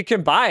 I mean, you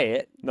can buy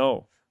it.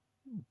 No.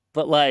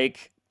 But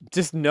like,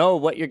 just know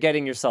what you're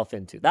getting yourself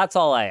into. That's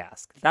all I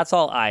ask. That's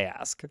all I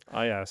ask.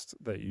 I asked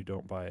that you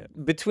don't buy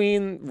it.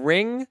 Between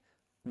Ring,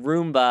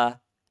 Roomba,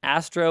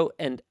 Astro,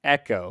 and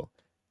Echo,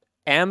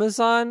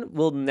 Amazon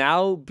will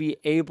now be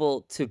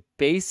able to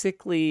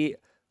basically,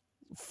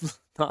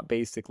 not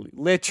basically,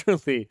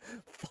 literally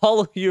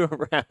follow you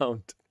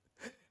around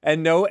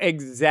and know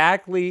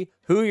exactly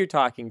who you're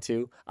talking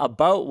to,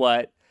 about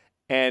what,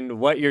 and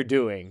what you're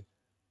doing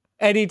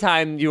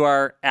anytime you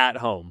are at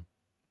home.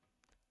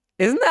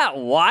 Isn't that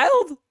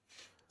wild?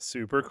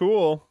 Super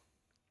cool.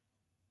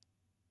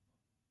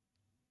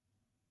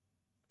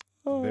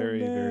 Oh,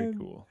 very, man. very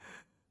cool.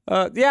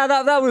 Yeah,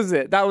 that was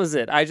it. That was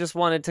it. I just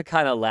wanted to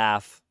kind of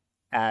laugh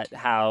at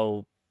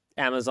how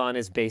Amazon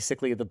is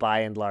basically the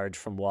buy and large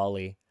from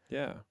Wall-E.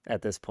 Yeah.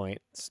 At this point.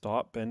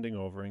 Stop bending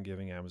over and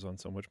giving Amazon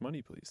so much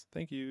money, please.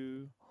 Thank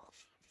you.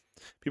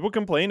 People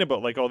complain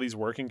about like all these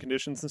working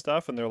conditions and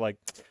stuff, and they're like,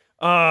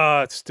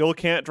 still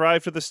can't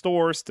drive to the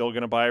store, still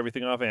gonna buy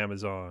everything off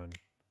Amazon.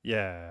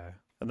 Yeah.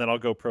 And then I'll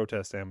go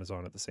protest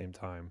Amazon at the same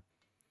time.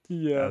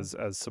 Yeah.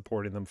 As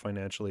supporting them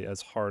financially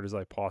as hard as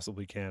I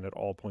possibly can at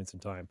all points in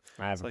time.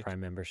 I have a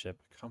Prime membership.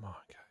 Come on,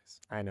 guys.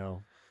 I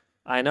know.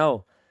 I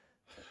know.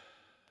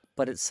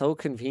 But it's so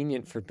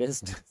convenient for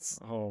business.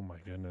 Oh my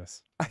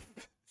goodness.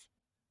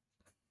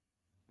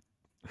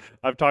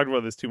 I've talked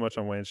about this too much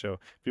on WAN Show.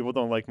 People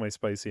don't like my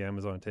spicy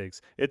Amazon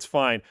takes. It's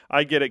fine.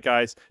 I get it,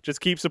 guys. Just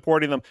keep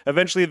supporting them.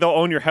 Eventually, they'll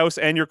own your house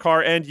and your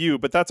car and you,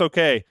 but that's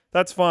okay.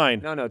 That's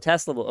fine. No,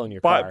 Tesla will own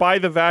your car. Buy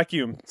the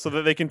vacuum so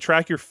that they can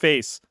track your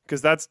face,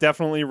 because that's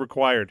definitely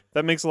required.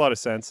 That makes a lot of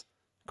sense.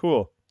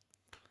 Cool.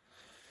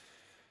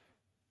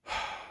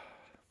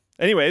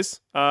 Anyways,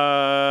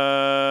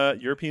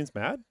 Europeans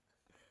mad?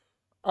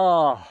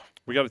 Oh.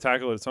 We got to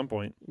tackle it at some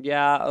point.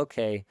 Yeah,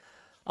 okay.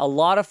 A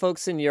lot of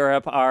folks in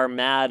Europe are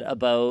mad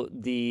about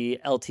the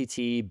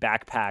LTT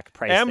Backpack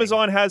pricing.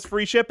 Amazon has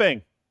free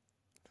shipping.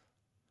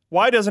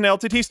 Why doesn't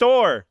LTT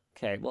store?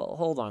 Okay, well,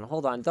 hold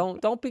on.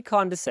 Don't be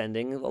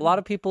condescending. A lot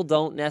of people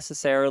don't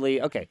necessarily.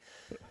 Okay.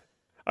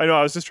 I know.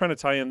 I was just trying to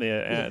tie in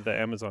the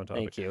Amazon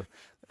topic. Thank you.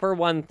 For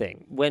one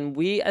thing, when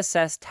we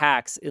assess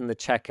tax in the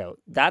checkout,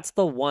 that's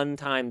the one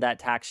time that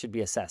tax should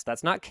be assessed.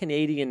 That's not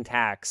Canadian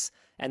tax,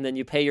 and then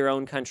you pay your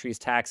own country's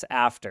tax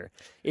after.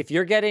 If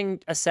you're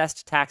getting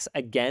assessed tax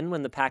again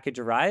when the package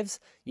arrives,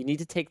 you need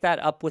to take that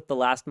up with the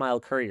last mile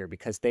courier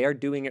because they are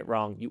doing it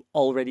wrong. You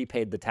already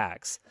paid the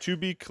tax. To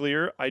be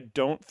clear, I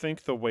don't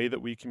think the way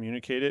that we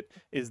communicate it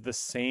is the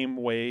same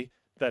way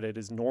that it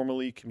is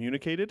normally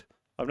communicated.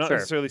 I'm not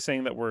necessarily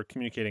saying that we're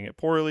communicating it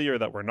poorly or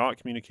that we're not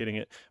communicating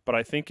it, but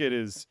I think it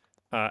is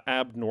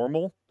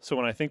abnormal. So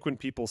when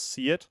people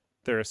see it,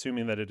 they're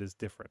assuming that it is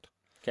different.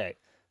 Okay.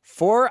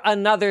 For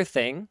another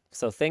thing,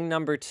 so thing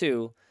number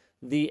 2,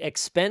 the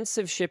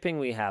expensive shipping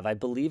we have, I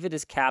believe it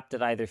is capped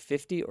at either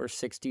 $50 or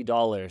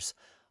 $60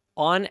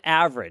 on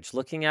average,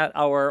 looking at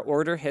our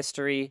order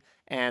history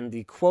and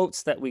the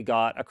quotes that we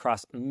got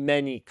across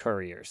many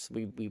couriers.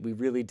 We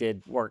really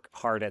did work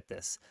hard at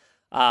this.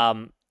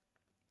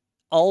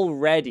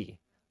 Already,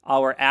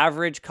 our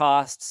average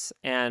costs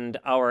and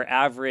our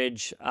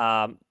average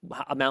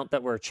amount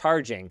that we're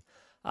charging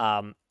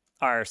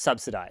are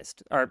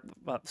subsidized.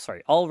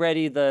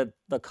 Already the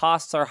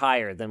costs are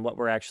higher than what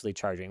we're actually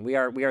charging. We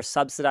are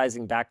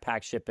subsidizing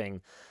backpack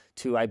shipping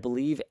to, I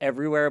believe,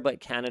 everywhere but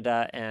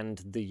Canada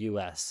and the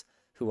US,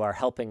 who are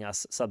helping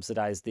us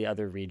subsidize the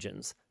other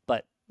regions,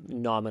 but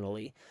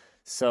nominally.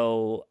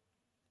 So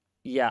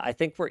yeah, I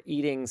think we're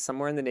eating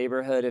somewhere in the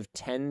neighborhood of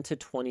 $10 to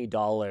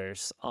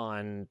 $20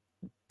 on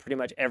pretty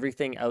much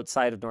everything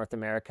outside of North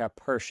America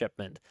per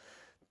shipment.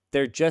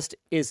 There just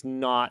is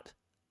not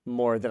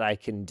more that I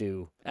can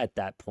do at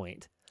that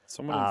point.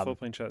 Someone in the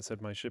Flipplane chat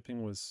said my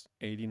shipping was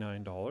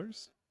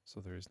 $89, so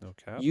there is no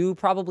cap. You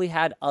probably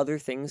had other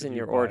things in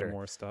your order.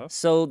 More stuff.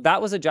 So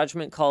that was a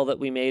judgment call that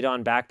we made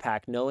on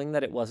Backpack, knowing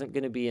that it wasn't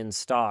going to be in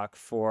stock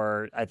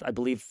for, I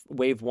believe,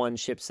 Wave 1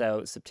 ships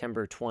out by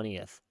September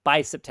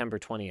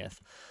 20th.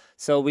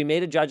 So we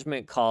made a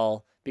judgment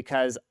call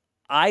because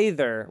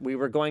either we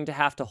were going to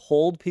have to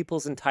hold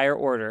people's entire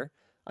order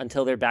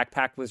until their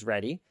backpack was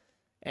ready,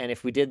 and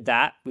if we did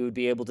that, we would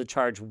be able to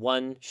charge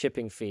one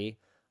shipping fee,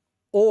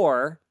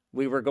 or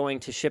we were going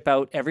to ship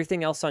out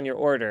everything else on your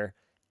order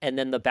and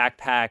then the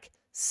backpack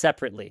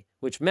separately,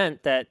 which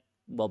meant that,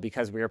 well,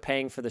 because we were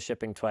paying for the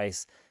shipping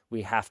twice,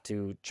 we have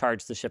to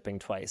charge the shipping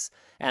twice.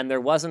 And there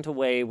wasn't a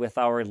way with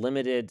our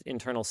limited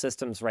internal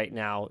systems right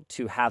now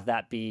to have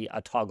that be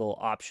a toggle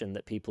option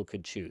that people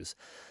could choose.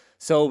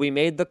 So we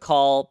made the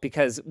call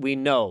because we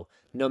know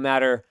no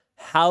matter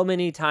how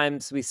many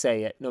times we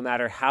say it, no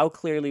matter how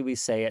clearly we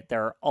say it,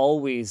 there are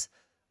always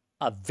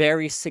a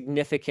very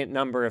significant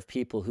number of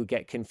people who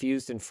get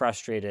confused and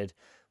frustrated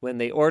when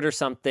they order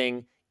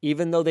something,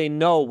 even though they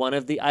know one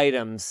of the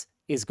items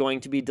is going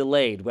to be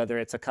delayed, whether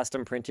it's a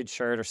custom printed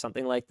shirt or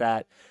something like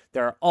that.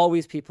 There are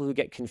always people who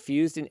get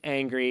confused and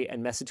angry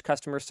and message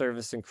customer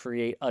service and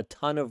create a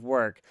ton of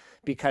work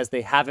because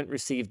they haven't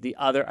received the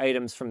other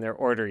items from their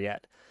order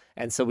yet.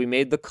 And so we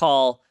made the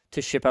call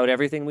to ship out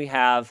everything we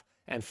have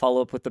and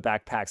follow up with the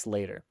backpacks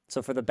later.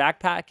 So for the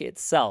backpack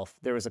itself,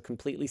 there was a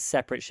completely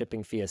separate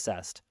shipping fee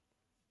assessed.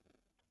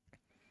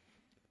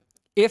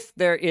 If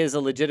there is a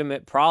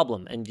legitimate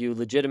problem and you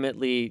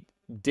legitimately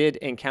did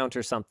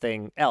encounter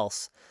something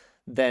else,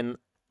 then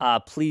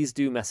please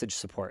do message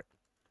support.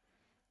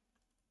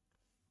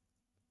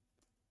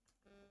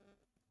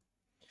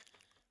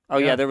 Oh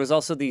yeah, there was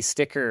also the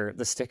sticker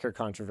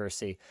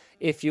controversy.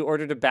 If you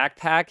ordered a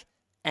backpack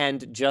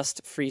and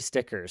just free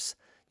stickers,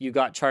 you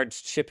got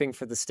charged shipping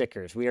for the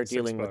stickers. We are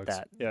dealing with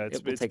that. Yeah,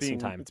 it will take some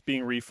time. It's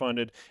being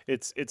refunded.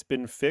 It's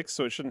been fixed,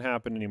 so it shouldn't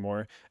happen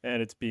anymore,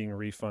 and it's being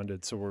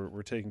refunded. So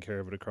we're taking care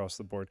of it across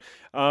the board.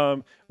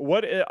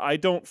 What I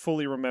don't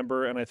fully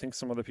remember, and I think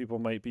some other people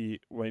might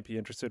be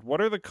interested. What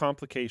are the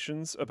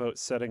complications about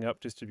setting up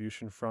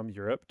distribution from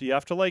Europe? Do you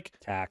have to like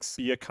tax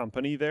be a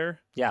company there?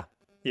 Yeah.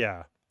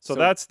 Yeah. So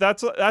that's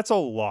a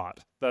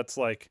lot. That's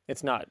like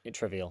it's not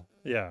trivial.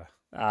 Yeah.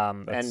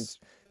 And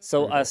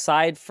so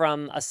aside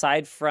from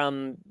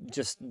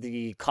just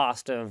the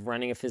cost of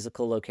running a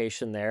physical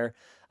location there,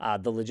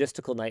 the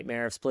logistical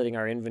nightmare of splitting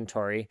our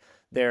inventory,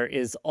 there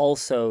is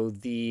also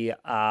the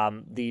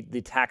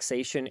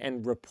taxation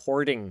and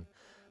reporting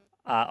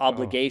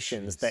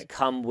obligations that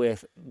come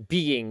with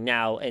being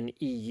now an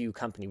EU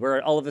company.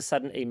 We're all of a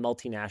sudden a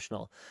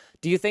multinational.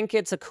 Do you think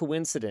it's a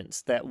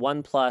coincidence that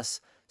OnePlus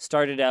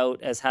started out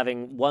as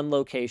having one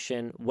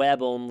location,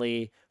 web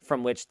only,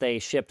 from which they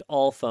shipped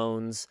all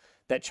phones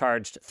that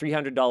charged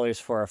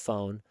 $300 for a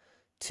phone,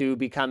 to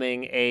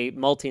becoming a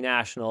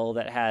multinational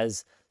that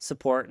has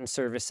support and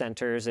service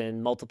centers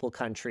in multiple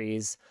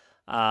countries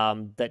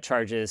that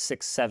charges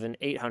 $600,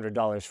 $700,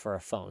 $800 for a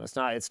phone?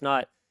 It's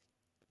not.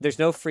 There's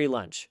no free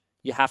lunch.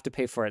 You have to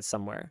pay for it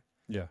somewhere.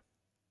 Yeah.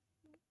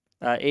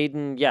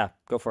 Aiden, yeah,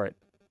 go for it.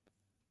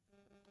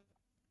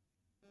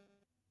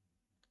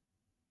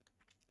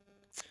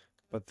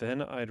 But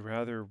then I'd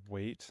rather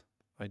wait.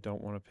 I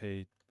don't want to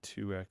pay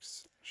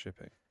 2x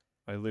shipping.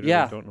 I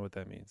literally don't know what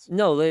that means.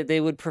 No, they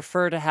would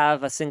prefer to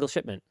have a single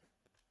shipment.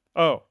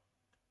 Oh.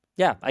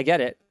 Yeah, I get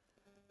it.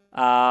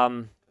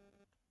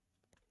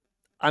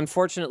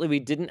 Unfortunately, we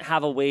didn't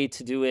have a way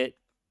to do it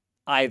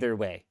either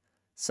way.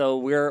 So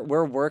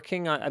we're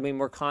working on, I mean,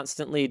 we're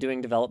constantly doing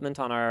development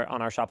on our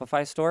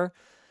Shopify store.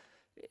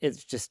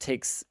 It just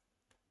takes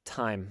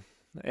time.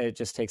 It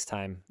just takes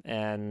time.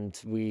 And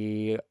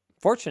we,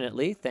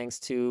 fortunately, thanks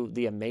to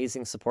the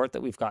amazing support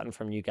that we've gotten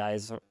from you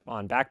guys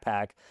on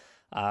Backpack,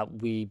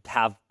 we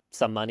have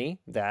some money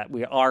that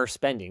we are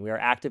spending. We are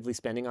actively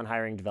spending on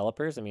hiring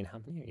developers. I mean, how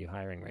many are you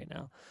hiring right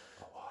now?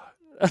 A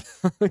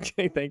lot.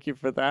 Okay, thank you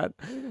for that.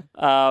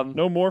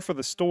 No more for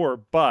the store,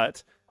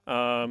 but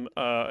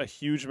a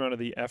huge amount of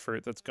the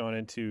effort that's gone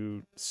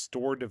into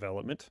store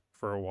development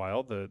for a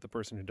while. The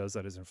person who does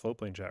that is in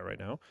Floatplane chat right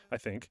now, I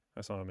think.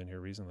 I saw him in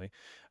here recently.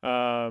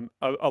 A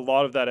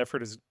lot of that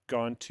effort has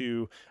gone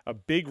to a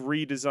big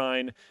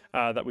redesign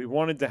that we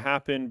wanted to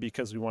happen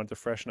because we wanted to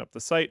freshen up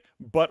the site,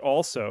 but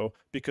also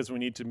because we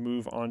need to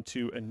move on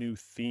to a new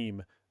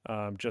theme.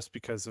 Just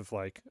because of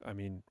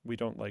we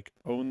don't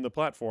own the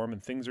platform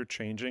and things are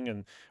changing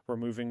and we're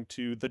moving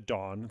to the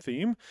Dawn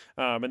theme.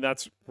 And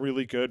that's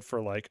really good for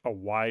a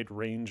wide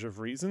range of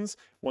reasons.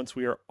 Once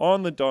we are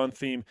on the Dawn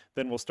theme,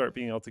 then we'll start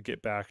being able to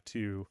get back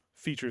to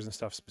features and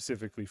stuff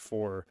specifically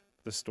for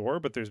the store.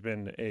 But there's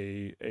been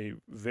a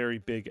very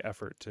big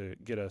effort to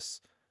get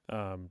us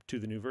to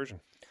the new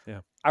version.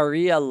 Yeah.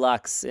 Aria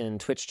Lux in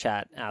Twitch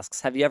chat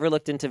asks, have you ever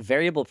looked into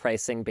variable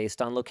pricing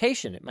based on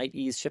location? It might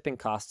ease shipping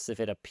costs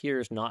if it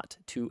appears not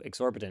too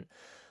exorbitant.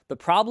 The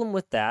problem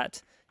with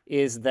that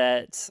is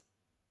that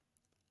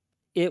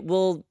it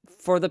will,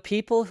 for the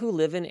people who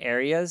live in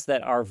areas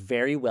that are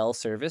very well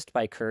serviced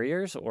by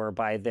couriers or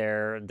by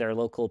their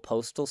local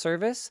postal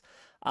service,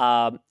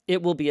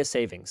 it will be a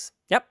savings.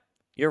 Yep,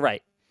 you're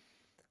right.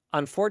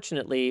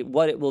 Unfortunately,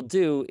 what it will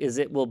do is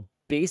it will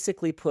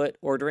basically put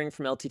ordering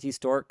from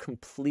LTTStore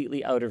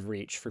completely out of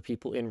reach for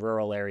people in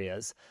rural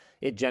areas.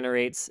 It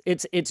generates,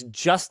 it's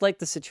just like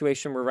the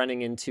situation we're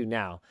running into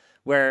now,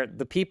 where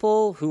the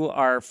people who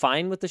are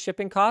fine with the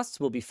shipping costs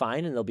will be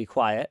fine and they'll be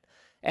quiet.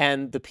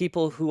 And the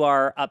people who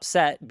are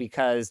upset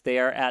because they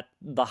are at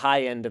the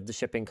high end of the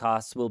shipping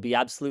costs will be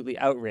absolutely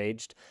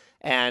outraged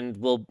and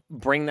will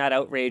bring that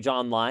outrage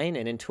online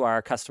and into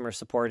our customer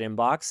support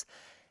inbox.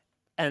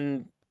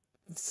 And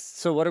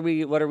So what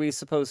are we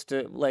supposed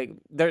to like?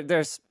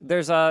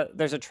 There's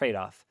a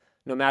trade-off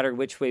no matter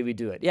which way we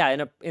do it.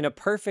 Yeah, in a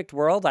perfect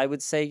world, I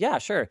would say, yeah,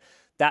 sure.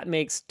 That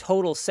makes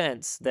total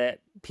sense that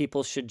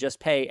people should just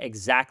pay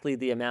exactly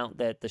the amount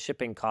that the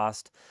shipping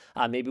cost,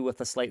 maybe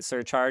with a slight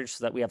surcharge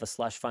so that we have a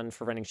slush fund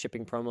for running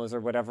shipping promos or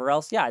whatever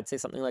else. Yeah, I'd say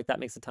something like that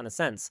makes a ton of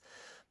sense.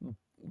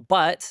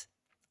 But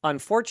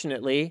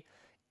unfortunately,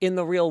 in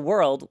the real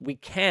world, we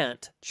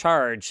can't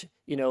charge,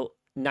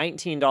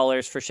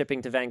 $19 for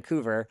shipping to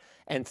Vancouver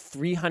and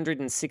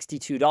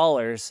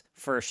 $362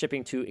 for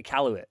shipping to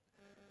Iqaluit.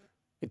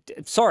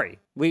 Sorry,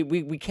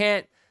 we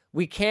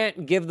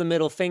can't give the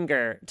middle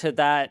finger to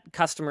that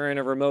customer in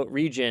a remote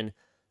region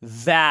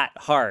that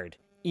hard,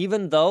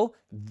 even though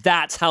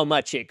that's how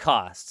much it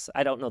costs.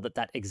 I don't know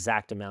that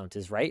exact amount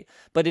is right,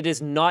 but it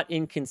is not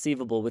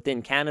inconceivable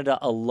within Canada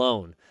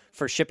alone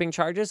for shipping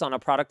charges on a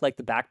product like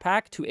the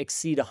backpack to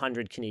exceed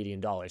 100 Canadian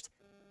dollars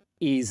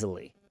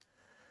easily.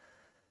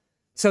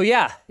 So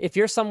yeah, if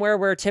you're somewhere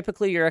where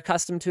typically you're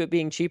accustomed to it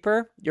being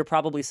cheaper, you're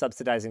probably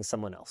subsidizing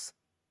someone else.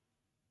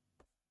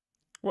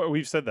 Well,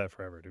 we've said that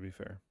forever, to be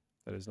fair.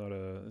 That is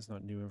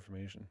not new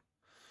information.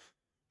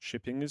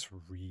 Shipping is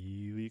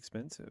really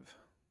expensive.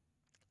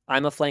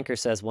 I'm a Flanker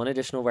says one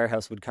additional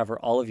warehouse would cover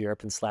all of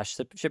Europe and slash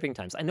shipping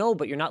times. I know,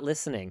 but you're not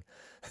listening.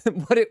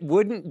 What it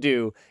wouldn't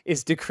do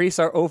is decrease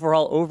our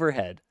overall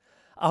overhead.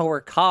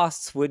 Our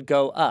costs would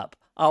go up.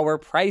 Our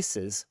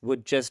prices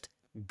would just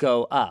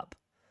go up.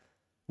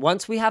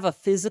 Once we have a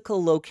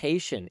physical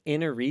location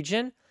in a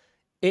region,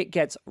 it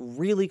gets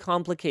really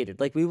complicated.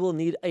 Like, we will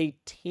need a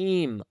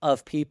team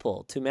of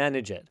people to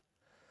manage it.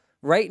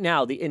 Right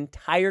now, the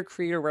entire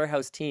Creator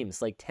Warehouse team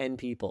is like 10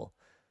 people.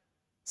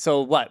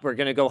 So what? We're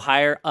going to go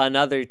hire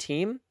another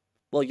team?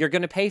 Well, you're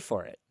going to pay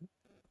for it.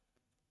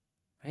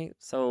 Right?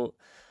 So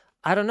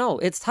I don't know.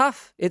 It's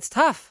tough. It's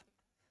tough.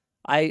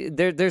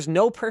 There's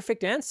no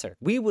perfect answer.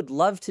 We would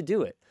love to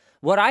do it.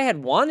 What I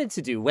had wanted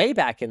to do way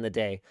back in the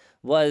day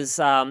was,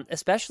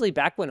 especially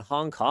back when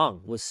Hong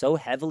Kong was so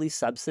heavily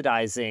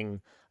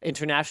subsidizing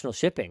international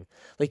shipping.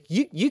 Like,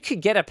 you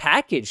could get a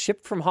package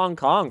shipped from Hong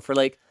Kong for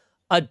like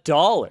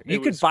 $1. You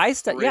could buy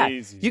stuff. Yeah,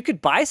 you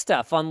could buy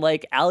stuff on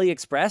like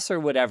AliExpress or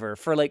whatever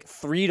for like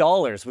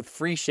 $3 with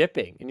free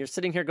shipping. And you're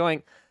sitting here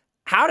going,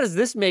 how does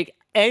this make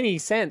any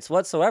sense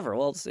whatsoever?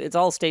 Well, it's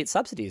all state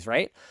subsidies,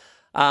 right?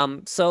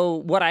 So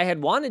what I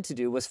had wanted to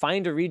do was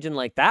find a region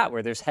like that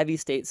where there's heavy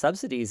state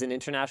subsidies in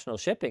international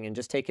shipping and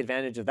just take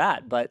advantage of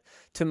that. But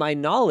to my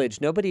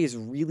knowledge, nobody is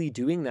really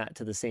doing that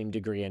to the same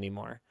degree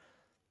anymore.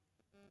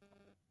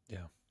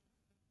 Yeah.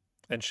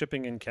 And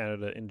shipping in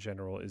Canada in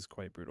general is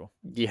quite brutal.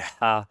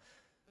 Yeah.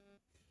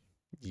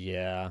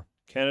 Yeah.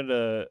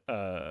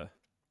 Canada,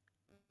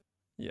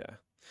 yeah.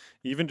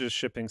 Even just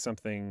shipping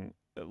something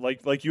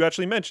like you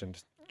actually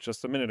mentioned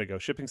just a minute ago,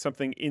 shipping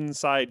something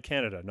inside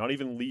Canada, not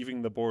even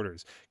leaving the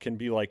borders, can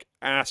be like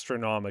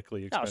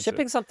astronomically expensive. No,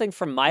 shipping something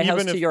from my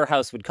house to your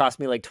house would cost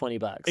me like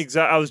 $20.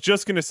 Exactly. I was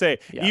just gonna say,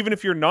 even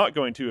if you're not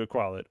going to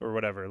Iqaluit or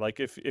whatever,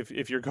 like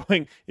if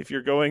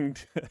you're going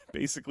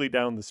basically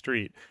down the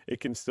street,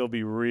 it can still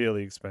be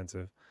really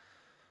expensive.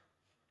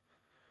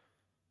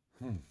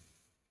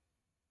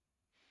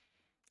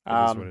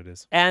 It is what it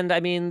is. And I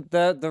mean,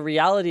 the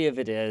reality of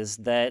it is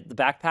that the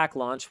backpack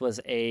launch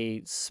was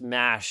a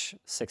smash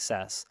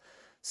success.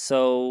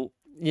 So,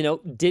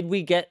 did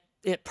we get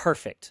it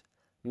perfect?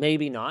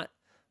 Maybe not,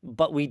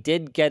 but we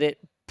did get it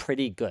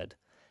pretty good.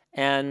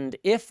 And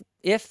if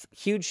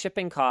huge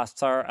shipping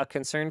costs are a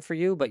concern for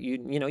you, but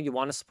you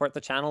want to support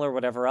the channel or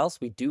whatever else,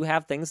 we do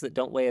have things that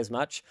don't weigh as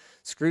much.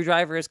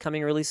 Screwdriver is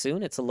coming really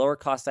soon. It's a lower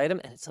cost item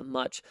and it's a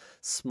much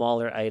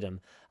smaller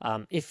item.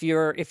 If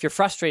you're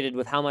frustrated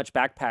with how much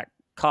backpack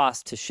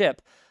costs to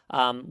ship,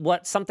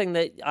 something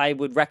that I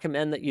would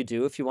recommend that you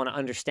do, if you want to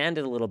understand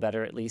it a little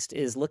better at least,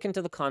 is look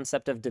into the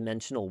concept of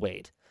dimensional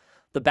weight.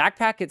 The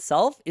backpack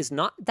itself is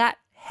not that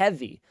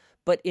heavy,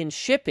 but in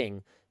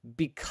shipping,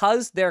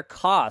 because their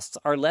costs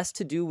are less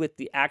to do with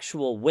the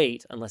actual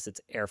weight, unless it's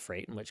air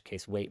freight, in which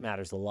case weight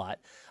matters a lot,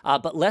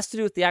 but less to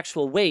do with the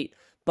actual weight,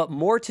 but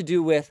more to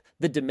do with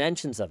the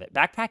dimensions of it.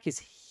 Backpack is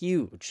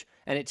huge,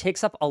 and it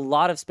takes up a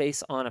lot of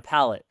space on a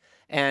pallet.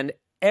 And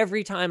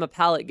every time a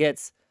pallet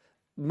gets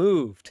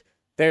moved,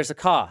 there's a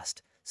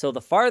cost. So the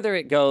farther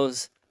it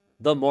goes,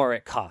 the more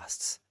it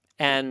costs.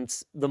 And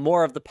the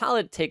more of the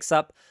pallet it takes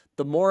up,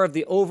 the more of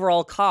the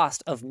overall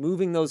cost of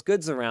moving those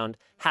goods around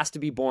has to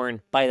be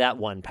borne by that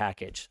one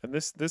package. And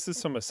this is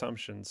some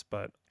assumptions,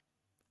 but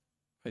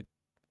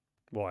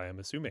I'm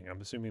assuming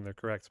they're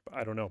correct, but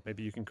I don't know.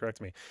 Maybe you can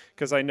correct me.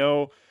 Because I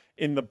know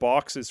in the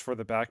boxes for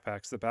the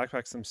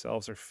backpacks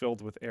themselves are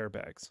filled with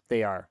airbags.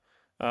 They are.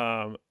 It's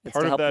part to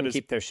of help that them is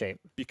keep their shape,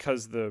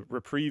 because the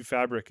Reprieve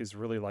fabric is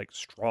really like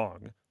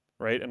strong,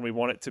 right? And we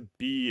want it to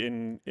be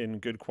in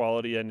good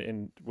quality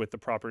and with the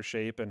proper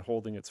shape and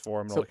holding its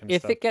form and all that kind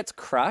of stuff. If it gets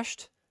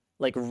crushed,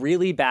 like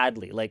really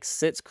badly, like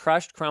sits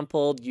crushed,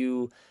 crumpled,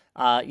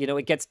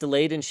 it gets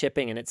delayed in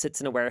shipping and it sits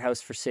in a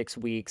warehouse for 6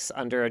 weeks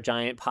under a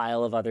giant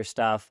pile of other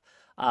stuff,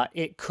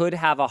 it could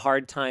have a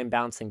hard time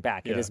bouncing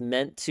back. Yeah. It is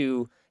meant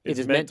to It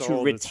is meant to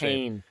hold its shape.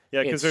 retain.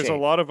 Yeah, because its there's a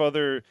shape. lot of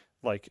other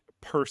like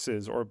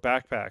purses or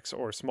backpacks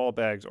or small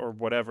bags or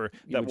whatever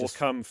You that would will just-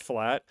 come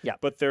flat. Yeah.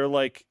 But they're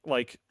like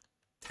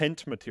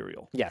tent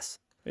material. Yes.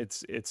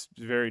 It's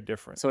very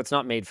different. So it's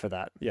not made for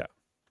that. Yeah.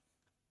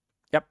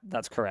 Yep,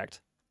 that's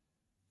correct.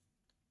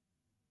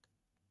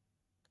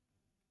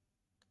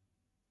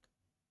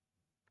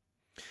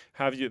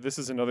 Have you? This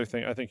is another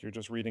thing. I think you're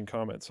just reading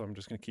comments, so I'm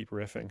just going to keep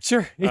riffing.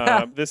 Sure.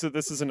 Yeah. This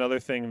is another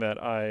thing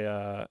that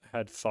I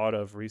had thought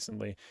of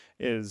recently.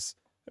 Is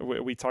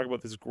we talk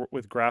about this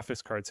with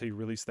graphics cards. How you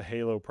release the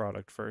Halo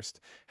product first.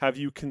 Have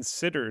you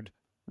considered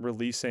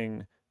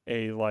releasing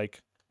a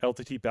like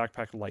LTT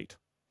Backpack Lite?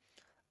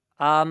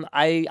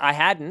 I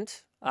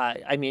hadn't.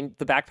 I mean,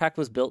 the backpack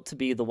was built to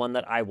be the one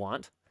that I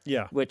want.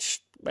 Yeah.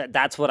 Which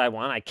that's what I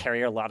want. I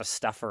carry a lot of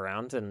stuff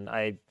around, and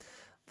I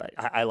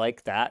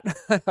like that.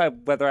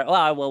 whether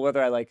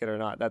I like it or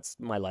not, that's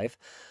my life.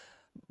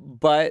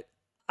 But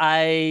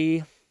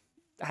I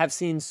have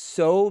seen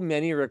so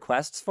many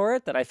requests for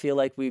it that I feel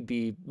like we'd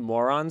be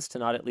morons to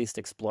not at least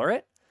explore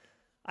it.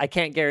 I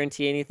can't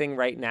guarantee anything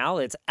right now.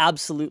 It's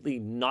absolutely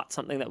not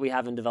something that we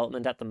have in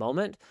development at the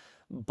moment,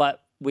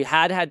 but we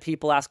had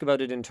people ask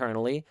about it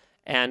internally,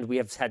 and we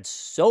have had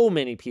so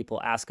many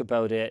people ask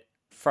about it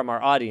from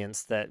our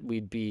audience that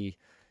we'd be,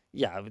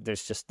 yeah,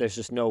 there's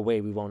just no way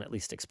we won't at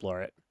least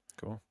explore it.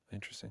 Cool.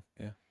 Interesting.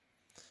 Yeah.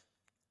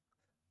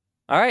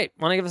 All right.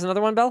 Want to give us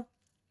another one, Bell?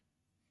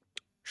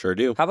 Sure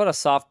do. How about a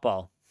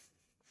softball?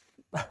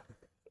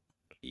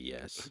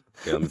 Yes.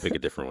 Okay, let me pick a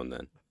different one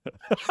then.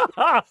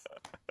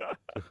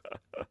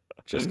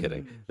 Just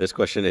kidding. This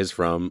question is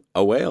from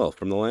a whale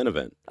from the LAN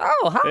event.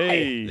 Oh, hi.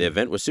 Hey. The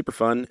event was super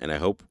fun, and I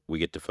hope we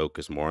get to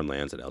focus more on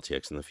LANs at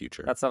LTX in the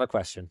future. That's not a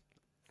question.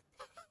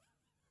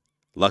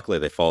 Luckily,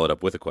 they followed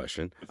up with a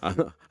question.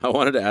 I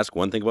wanted to ask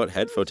one thing about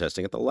headphone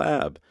testing at the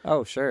lab.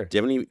 Oh, sure. Do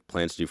you have any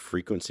plans to do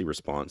frequency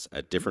response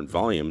at different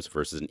volumes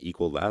versus an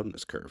equal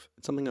loudness curve?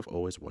 It's something I've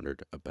always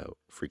wondered about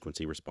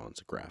frequency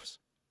response graphs.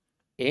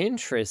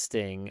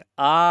 Interesting.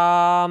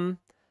 I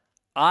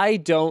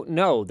don't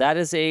know. That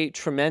is a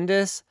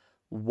tremendous,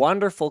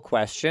 wonderful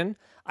question.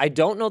 I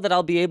don't know that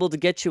I'll be able to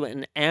get you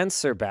an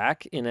answer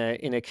back in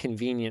a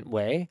convenient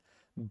way.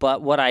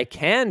 But what I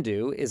can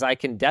do is I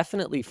can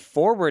definitely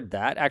forward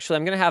that. Actually,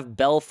 I'm going to have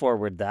Bell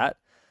forward that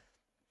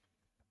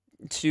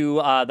to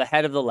the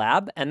head of the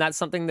lab, and that's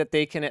something that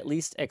they can at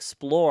least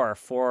explore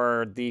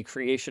for the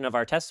creation of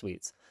our test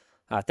suites.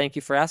 Thank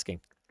you for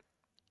asking.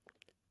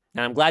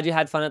 And I'm glad you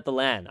had fun at the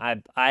LAN.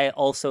 I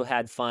also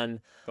had fun.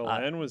 The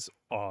LAN was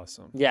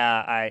awesome.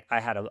 Yeah, I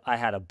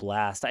had a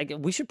blast.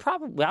 We should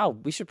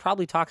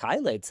probably talk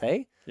highlights,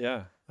 hey?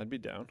 Yeah, I'd be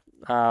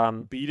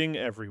down. Beating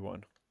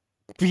everyone.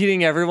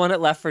 Beating everyone at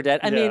Left 4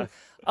 Dead. I Yeah. mean,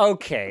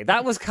 okay,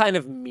 that was kind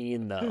of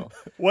mean though.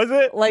 Was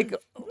it? Like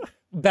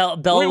Bell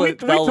we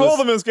Bell told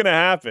them it was going to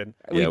happen.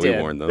 Yeah, we did.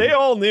 warned them. They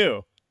all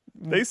knew.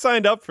 They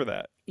signed up for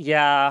that.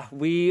 Yeah,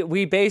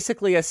 we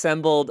basically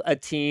assembled a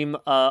team,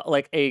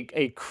 like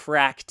a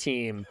crack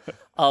team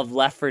of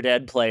Left 4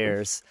 Dead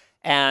players,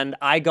 and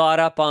I got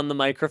up on the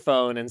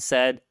microphone and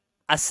said,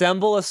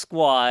 "Assemble a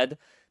squad.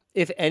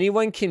 If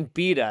anyone can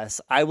beat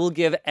us, I will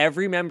give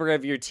every member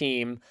of your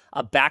team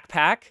a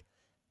backpack,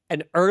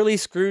 an early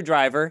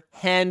screwdriver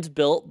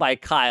hand-built by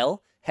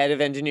Kyle, head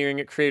of engineering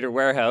at Creator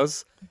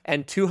Warehouse,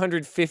 and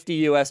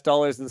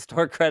 $250 in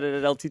store credit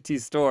at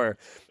LTTStore."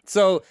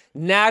 So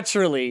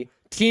naturally,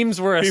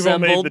 teams were People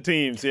assembled. made the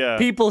teams, yeah.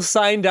 People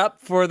signed up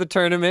for the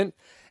tournament,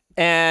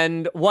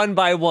 and one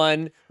by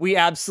one, we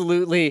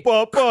absolutely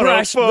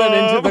crushed them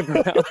into the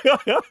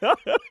ground.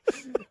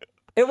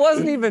 It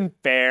wasn't even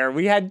fair.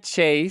 We had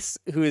Chase,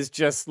 who is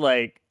just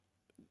like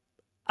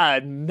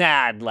a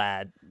mad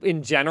lad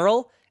in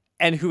general,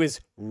 and who is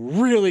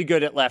really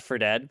good at Left 4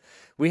 Dead.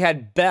 We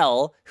had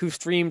Bell, who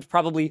streamed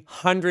probably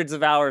hundreds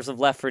of hours of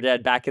Left 4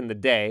 Dead back in the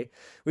day.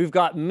 We've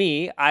got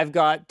me. I've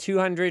got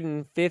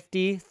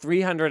 250,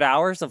 300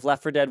 hours of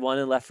Left 4 Dead 1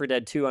 and Left 4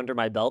 Dead 2 under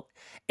my belt.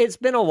 It's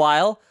been a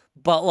while,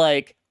 but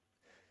like,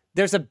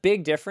 there's a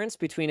big difference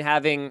between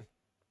having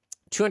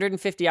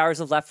 250 hours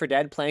of Left 4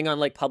 Dead playing on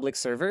like public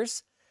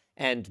servers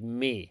and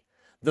me.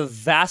 The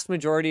vast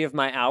majority of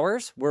my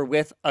hours were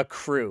with a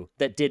crew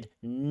that did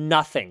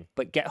nothing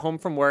but get home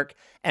from work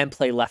and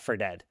play Left 4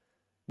 Dead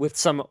with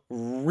some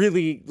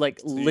really like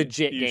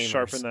legit you gamers.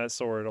 Sharpen that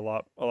sword a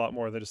lot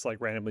more than just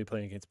like randomly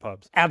playing against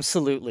pubs.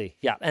 Absolutely,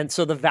 yeah. And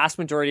so the vast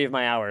majority of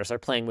my hours are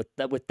playing with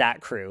that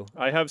crew.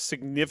 I have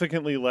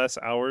significantly less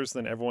hours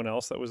than everyone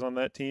else that was on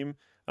that team,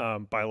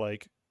 by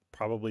like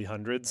probably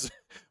hundreds,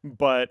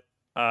 but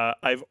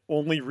I've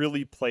only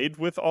really played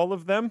with all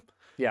of them.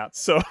 Yeah.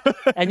 So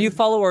And you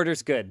follow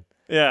orders good.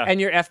 yeah.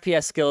 And your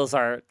FPS skills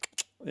are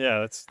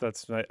Yeah,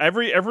 that's nice.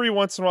 Every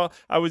once in a while,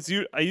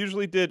 I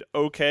usually did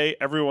okay.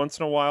 Every once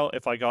in a while,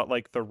 if I got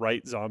like the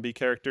right zombie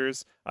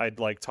characters, I'd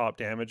like top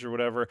damage or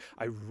whatever.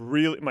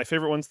 My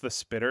favorite one's the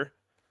Spitter.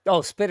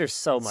 Oh, Spitter's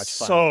so much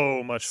fun.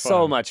 So much fun.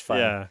 So much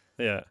fun.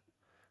 Yeah.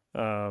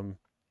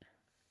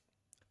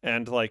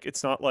 And like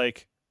it's not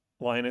like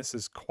Linus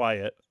is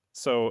quiet.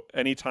 So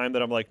anytime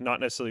that I'm like not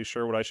necessarily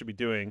sure what I should be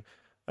doing,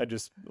 I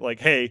just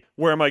like, hey,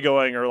 where am I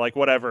going, or like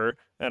whatever,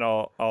 and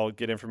I'll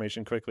get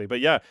information quickly.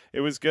 But yeah,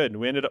 it was good.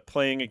 We ended up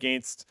playing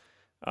against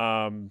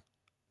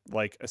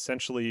like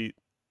essentially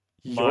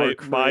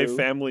my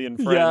family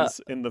and friends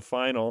in the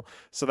final.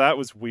 So that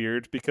was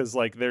weird because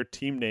like their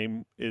team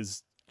name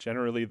is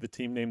generally the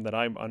team name that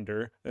I'm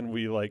under, and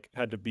we like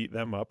had to beat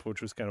them up,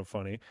 which was kind of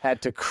funny.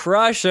 Had to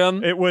crush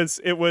them. There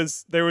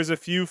was a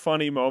few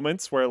funny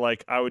moments where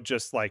like I would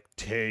just like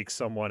take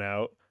someone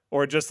out,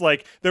 or just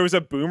like there was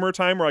a boomer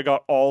time where I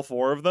got all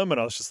 4 of them and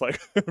I was just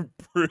like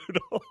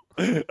brutal.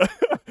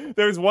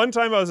 There was one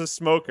time I was a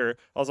smoker.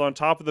 I was on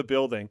top of the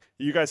building.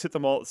 You guys hit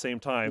them all at the same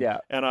time. Yeah.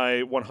 And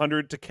I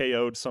 100 to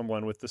KO'd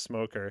someone with the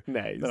smoker.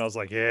 Nice. And I was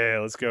like, yeah,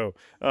 let's go.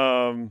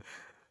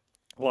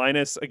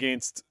 Linus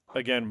against,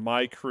 again,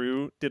 my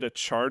crew did a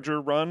charger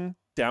run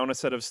down a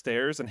set of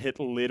stairs and hit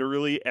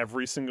literally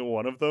every single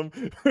one of them,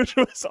 which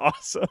was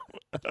awesome.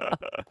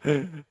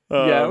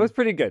 Yeah, it was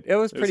pretty good. It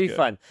was pretty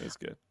fun. It was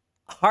good.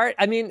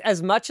 I mean,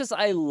 as much as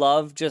I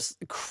love just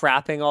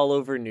crapping all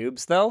over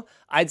noobs, though,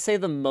 I'd say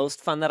the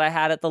most fun that I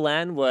had at the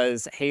LAN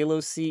was Halo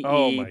CE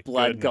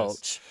Blood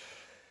Gulch.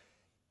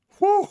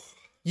 Whew.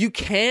 You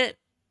can't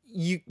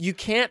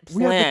plan.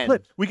 We have the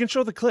clip. We can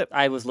show the clip.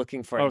 I was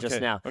looking for it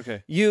just now.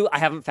 Okay. I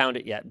haven't found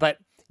it yet, but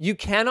you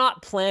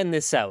cannot plan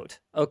this out,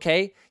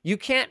 okay? You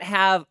can't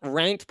have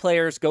ranked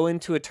players go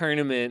into a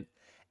tournament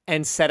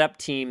and set up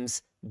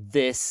teams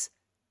this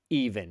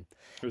even.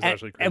 It was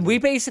actually crazy. And we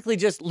basically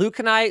just, Luke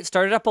and I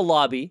started up a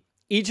lobby.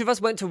 Each of us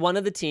went to one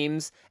of the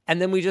teams,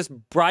 and then we just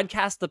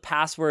broadcast the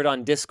password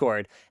on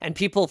Discord, and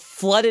people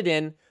flooded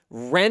in,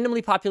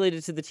 randomly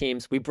populated to the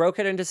teams. We broke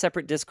it into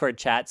separate Discord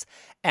chats,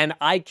 and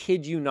I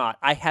kid you not,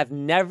 I have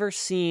never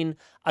seen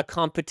a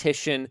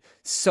competition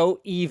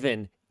so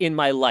even in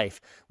my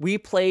life. We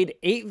played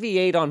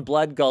 8v8 on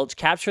Blood Gulch,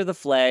 Capture the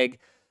Flag,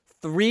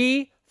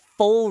 3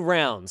 full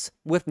rounds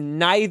with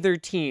neither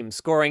team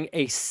scoring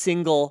a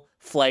single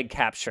flag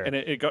capture. And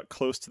it got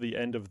close to the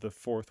end of the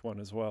 4th one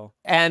as well.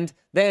 And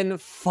then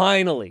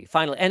finally,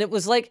 and it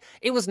was like,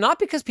 it was not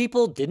because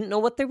people didn't know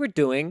what they were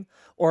doing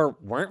or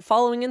weren't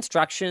following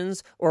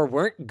instructions or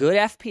weren't good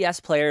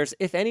FPS players.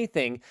 If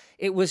anything,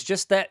 it was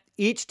just that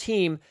each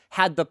team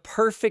had the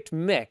perfect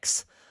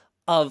mix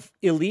of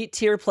elite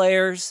tier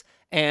players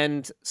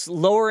and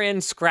lower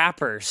end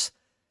scrappers.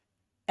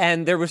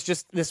 And there was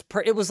just this,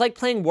 it was like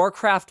playing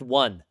Warcraft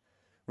 1.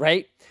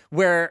 Right?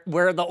 Where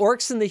the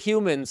orcs and the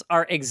humans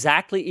are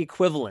exactly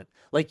equivalent.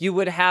 Like you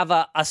would have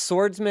a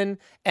swordsman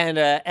and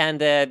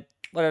a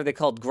what are they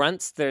called?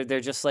 Grunts. They're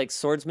just like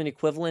swordsman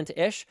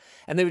equivalent-ish.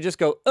 And they would just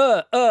go,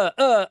 and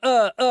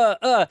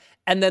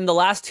then the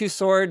last 2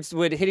 swords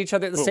would hit each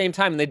other at the same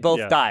time and they'd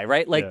both die,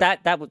 right? Like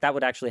that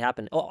would actually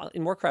happen. Oh,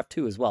 in Warcraft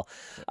 2 as well.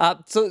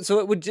 So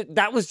it would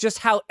that was just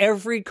how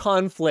every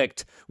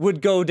conflict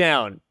would go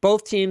down.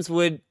 Both teams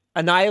would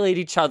annihilate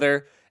each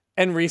other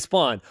and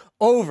respawn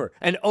over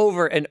and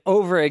over and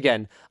over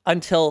again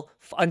until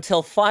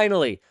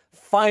finally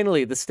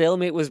the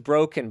stalemate was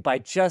broken by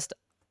just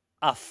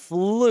a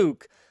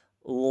fluke,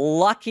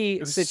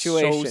 lucky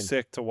situation. So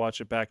sick to watch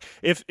it back.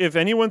 If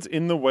anyone's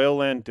in the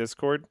Whaleland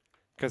Discord,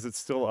 because it's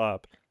still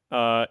up,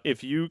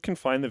 if you can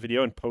find the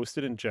video and post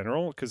it in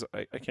general, because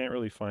I can't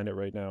really find it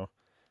right now.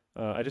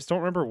 I just don't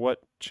remember what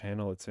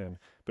channel it's in.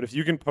 But if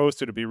you can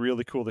post it, it'd be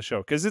really cool to show,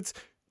 because it's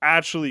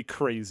actually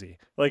crazy.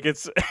 Like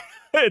it's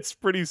it's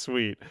pretty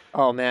sweet.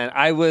 Oh man,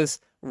 I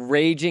was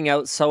raging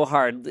out so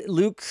hard.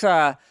 Luke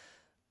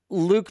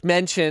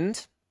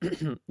mentioned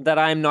that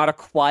I'm not a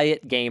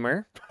quiet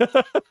gamer,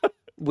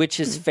 which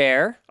is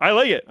fair. I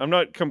like it. I'm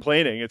not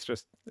complaining. It's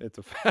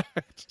a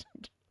fact.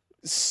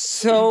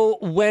 So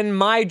when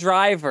my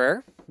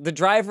driver, the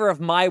driver of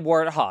my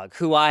Warthog,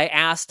 who I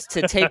asked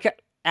to take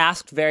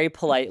asked very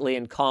politely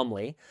and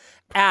calmly,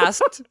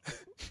 asked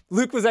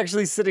Luke was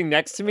actually sitting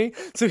next to me,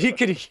 so he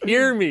could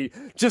hear me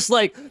just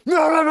like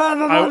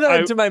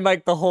into my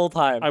mic the whole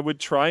time. I would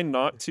try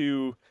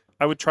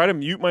to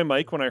mute my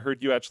mic when I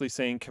heard you actually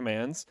saying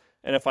commands.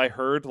 And if I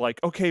heard like,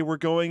 okay, we're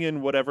going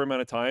in whatever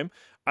amount of time,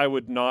 I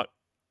would not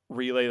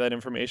relay that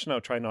information. I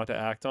would try not to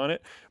act on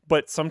it.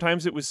 But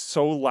sometimes it was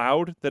so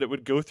loud that it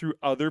would go through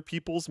other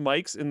people's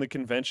mics in the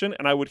convention,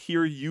 and I would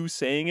hear you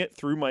saying it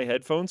through my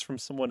headphones from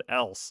someone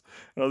else.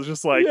 And I was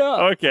just like,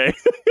 okay.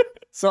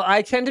 So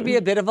I tend to be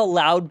a bit of a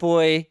loud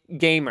boy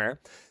gamer.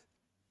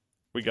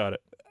 We got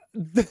it.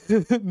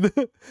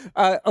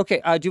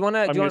 Okay. Do you want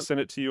to? I'm going to send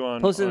it to you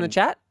on. Post it in the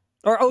chat.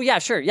 Or oh yeah,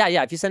 sure, yeah.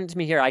 If you send it to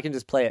me here, I can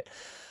just play it.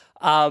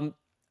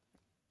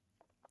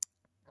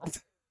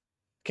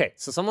 Okay,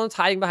 so someone's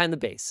hiding behind the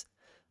base.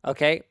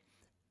 Okay,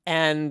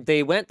 and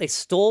they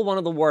stole one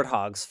of the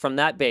warthogs from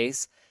that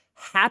base.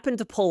 Happened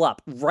to pull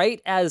up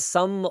right as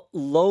some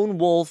lone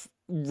wolf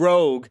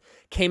rogue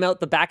came out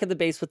the back of the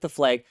base with the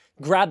flag,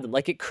 grabbed them.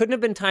 Like it couldn't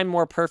have been timed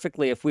more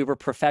perfectly if we were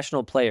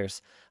professional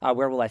players.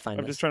 Where will I find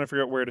it? I'm just trying to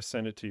figure out where to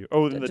send it to you.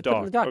 Oh, in the dock.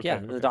 In the dock, okay, yeah.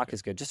 Okay, the dock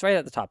is good. Just right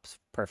at the top.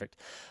 Perfect.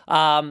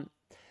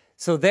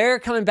 So they're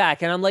coming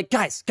back, and I'm like,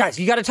 guys,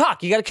 you got to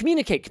talk. You got to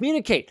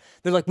communicate.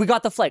 They're like, we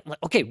got the flight. I'm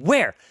like, okay,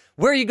 where?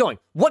 Where are you going?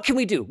 What can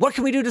we do? What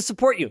can we do to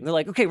support you? And they're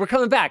like, okay, we're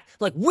coming back. I'm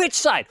like, which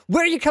side?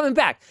 Where are you coming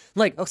back? I'm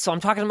like, oh, so I'm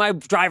talking to my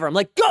driver. I'm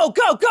like, go.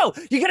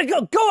 You got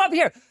to go up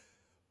here.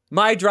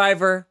 My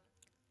driver,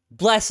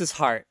 bless his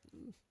heart,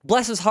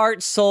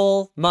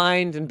 soul,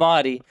 mind, and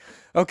body,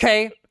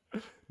 okay,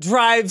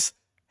 drives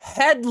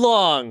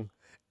headlong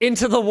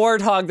into the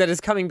warthog that is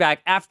coming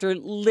back after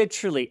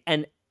literally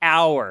an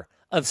hour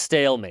of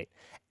stalemate.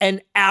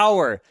 An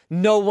hour,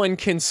 no one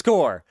can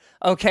score,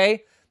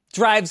 okay?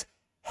 Drives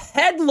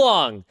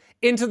headlong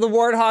into the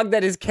warthog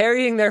that is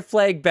carrying their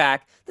flag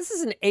back. This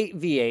is an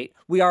 8v8.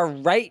 We are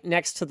right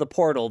next to the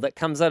portal that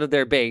comes out of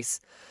their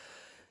base.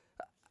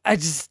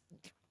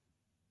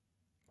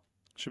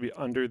 Should be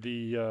under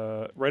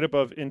the, right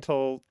above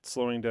Intel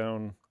slowing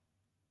down,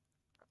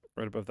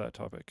 right above that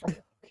topic.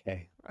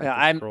 Okay.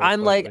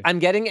 I'm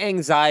getting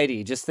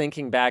anxiety just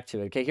thinking back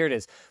to it. Okay, here it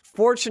is.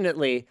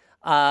 Fortunately,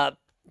 the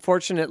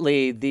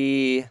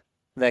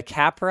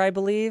capper, I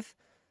believe.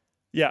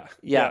 Yeah.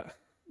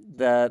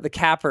 The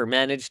capper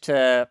managed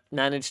to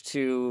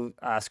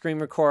screen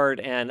record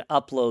and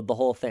upload the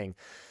whole thing.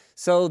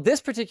 So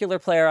this particular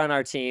player on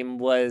our team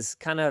was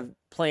kind of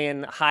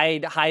playing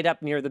hide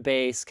up near the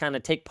base, kind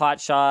of take pot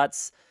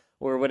shots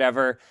or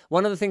whatever.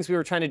 One of the things we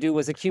were trying to do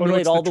was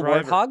accumulate all the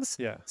warthogs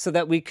so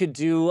that we could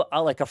do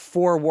like a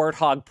 4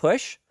 warthog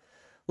push.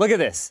 Look at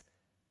this.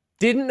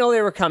 Didn't know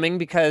they were coming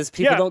because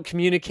people don't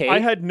communicate. I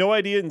had no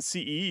idea in CE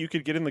you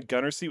could get in the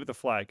gunner seat with a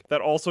flag.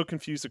 That also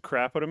confused the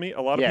crap out of me.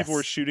 A lot of people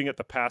were shooting at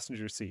the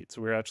passenger seat,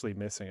 so we were actually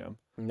missing them.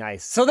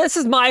 Nice. So this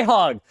is my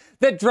hog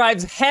that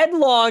drives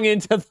headlong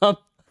into them.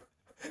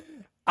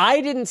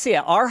 I didn't see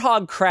it. Our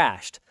hog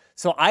crashed.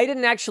 So I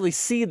didn't actually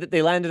see that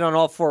they landed on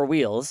all 4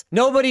 wheels.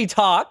 Nobody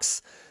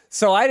talks.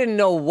 So I didn't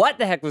know what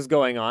the heck was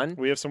going on.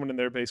 We have someone in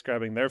their base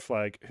grabbing their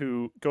flag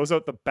who goes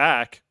out the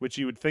back, which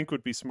you would think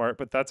would be smart,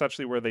 but that's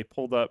actually where they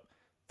pulled up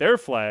their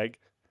flag.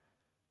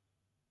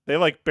 They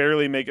like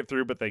barely make it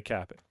through, but they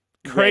cap it.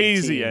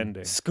 Crazy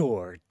ending.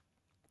 Scored.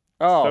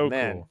 Oh, so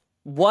man. Cool.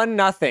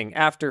 1-0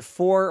 after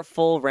 4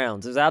 full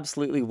rounds. It was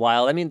absolutely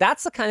wild. I mean,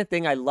 that's the kind of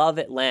thing I love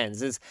at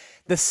LANs, is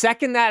the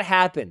second that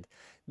happened,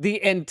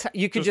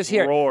 you could just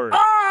hear, roared.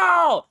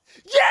 Oh,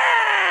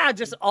 yeah!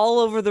 Just all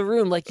over the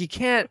room. Like, you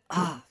can't,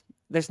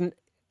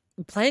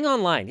 playing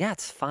online, yeah,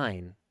 it's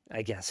fine,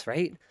 I guess,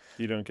 right?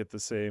 You don't get the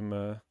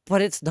same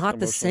but it's not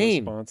the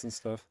same response and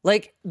stuff.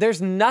 Like,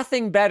 there's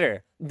nothing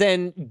better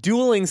than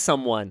dueling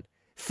someone,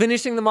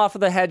 finishing them off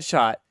with a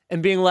headshot,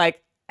 and being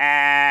like,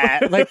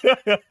 like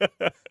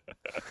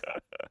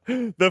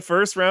the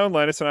first round,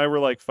 Linus and I were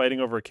like fighting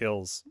over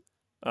kills,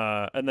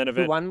 and then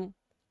who won?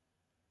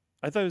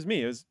 I thought it was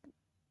me. It was.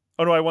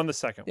 Oh no, I won the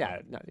second one. Yeah,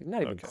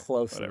 not even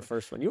close in the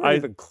first one. You I, weren't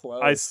even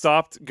close. I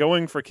stopped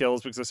going for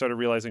kills because I started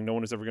realizing no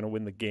one was ever going to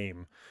win the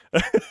game.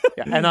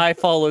 Yeah, and I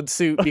followed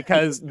suit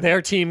because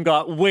their team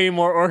got way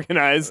more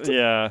organized.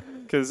 Yeah,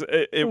 because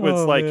it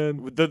was like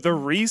the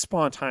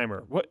respawn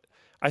timer. What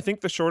I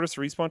think the shortest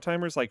respawn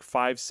timer is like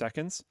 5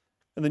 seconds,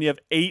 and then you have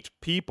 8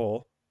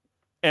 people.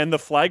 And the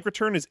flag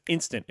return is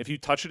instant. If you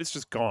touch it, it's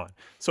just gone.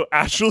 So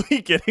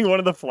actually getting one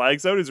of the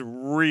flags out is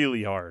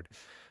really hard.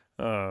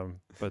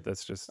 But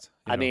that's just,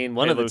 I mean,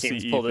 one of the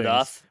teams pulled it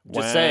off.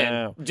 Just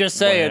saying. Just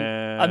saying.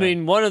 I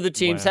mean, one of the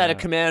teams had a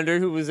commander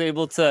who was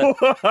able to.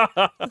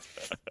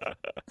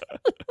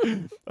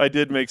 I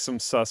did make some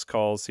sus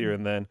calls here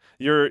and then.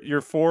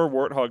 Your 4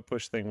 warthog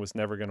push thing was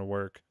never going to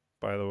work,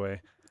 by the way.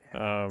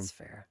 That's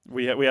fair.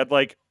 We had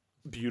like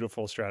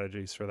beautiful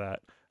strategies for that.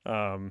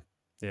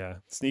 Yeah,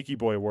 sneaky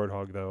boy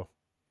warthog though.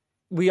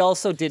 We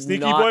also did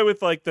sneaky boy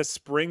with like the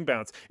spring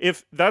bounce.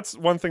 If that's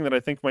one thing that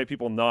I think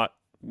people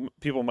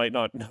might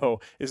not know,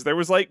 is there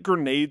was like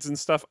grenades and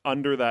stuff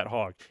under that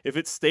hog. If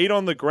it stayed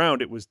on the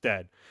ground, it was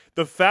dead.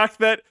 The fact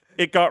that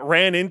it got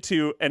ran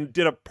into and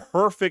did a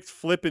perfect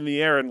flip in the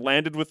air and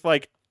landed with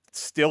like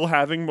still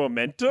having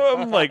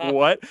momentum, like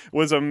what,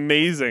 was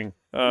amazing.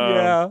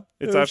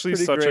 It's actually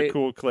such a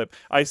cool clip.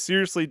 I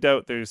seriously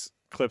doubt there's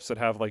clips that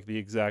have like the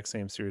exact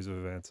same series of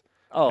events.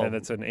 Oh, and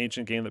it's an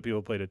ancient game that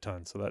people played a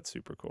ton, so that's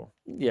super cool.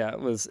 Yeah,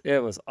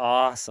 it was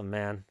awesome,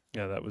 man.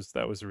 Yeah, that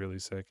was really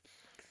sick.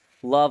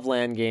 Love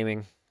LAN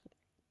gaming.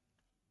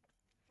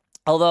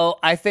 Although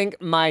I think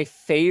my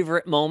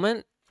favorite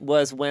moment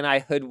was when I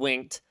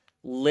hoodwinked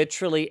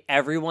literally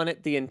everyone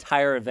at the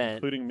entire event,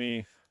 including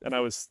me, and I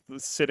was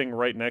sitting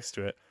right next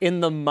to it in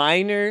the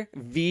minor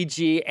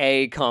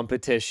VGA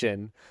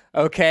competition.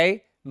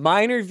 Okay,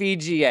 minor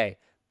VGA,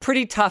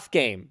 pretty tough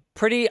game,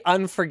 pretty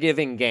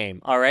unforgiving game.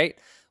 All right.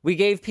 We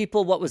gave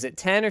people, what was it,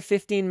 10 or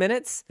 15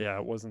 minutes? Yeah,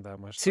 it wasn't that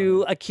much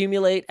to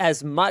accumulate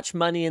as much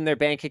money in their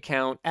bank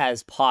account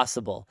as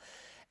possible.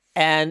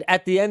 And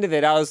at the end of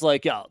it, I was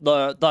like, yeah,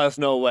 there's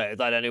no way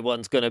that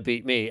anyone's going to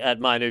beat me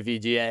at minor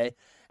VGA.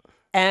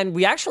 And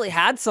we actually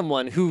had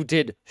someone who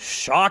did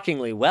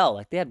shockingly well.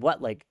 Like, they had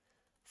what, like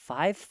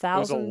 5,000? It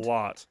was a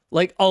lot.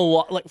 Like, a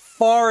lot, like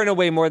far and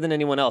away more than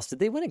anyone else. Did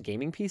they win a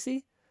gaming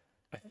PC?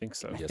 I think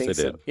so. Yes, think they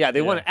so. did. Yeah,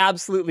 they won an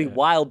absolutely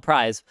wild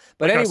prize.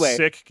 But Like anyway, a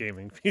sick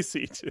gaming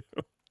PC too.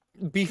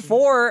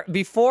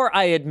 before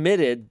I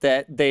admitted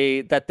that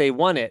they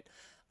won it,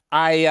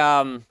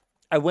 I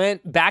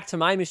went back to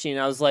my machine.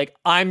 I was like,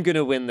 I'm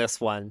gonna win this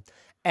one,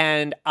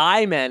 and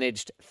I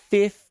managed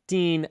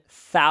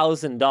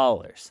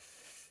 $15,000.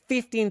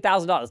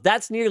 $15,000.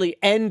 That's nearly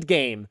end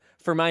game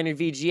for Minor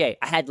VGA.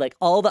 I had like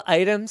all the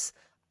items.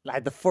 I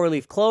had the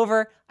 4-leaf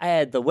clover. I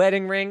had the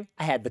wedding ring.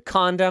 I had the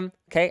condom.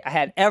 Okay, I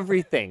had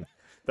everything.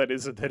 That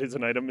is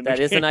an item in the That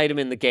game. is an item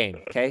in the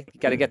game. Okay, you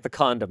got to get the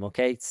condom.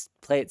 Okay,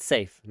 play it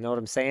safe. You know what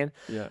I'm saying?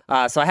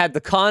 Yeah. So I had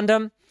the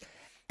condom,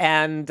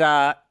 and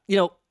you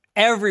know,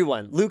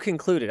 everyone, Luke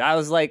included. I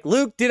was like,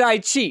 Luke, did I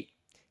cheat?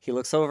 He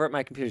looks over at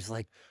my computer. He's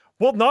like,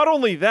 Well, not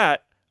only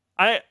that,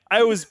 I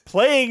was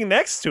playing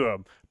next to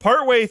him.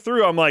 Partway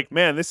through, I'm like,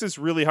 man, this is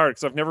really hard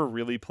because I've never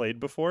really played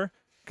before.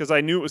 Because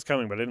I knew it was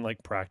coming, but I didn't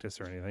like practice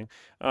or anything.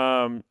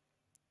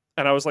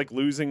 And I was like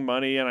losing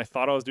money, and I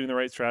thought I was doing the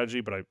right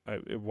strategy, but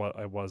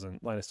I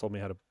wasn't. Linus told me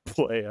how to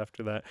play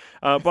after that.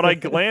 But I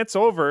glance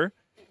over,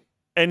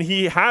 and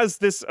he has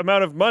this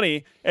amount of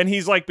money, and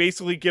he's like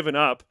basically given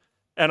up.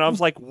 And I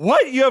was like,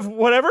 what? You have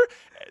whatever?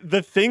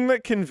 The thing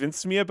that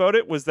convinced me about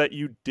it was that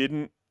you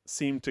didn't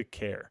seem to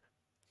care.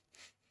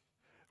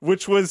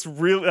 Which was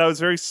really, that was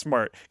very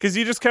smart. Because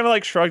you just kind of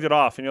like shrugged it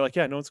off, and you're like,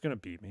 yeah, no one's going to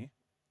beat me.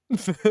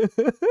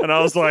 And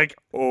I was like,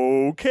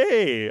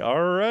 okay,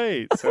 all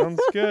right,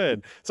 sounds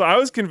good. So I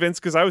was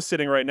convinced because I was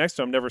sitting right next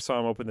to him, never saw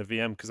him open the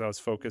VM because I was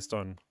focused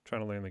on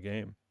trying to learn the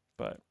game.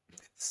 But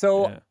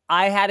so yeah.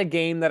 I had a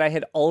game that I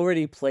had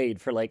already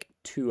played for like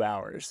 2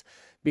 hours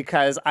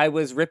because I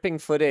was ripping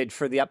footage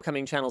for the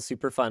upcoming Channel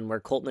Super Fun where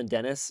Colton and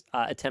Dennis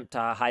attempt to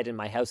hide in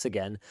my house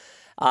again.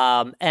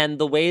 And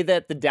the way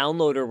that the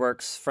downloader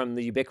works from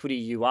the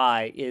Ubiquity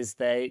UI is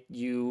that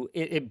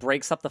it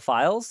breaks up the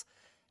files.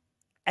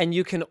 And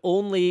you can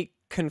only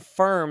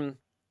confirm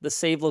the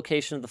save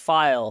location of the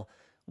file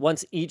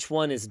once each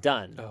one is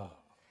done. Oh.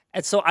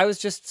 And so I was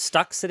just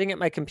stuck sitting at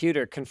my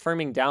computer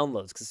confirming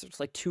downloads because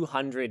there's like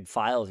 200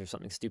 files or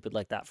something stupid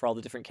like that for all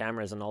the different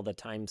cameras and all the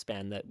time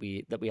span that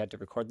we had to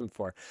record them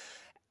for.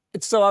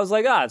 And so I was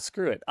like,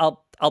 screw it.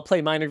 I'll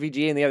play Minor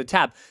VGA in the other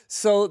tab.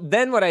 So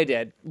then what I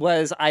did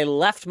was I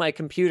left my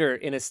computer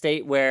in a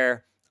state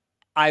where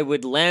I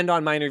would land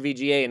on Minor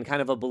VGA in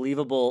kind of a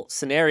believable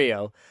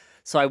scenario.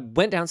 So I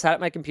went down, sat at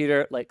my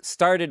computer, like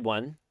started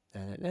one,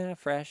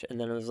 fresh, and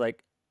then it was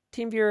like,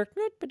 team viewer,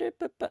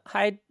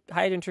 hide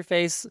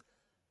interface.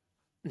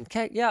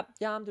 Okay, yeah,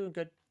 I'm doing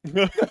good.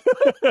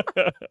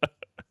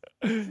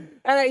 And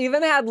I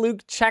even had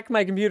Luke check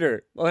my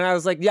computer when I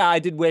was like, yeah, I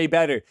did way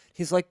better.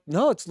 He's like,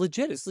 no, it's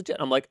legit.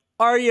 I'm like,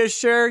 are you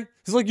sure?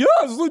 He's like, yeah,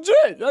 it's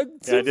legit. I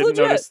didn't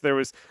notice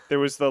there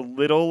was the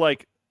little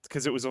like,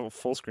 because it was a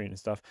full screen and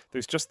stuff.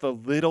 There's just the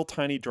little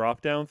tiny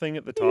drop down thing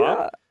at the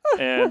top.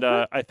 Yeah. And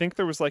I think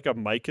there was like a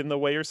mic in the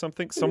way or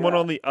something. Someone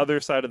on the other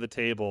side of the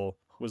table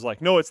was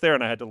like, no, it's there.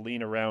 And I had to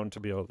lean around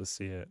to be able to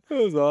see it. It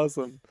was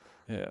awesome.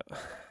 Yeah.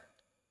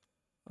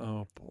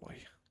 Oh, boy.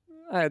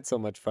 I had so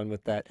much fun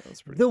with that.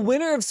 The cool.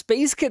 Winner of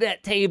Space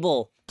Cadet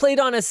Table played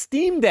on a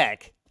Steam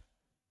Deck.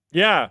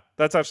 Yeah,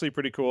 that's actually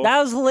pretty cool.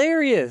 That was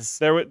hilarious.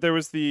 There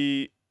was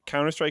the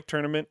Counter-Strike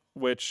tournament,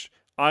 which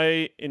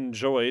I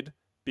enjoyed.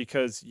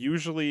 Because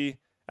usually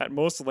at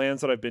most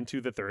LANs that I've been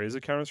to that there is a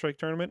Counter-Strike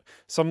tournament,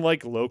 some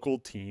like local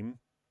team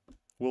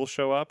will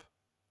show up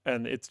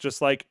and it's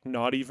just like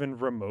not even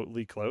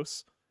remotely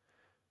close.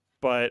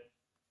 But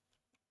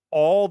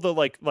all the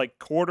like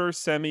quarter,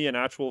 semi, and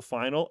actual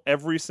final,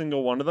 every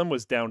single one of them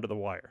was down to the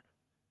wire.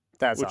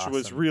 Which awesome.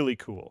 Was really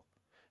cool.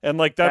 And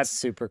like that's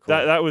super cool.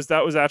 That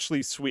was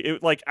actually sweet.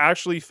 It like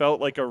actually felt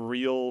like a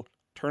real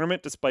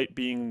tournament despite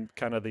being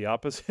kind of the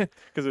opposite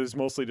because it was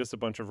mostly just a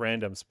bunch of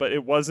randoms, but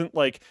it wasn't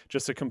like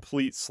just a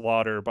complete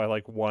slaughter by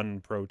like one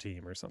pro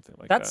team or something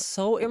like that. That's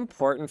so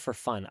important for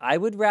fun. I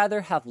would rather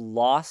have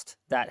lost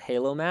that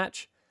Halo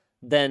match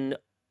than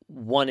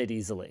won it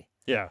easily.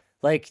 Yeah.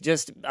 Like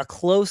just a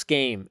close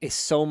game is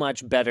so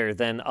much better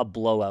than a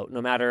blowout,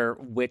 no matter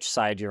which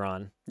side you're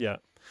on. Yeah.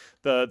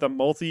 The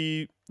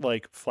multi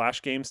like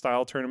flash game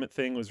style tournament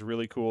thing was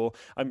really cool.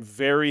 I'm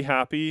very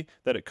happy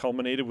that it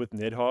culminated with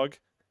Nidhogg.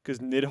 Because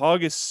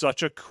Nidhogg is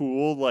such a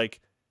cool,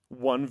 like,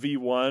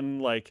 1v1,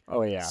 like,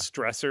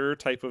 stressor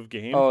type of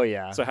game. Oh,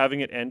 yeah. So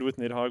having it end with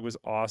Nidhogg was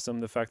awesome.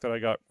 The fact that I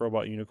got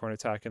Robot Unicorn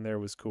Attack in there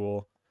was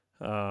cool.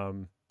 Yeah,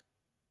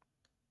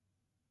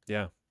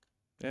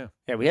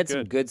 we had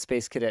some good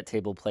Space Cadet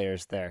Table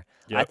players there.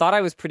 Yep. I thought I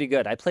was pretty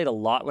good. I played a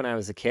lot when I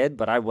was a kid,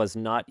 but I was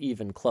not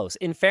even close.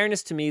 In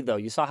fairness to me, though,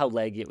 you saw how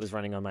laggy it was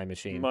running on my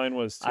machine. Mine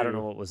was, too. I don't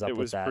know what was up with that.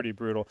 It was pretty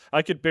brutal.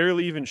 I could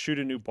barely even shoot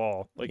a new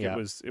ball. Like, it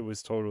was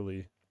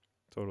totally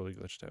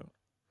glitched out.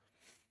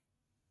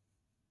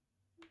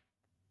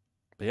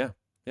 But yeah,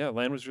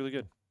 LAN was really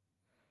good.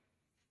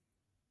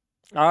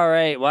 All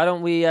right, why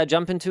don't we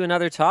jump into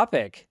another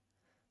topic?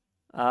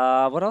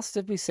 What else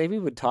did we say we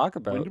would talk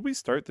about? When did we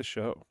start the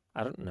show?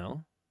 I don't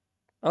know.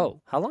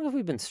 Oh, how long have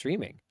we been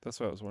streaming? That's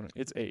what I was wondering.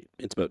 It's 8.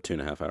 It's about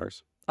 2.5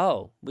 hours.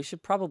 Oh, we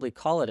should probably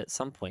call it at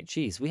some point.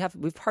 Jeez,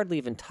 we've hardly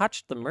even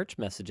touched the merch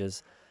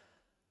messages.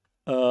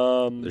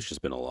 There's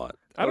just been a lot.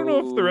 I don't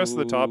know if the rest of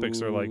the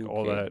topics are like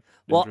all Okay. that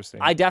Well,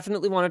 interesting. I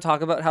definitely want to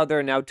talk about how there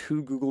are now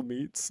 2 Google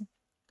Meets.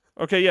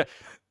 Okay, yeah.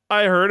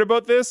 I heard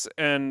about this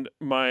and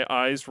my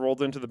eyes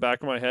rolled into the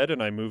back of my head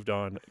and I moved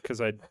on because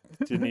I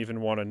didn't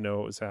even want to know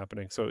what was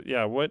happening. So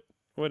yeah, what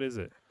is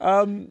it?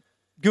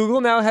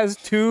 Google now has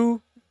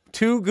two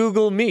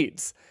Google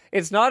Meets.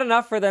 It's not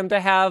enough for them to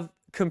have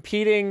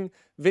competing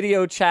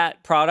video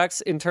chat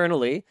products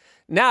internally.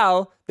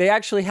 Now they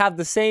actually have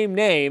the same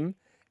name,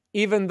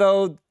 even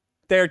though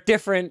they're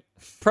different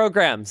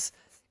programs.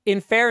 In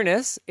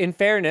fairness,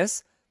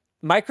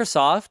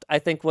 Microsoft, I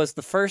think, was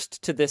the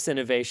first to this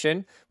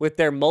innovation with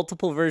their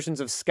multiple versions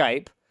of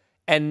Skype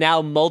and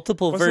now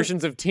multiple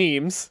versions of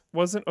Teams.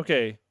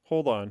 Okay,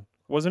 hold on.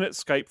 Wasn't it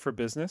Skype for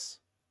Business?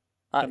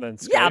 And then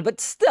Skype? Yeah, but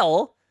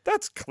still.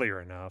 That's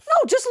clear enough.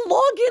 No, just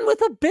log in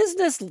with a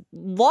business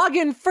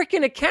login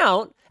freaking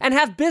account and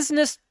have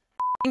business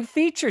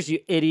features, you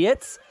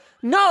idiots.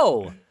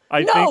 No.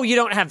 You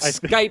don't have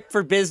Skype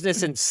for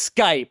Business and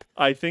Skype.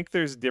 I think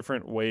there's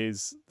different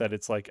ways that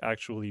it's like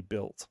actually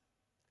built.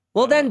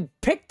 Well, then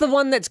pick the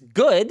one that's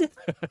good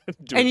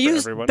and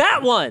use that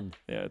one.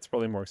 Yeah, it's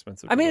probably more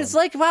expensive. I mean, it's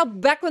like, wow,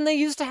 back when they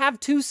used to have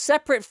 2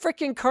 separate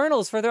freaking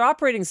kernels for their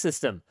operating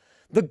system.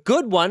 The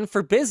good one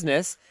for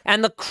business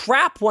and the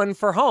crap one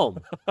for home.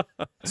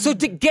 So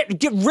to get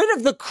rid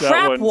of the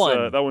crap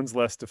one. That one's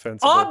less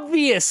defensible.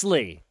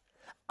 Obviously.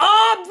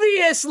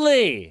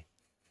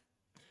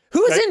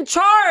 Who's in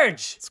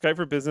charge? Skype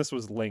for Business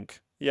was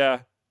Link.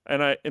 Yeah.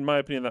 And in my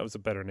opinion, that was a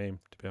better name,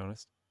 to be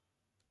honest.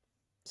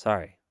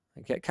 Sorry.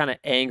 I get kind of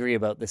angry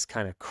about this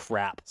kind of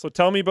crap. So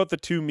tell me about the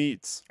 2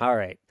 Meets. All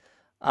right.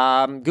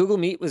 Google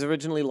Meet was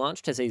originally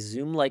launched as a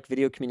Zoom-like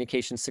video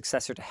communication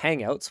successor to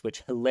Hangouts,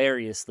 which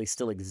hilariously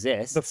still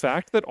exists. The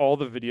fact that all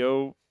the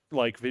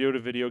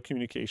video-to-video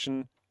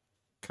communication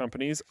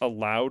companies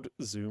allowed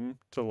Zoom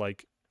to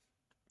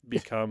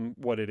become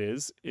what it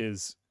is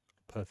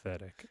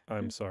pathetic.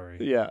 I'm sorry.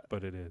 Yeah.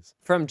 But it is.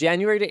 From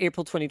January to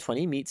April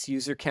 2020, Meet's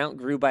user count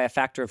grew by a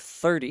factor of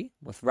 30,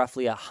 with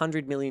roughly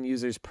 100 million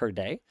users per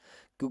day.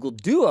 Google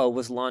Duo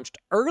was launched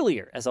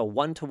earlier as a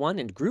one-to-one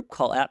and group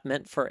call app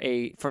meant for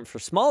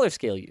smaller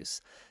scale use.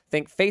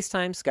 Think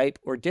FaceTime, Skype,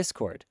 or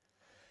Discord.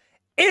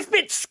 If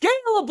it's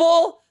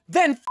scalable,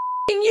 then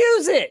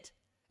use it.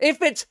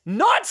 If it's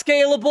not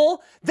scalable,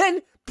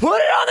 then put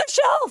it on the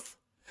shelf.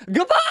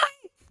 Goodbye.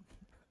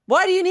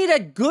 Why do you need a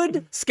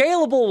good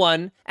scalable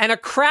one and a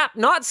crap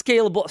not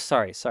scalable?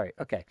 Sorry.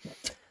 Okay.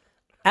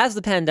 As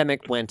the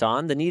pandemic went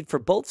on, the need for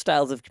both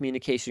styles of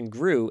communication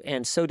grew,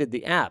 and so did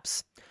the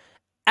apps.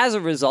 As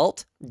a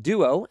result,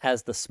 Duo,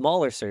 as the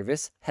smaller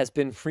service, has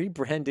been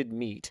rebranded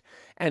Meet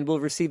and will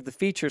receive the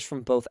features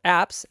from both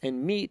apps,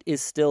 and Meet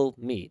is still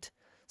Meet.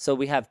 So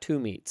we have 2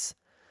 Meets.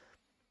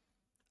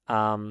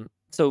 What? Meet,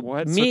 so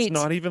it's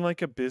not even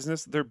like a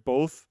business? They're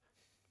both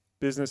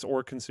business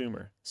or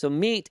consumer. So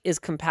Meet is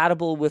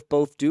compatible with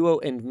both Duo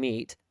and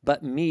Meet,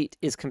 but Meet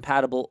is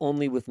compatible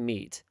only with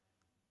Meet.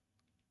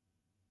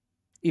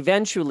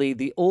 Eventually,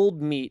 the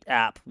old Meet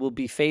app will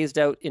be phased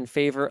out in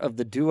favor of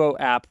the Duo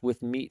app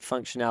with Meet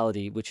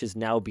functionality, which is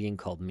now being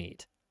called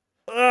Meet.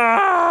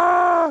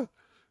 Ah!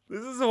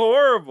 This is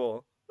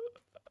horrible.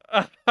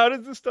 How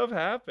does this stuff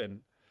happen?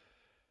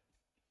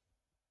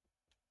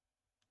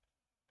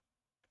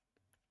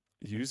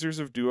 Users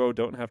of Duo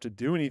don't have to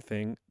do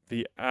anything.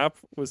 The app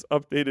was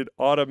updated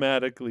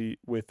automatically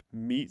with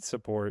Meet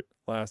support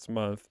last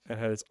month and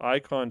had its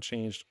icon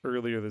changed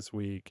earlier this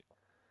week.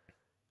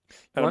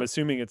 And I'm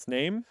assuming its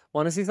name?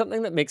 Want to see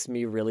something that makes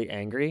me really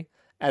angry?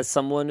 As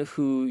someone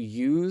who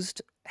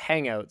used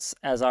Hangouts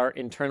as our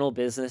internal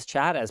business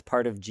chat as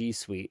part of G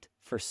Suite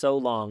for so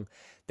long,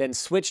 then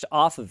switched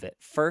off of it.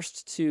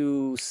 First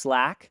to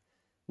Slack,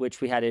 which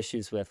we had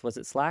issues with. Was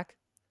it Slack?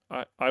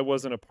 I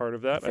wasn't a part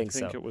of that. I think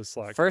so. It was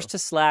Slack. First to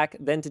Slack,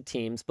 then to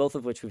Teams, both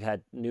of which we've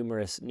had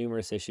numerous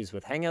issues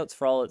with. Hangouts,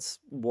 for all its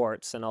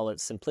warts and all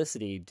its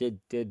simplicity,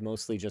 did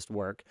mostly just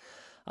work.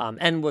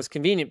 And was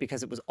convenient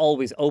because it was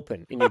always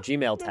open in your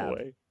Gmail tab. No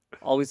way.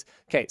 Always.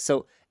 Okay,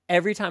 so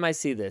every time I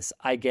see this,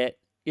 I get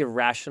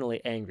irrationally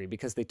angry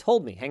because they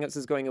told me Hangouts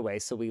is going away,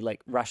 so we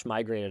rush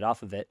migrated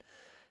off of it.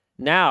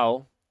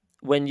 Now,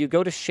 when you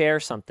go to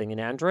share something in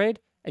Android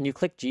and you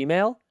click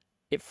Gmail,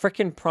 it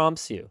frickin'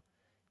 prompts you.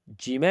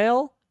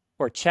 Gmail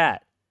or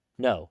chat?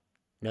 No.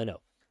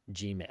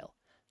 Gmail.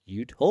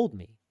 You told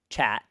me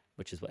chat,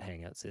 which is what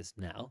Hangouts is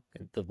now,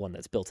 and the one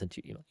that's built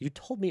into your email. You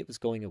told me it was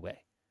going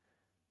away.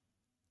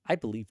 I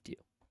believed you.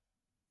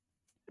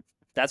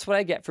 That's what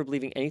I get for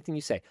believing anything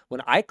you say.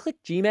 When I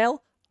click Gmail,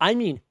 I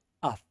mean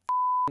a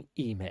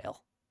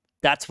email.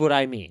 That's what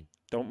I mean.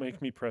 Don't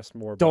make me press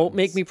more buttons. Don't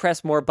make me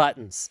press more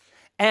buttons.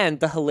 And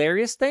the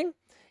hilarious thing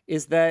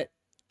is that,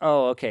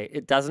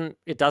 it doesn't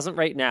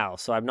right now,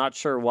 so I'm not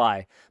sure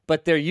why.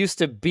 But there used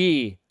to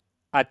be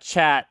a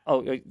chat.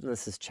 Oh,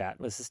 this is chat.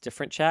 Was this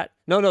different chat?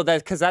 No,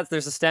 that's because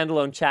there's a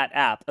standalone chat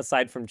app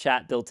aside from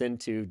chat built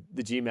into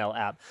the Gmail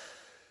app.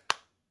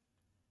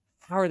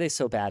 How are they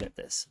so bad at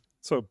this?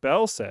 So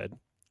Bell said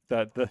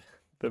that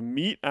the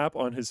Meet app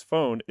on his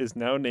phone is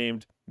now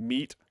named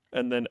Meet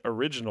and then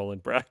Original in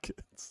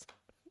brackets.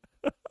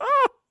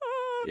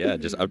 Yeah,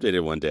 just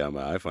updated one day on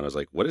my iPhone. I was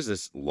like, what is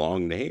this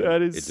long name?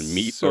 That is it's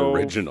Meet so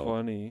Original.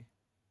 funny.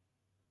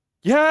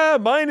 Yeah,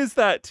 mine is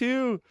that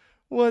too.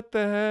 What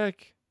the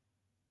heck?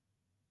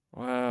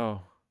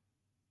 Wow.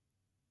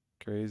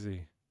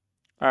 Crazy.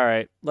 All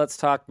right, let's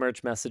talk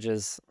merch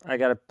messages. I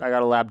got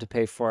a lab to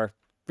pay for.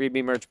 Read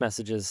me merch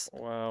messages.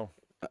 Wow.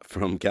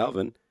 From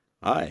Calvin.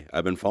 Hi,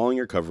 I've been following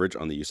your coverage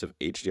on the use of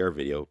HDR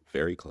video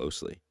very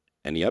closely.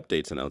 Any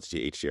updates on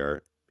LTT HDR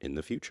in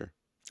the future?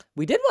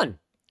 We did one.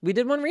 We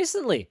did one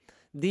recently.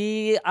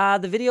 The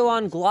video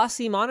on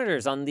glossy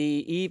monitors on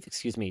the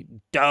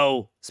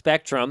DOE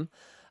Spectrum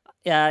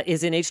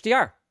is in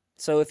HDR.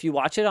 So if you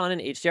watch it on an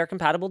HDR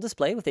compatible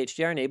display with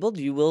HDR enabled,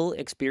 you will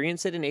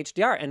experience it in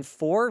HDR. And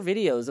for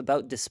videos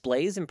about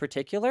displays in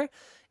particular,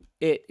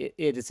 it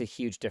is a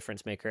huge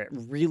difference maker. It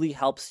really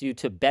helps you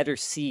to better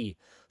see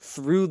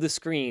through the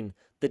screen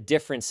the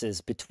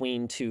differences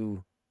between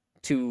two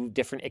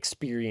different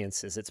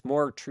experiences. It's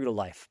more true to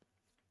life.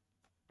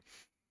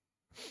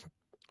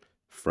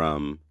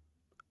 From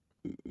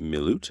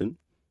Milutin.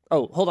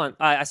 Oh, hold on.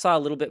 I saw a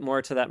little bit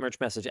more to that merch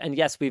message. And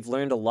yes, we've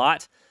learned a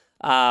lot.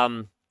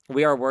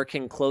 We are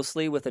working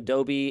closely with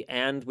Adobe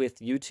and with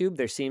YouTube.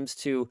 There seems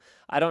to,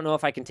 I don't know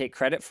if I can take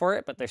credit for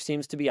it, but there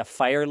seems to be a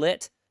fire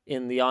lit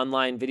in the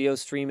online video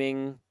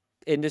streaming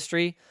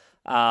industry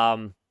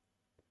to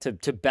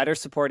better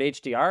support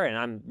HDR, and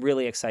I'm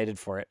really excited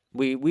for it.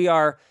 We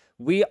are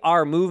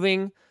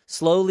moving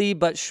slowly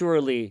but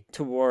surely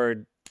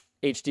toward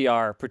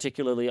HDR,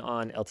 particularly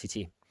on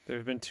LTT. There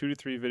have been 2 to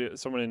 3 videos.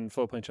 Someone in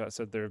Flowplane chat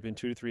said there have been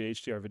 2 to 3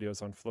 HDR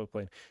videos on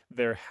Flowplane.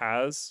 There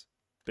has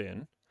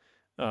been,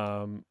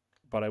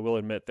 but I will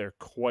admit they're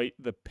quite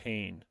the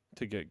pain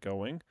to get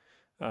going,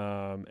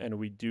 and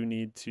we do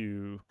need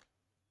to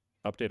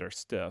update our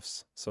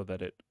stiffs so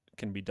that it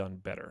can be done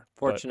better.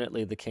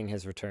 Fortunately, the king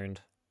has returned.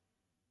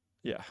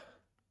 Yeah.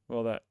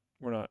 Well, that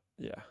we're not.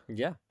 Yeah.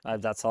 Yeah,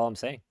 that's all I'm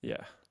saying.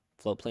 Yeah.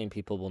 Floatplane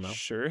people will know.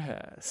 Sure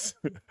has.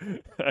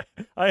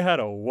 I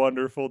had a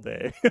wonderful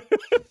day.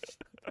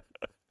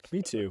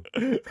 Me too.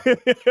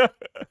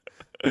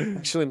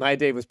 Actually, my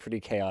day was pretty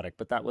chaotic,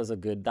 but that was a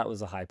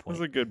high point. It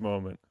was a good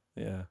moment.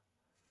 Yeah.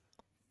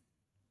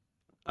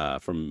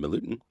 From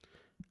Milutin.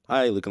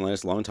 Hi, Luke and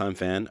Linus, longtime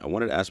fan. I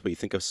wanted to ask what you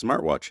think of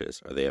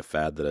smartwatches. Are they a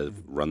fad that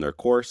have run their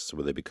course?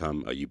 Will they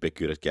become a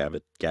ubiquitous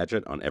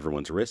gadget on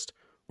everyone's wrist,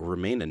 or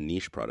remain a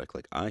niche product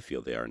like I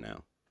feel they are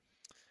now?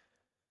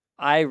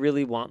 I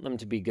really want them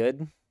to be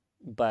good,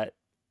 but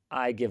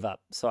I give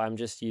up. So I'm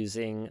just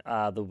using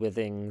the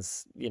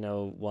Withings,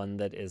 one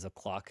that is a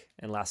clock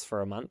and lasts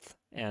for a month.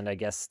 And I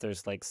guess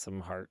there's like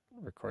some heart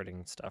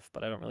recording stuff,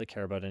 but I don't really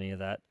care about any of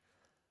that.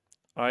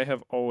 I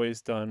have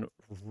always done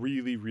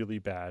really, really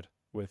bad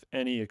with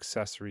any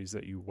accessories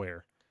that you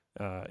wear.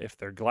 If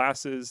they're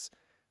glasses,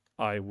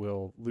 I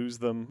will lose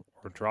them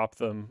or drop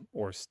them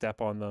or step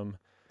on them.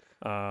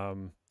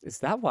 Is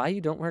that why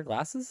you don't wear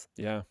glasses?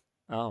 Yeah.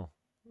 Oh,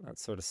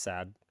 that's sort of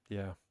sad.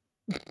 Yeah.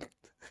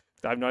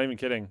 I'm not even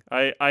kidding.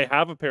 I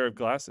have a pair of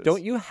glasses.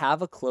 Don't you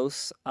have a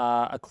close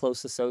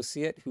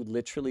associate who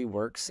literally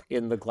works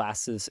in the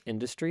glasses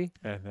industry?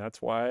 And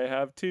that's why I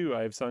have 2.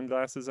 I have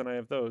sunglasses and I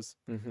have those.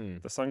 Mm-hmm.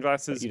 The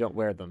sunglasses, but you don't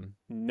wear them.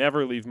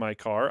 Never leave my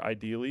car,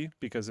 ideally,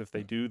 because if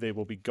they do, they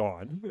will be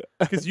gone.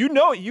 Because you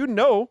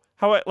know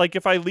how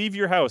if I leave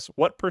your house,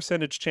 what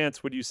percentage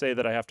chance would you say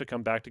that I have to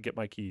come back to get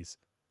my keys?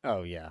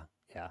 Oh yeah.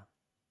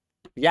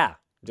 Yeah.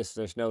 Just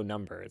there's no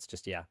number. It's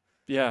just yeah.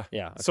 Yeah.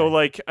 Yeah. Okay. So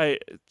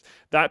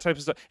that type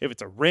of stuff. If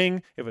it's a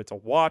ring, if it's a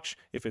watch,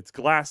 if it's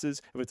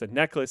glasses, if it's a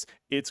necklace,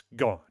 it's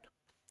gone.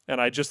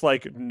 And I just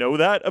know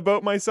that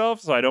about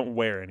myself, so I don't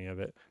wear any of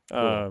it.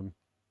 Cool.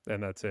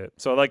 And that's it.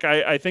 So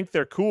I think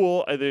they're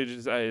cool.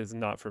 It's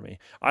not for me.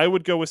 I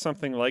would go with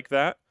something like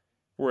that,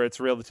 where it's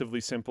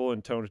relatively simple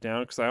and toned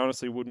down, because I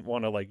honestly wouldn't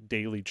want to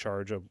daily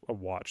charge a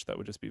watch. That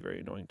would just be very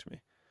annoying to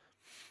me.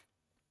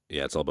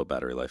 Yeah, it's all about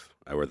battery life.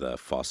 I wear the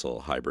Fossil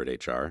Hybrid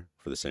HR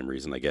for the same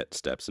reason. I get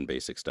steps and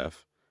basic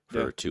stuff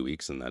for 2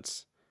 weeks, and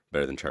that's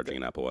better than charging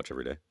an Apple Watch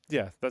every day.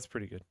 Yeah, that's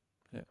pretty good.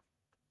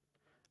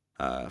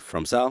 Yeah.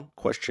 From Sal,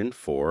 question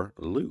for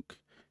Luke.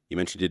 You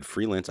mentioned you did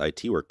freelance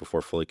IT work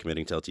before fully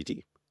committing to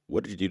LTT.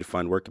 What did you do to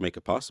find work to make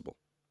it possible?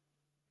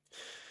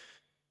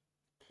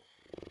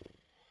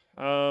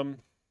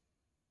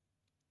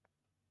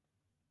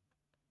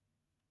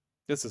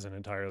 This isn't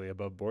entirely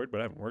above board,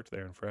 but I haven't worked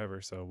there in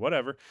forever, so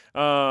whatever.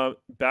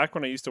 Back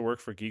when I used to work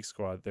for Geek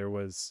Squad, there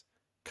was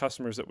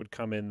customers that would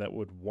come in that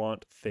would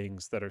want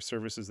things that are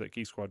services that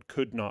Geek Squad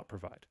could not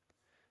provide.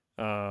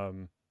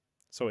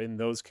 So in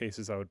those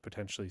cases, I would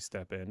potentially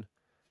step in.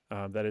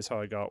 That is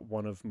how I got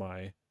one of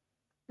my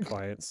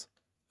clients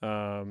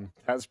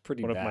That's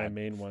pretty one bad. of my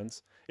main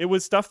ones. It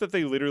was stuff that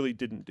they literally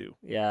didn't do.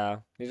 Yeah,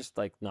 you're just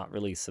like not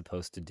really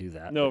supposed to do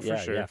that. No, but for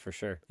yeah, sure. Yeah, for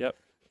sure. Yep.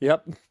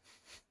 Yep.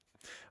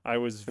 I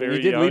was And you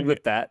very did lead young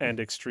with that. and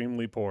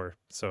extremely poor,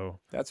 so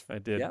That's I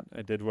did. Yep.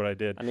 I did what I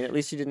did I mean, at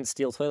least you didn't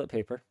steal toilet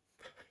paper.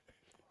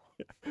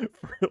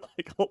 for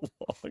like a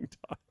long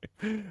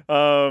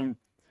time.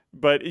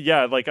 But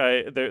yeah, like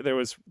there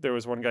was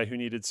one guy who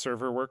needed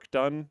server work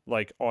done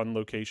like on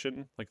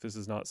location. Like this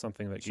is not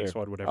something that Sure. Geek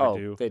Squad would ever Oh,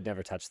 do. they'd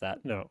never touch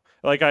that. No,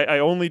 like I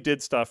only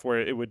did stuff where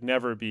it would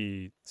never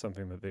be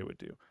something that they would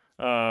do.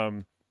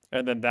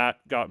 And then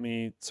that got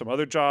me some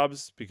other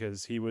jobs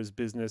because he was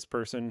business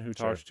person who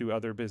talked to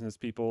other business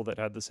people that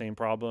had the same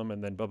problem,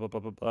 and then blah blah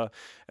blah blah blah,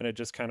 and it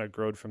just kind of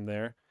grew from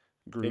there.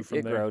 It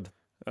growed.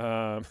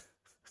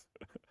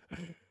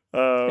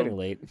 It's getting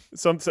late.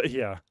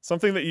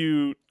 Something that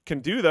you can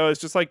do though is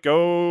just like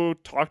go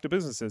talk to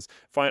businesses.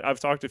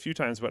 I've talked a few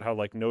times about how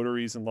like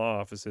notaries and law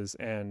offices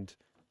and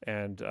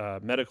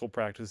medical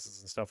practices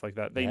and stuff like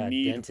that, they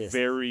need dentists.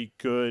 very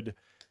good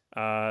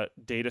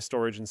data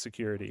storage and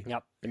security.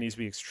 Yep. It needs to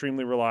be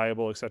extremely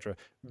reliable, etc.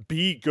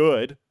 Be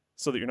good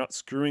so that you're not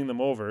screwing them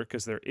over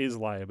because there is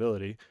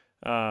liability.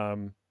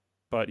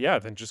 But yeah,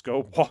 then just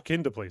go walk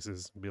into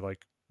places and be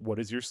like, what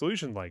is your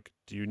solution like?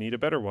 Do you need a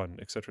better one,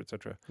 etc.,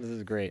 etc. This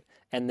is great.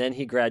 And then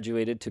he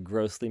graduated to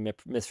grossly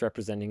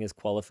misrepresenting his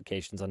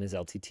qualifications on his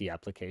LTT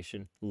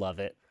application. Love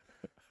it.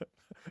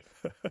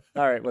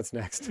 All right, what's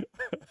next?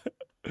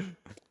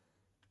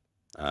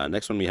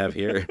 Next one we have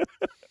here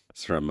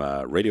is from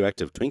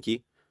Radioactive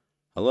Twinkie.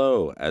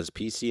 Hello, as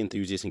PC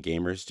enthusiasts and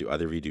gamers, do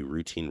either of you do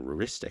routine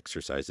wrist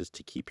exercises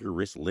to keep your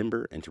wrist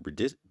limber and to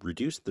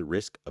reduce the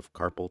risk of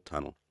carpal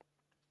tunnel?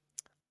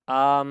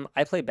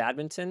 I play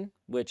badminton,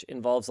 which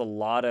involves a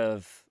lot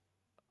of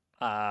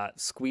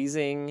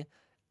squeezing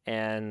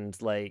and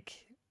like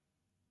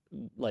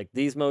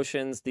these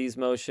motions,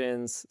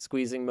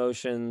 squeezing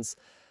motions.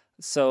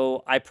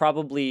 So I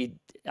probably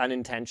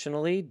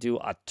unintentionally do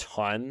a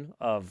ton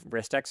of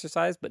wrist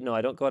exercise, but no,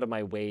 I don't go out of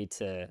my way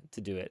to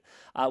do it.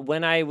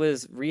 When I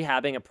was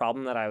rehabbing a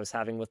problem that I was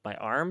having with my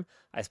arm,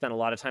 I spent a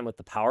lot of time with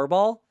the power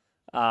ball.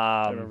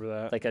 I remember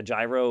that. Like a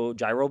gyro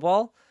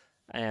ball.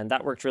 And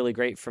that worked really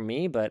great for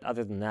me. But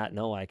other than that,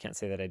 no, I can't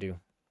say that I do.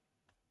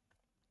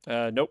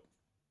 Nope.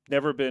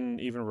 Never been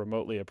even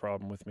remotely a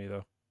problem with me,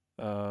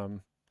 though.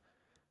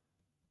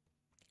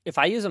 If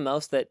I use a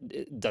mouse that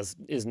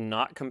is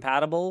not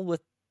compatible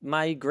with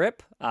my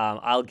grip,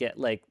 I'll get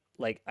like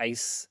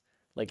ice,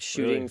 like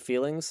shooting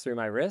feelings through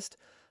my wrist.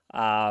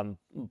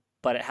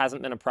 But it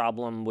hasn't been a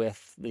problem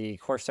with the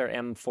Corsair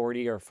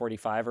M40 or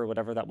 45 or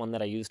whatever that one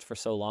that I used for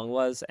so long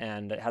was.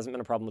 And it hasn't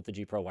been a problem with the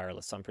G Pro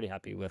wireless. So I'm pretty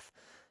happy with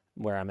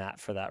where I'm at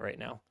for that right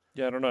now.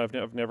 Yeah, I don't know.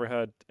 I've never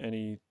had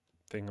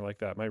anything like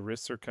that. My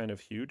wrists are kind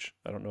of huge.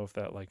 I don't know if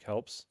that like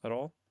helps at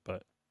all,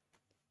 but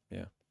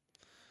yeah.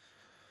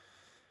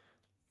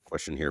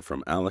 Question here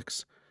from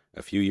Alex.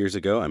 A few years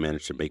ago, I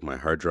managed to make my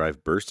hard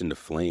drive burst into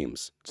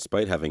flames.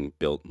 Despite having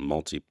built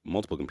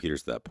multiple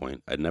computers at that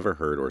point, I'd never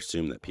heard or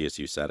assumed that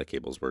PSU SATA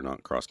cables were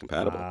not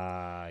cross-compatible.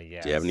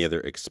 Yes. Do you have any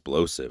other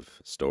explosive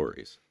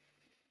stories?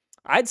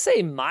 I'd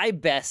say my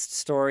best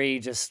story,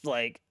 just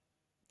like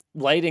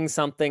lighting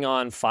something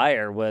on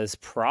fire, was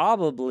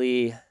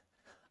probably...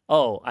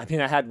 Oh, I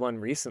mean, I had one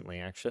recently,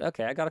 actually.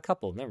 Okay, I got a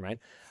couple. Never mind.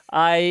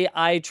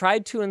 I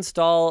tried to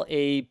install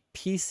a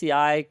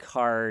PCI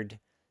card.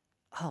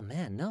 Oh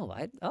man, no.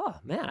 I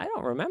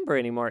don't remember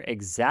anymore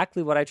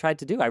exactly what I tried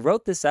to do. I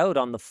wrote this out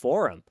on the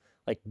forum,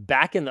 like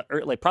back in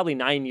like probably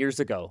 9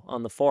 years ago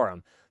on the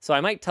forum. So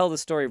I might tell the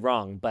story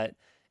wrong, but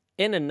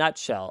in a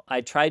nutshell,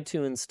 I tried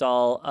to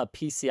install a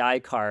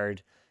PCI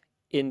card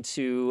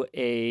into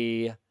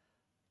a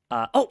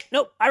oh,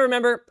 no, I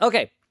remember.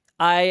 Okay.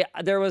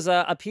 There was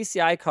a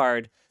PCI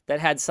card that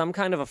had some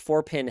kind of a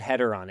 4-pin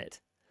header on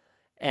it.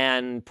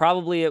 And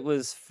probably it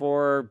was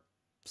for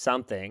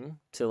something,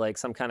 to like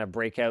some kind of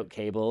breakout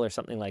cable or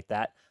something like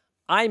that.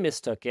 I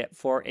mistook it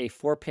for a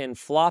 4-pin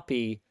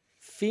floppy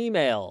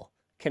female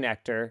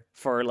connector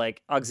for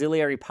like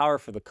auxiliary power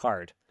for the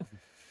card.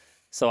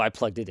 So I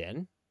plugged it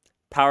in,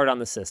 powered on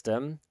the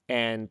system,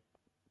 and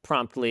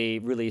promptly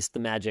released the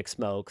magic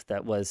smoke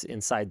that was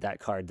inside that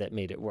card that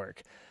made it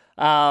work.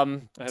 I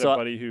had a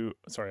buddy who...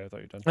 Sorry, I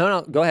thought you were done.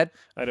 No, go ahead.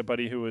 I had a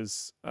buddy who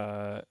was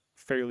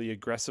fairly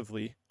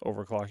aggressively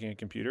overclocking a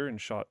computer and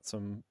shot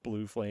some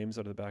blue flames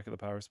out of the back of the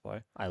power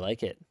supply. I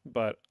like it.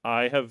 But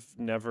I have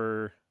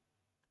never,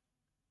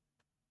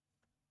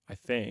 I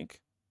think,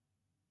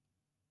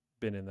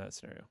 been in that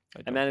scenario.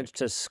 I managed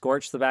to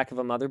scorch the back of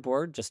a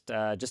motherboard just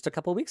a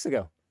couple of weeks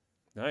ago.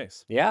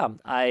 Nice. Yeah,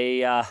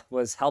 I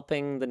was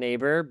helping the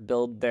neighbor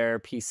build their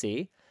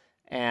PC,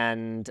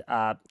 and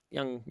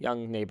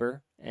young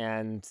neighbor,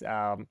 and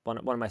one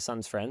of my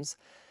son's friends.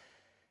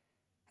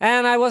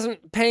 And I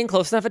wasn't paying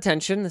close enough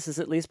attention. This is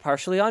at least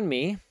partially on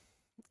me.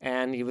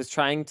 And he was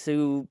trying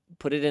to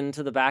put it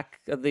into the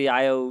back of the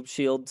IO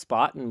shield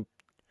spot and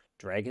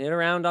dragging it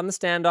around on the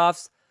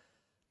standoffs.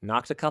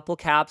 knocked a couple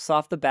caps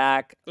off the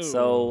back.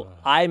 So Ooh.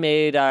 I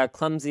made a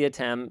clumsy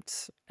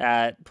attempt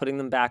at putting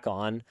them back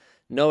on,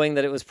 knowing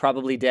that it was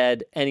probably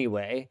dead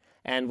anyway.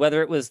 And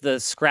whether it was the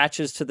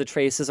scratches to the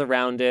traces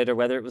around it or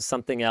whether it was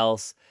something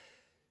else,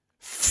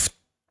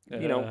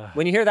 you know,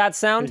 when you hear that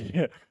sound,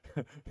 Yeah.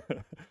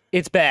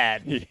 it's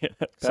bad. Yeah,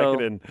 pack So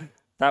it in.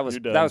 that was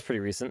You're done. that was pretty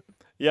recent.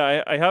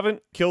 Yeah, I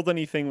haven't killed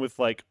anything with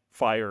like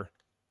fire,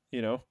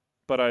 you know,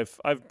 but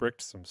I've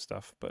bricked some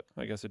stuff, but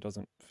I guess it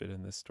doesn't fit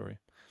in this story.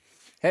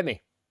 Hit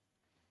me.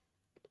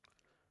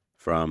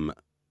 From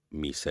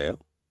Misael.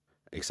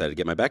 Excited to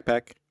get my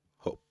backpack.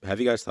 Have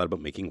you guys thought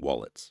about making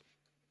wallets?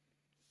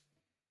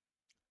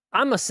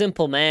 I'm a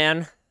simple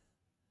man.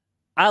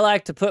 I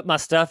like to put my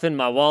stuff in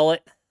my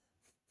wallet.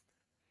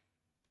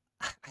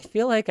 I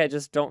feel like I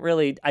just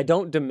I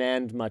don't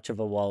demand much of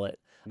a wallet.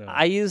 No.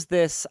 I use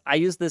this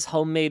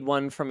homemade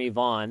one from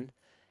Yvonne,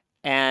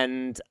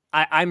 and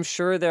I'm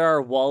sure there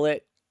are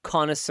wallet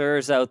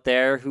connoisseurs out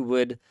there who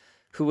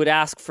would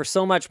ask for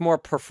so much more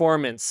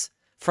performance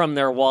from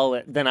their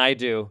wallet than I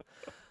do.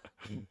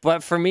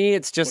 But for me,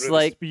 it's just what are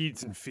like the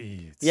speeds and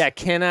feeds. yeah,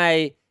 can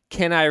I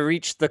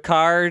reach the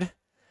card?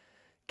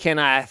 Can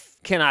I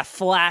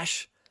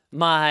flash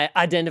my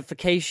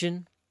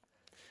identification?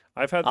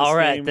 I've had the All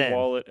right, same then.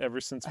 wallet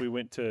ever since we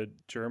went to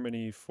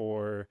Germany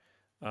for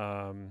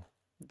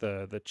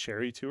the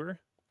Cherry tour.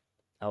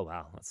 Oh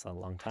wow, that's a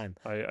long time.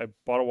 I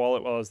bought a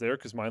wallet while I was there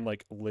because mine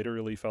like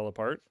literally fell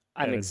apart.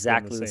 I'm and it's been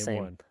exactly the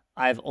same. one.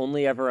 I've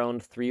only ever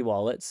owned 3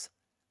 wallets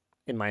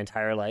in my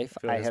entire life.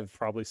 I feel I like have it's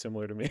probably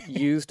similar to me.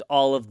 used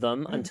all of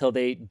them until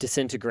they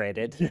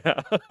disintegrated.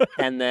 Yeah.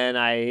 And then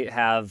I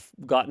have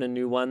gotten a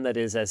new one that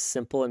is as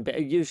simple and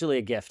usually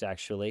a gift,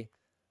 actually.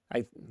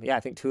 I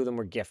think 2 of them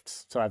were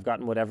gifts. So I've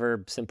gotten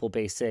whatever simple,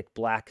 basic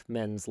black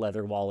men's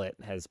leather wallet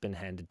has been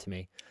handed to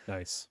me.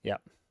 Nice.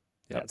 Yep.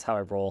 Yep. That's how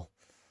I roll.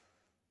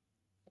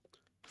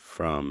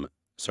 From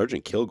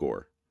Sergeant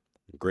Kilgore.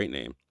 Great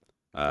name.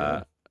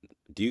 Yeah.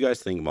 Do you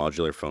guys think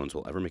modular phones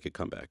will ever make a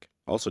comeback?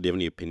 Also, do you have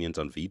any opinions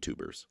on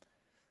VTubers?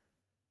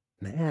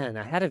 Man,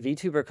 I had a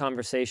VTuber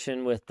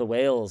conversation with the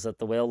whales at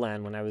the Whale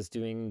Land when I was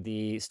doing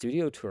the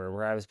studio tour,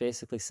 where I was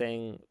basically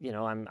saying, you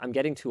know, I'm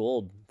getting too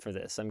old for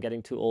this. I'm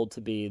getting too old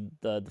to be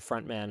the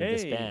front man of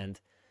this Hey.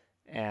 band.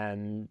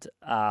 And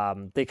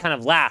they kind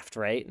of laughed,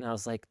 right? And I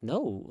was like,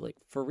 no, like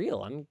for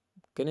real, I'm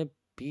gonna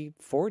be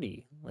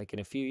 40 like in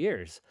a few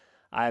years.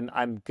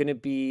 I'm gonna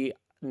be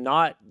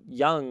not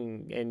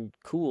young and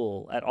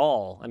cool at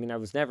all. I mean, I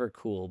was never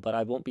cool, but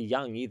I won't be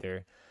young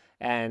either.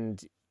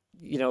 And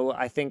you know,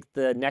 I think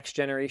the next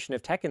generation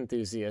of tech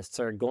enthusiasts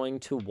are going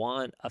to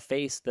want a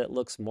face that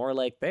looks more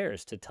like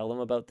theirs to tell them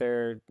about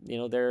their, you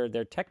know,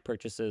 their tech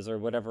purchases or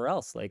whatever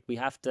else. Like we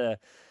have to,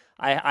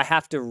 I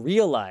have to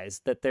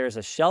realize that there's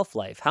a shelf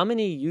life. How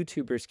many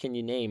YouTubers can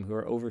you name who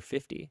are over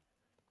 50?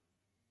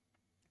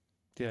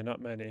 Yeah, not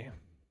many.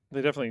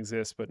 They definitely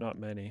exist, but not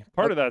many.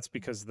 Part of that's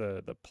because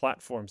the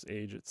platform's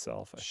age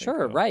itself. I think,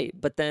 Sure, though. right.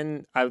 But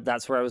then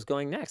that's where I was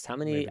going next. How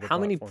many Maybe the how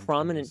many platform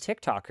prominent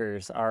changes.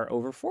 TikTokers are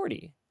over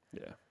 40?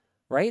 Yeah.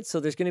 Right?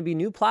 So there's going to be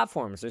new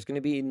platforms. There's going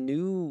to be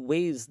new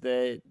ways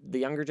that the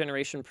younger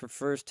generation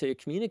prefers to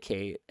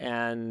communicate.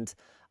 And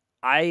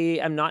I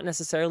am not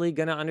necessarily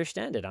going to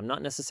understand it. I'm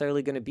not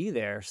necessarily going to be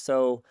there.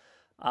 So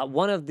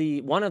one of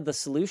the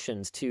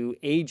solutions to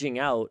aging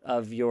out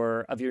of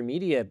your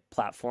media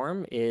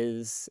platform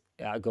is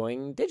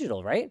going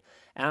digital, right?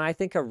 And I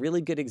think a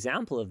really good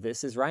example of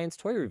this is Ryan's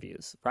Toy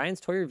Reviews. Ryan's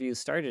Toy Reviews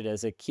started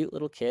as a cute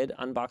little kid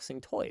unboxing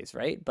toys,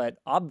 right? But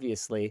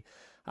obviously,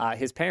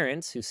 his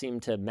parents, who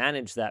seemed to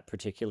manage that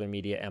particular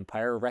media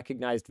empire,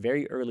 recognized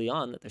very early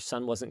on that their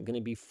son wasn't going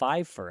to be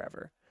 5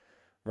 forever,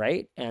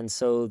 right? And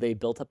so they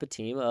built up a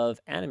team of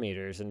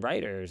animators and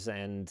writers,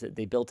 and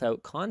they built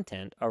out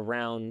content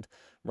around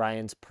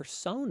Ryan's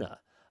persona,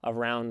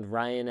 around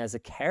Ryan as a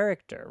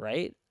character,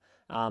 right?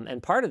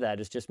 And part of that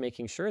is just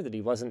making sure that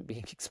he wasn't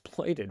being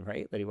exploited,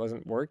 right? That he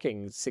wasn't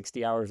working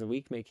 60 hours a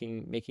week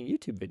making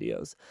YouTube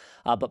videos.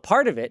 But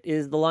part of it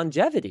is the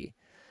longevity.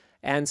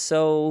 And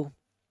so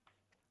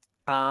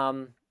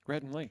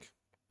Red and Link.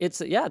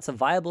 it's a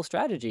viable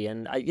strategy.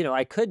 And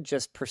I could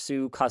just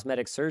pursue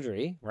cosmetic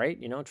surgery, right?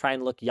 You know, try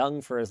and look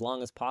young for as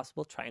long as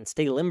possible, try and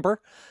stay limber.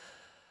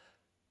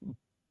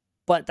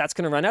 But that's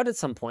going to run out at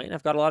some point.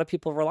 I've got a lot of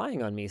people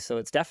relying on me. So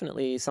it's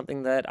definitely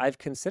something that I've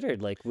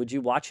considered. Like, would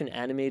you watch an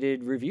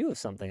animated review of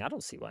something? I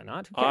don't see why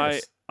not. Who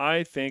cares?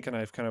 I think, and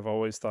I've kind of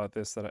always thought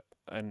this, that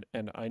and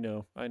I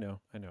know,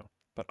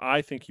 but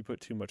I think you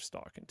put too much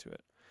stock into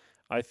it.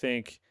 I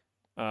think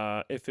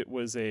if it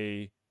was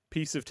a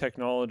piece of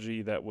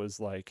technology that was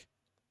like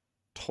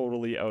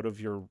totally out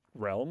of your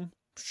realm,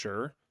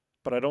 sure,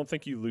 but I don't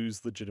think you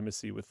lose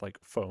legitimacy with like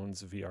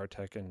phones, VR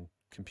tech, and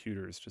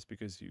computers just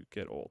because you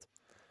get old.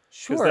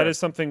 Sure. Because that is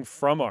something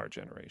from our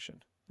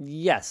generation.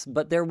 Yes,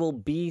 but there will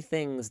be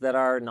things that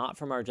are not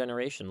from our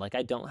generation. Like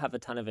I don't have a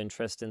ton of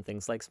interest in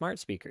things like smart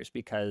speakers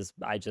because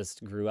I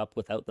just grew up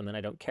without them and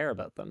I don't care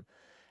about them.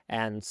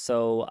 And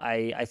so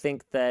I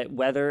think that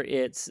whether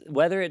it's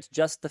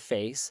just the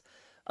face,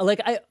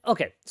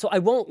 Okay, so I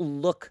won't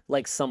look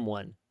like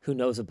someone who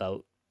knows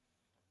about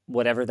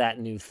whatever that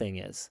new thing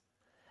is.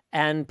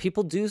 And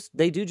people do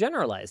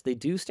generalize, they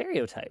do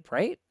stereotype,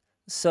 right?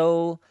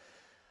 So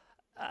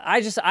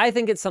I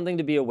think it's something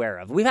to be aware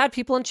of. We've had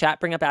people in chat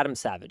bring up Adam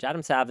Savage.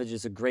 Adam Savage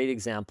is a great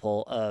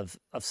example of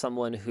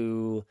someone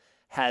who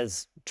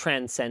has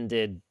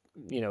transcended,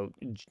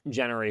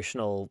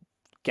 generational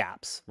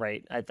gaps,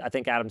 right? I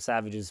think Adam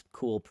Savage is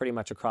cool pretty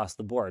much across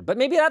the board. But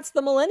maybe that's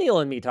the millennial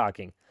in me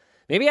talking.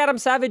 Maybe Adam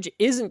Savage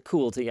isn't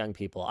cool to young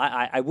people.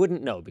 I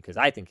wouldn't know because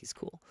I think he's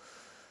cool.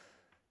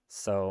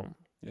 So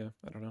yeah,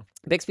 I don't know.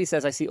 Bixby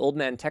says, I see Old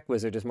Man Tech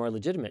Wizard as more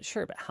legitimate.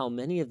 Sure, but how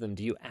many of them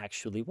do you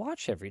actually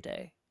watch every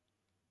day?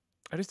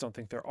 I just don't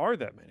think there are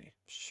that many.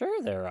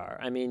 Sure there are.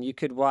 I mean, you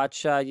could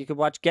watch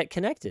Get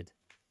Connected.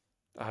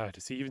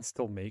 Does he even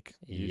still make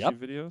Yep. YouTube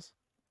videos?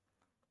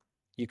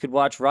 You could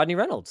watch Rodney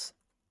Reynolds.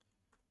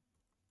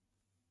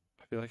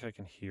 I feel like I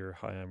can hear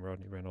 "Hi, I'm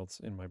Rodney Reynolds"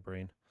 in my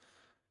brain.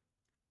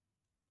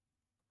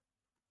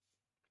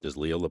 Does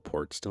Leo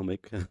Laporte still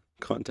make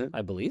content?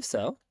 I believe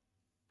so.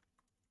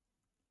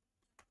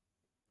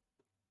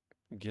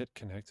 Get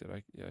Connected.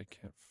 I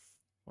can't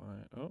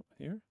find. Oh,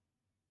 here.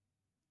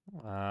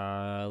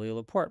 Leo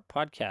Laporte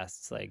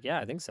podcasts. Like, yeah,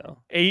 I think so.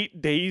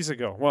 8 days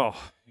ago. Well,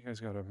 you guys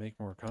got to make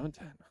more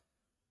content.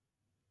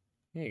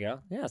 Here you go.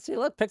 Yeah, see,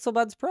 look, Pixel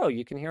Buds Pro.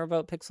 You can hear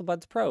about Pixel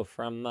Buds Pro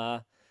from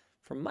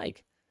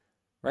Mike,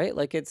 right?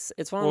 Like it's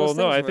one of those things.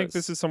 Well, no, I where think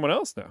this is someone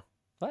else now.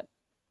 What?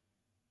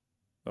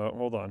 Oh,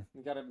 hold on.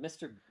 We got a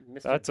Mr.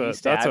 That's a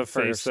Beast ad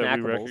for face that we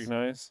Snackables.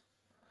 recognize.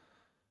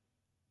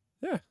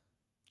 Yeah.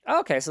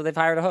 Okay, so they've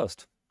hired a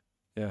host.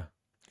 Yeah.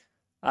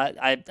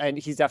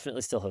 He's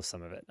definitely still hosts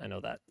some of it. I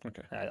know that.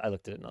 Okay. I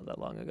looked at it not that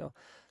long ago.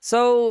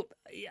 So,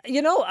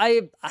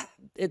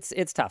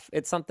 it's tough.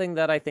 It's something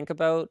that I think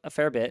about a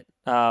fair bit.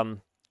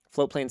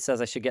 Floatplane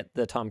says I should get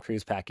the Tom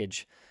Cruise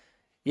package.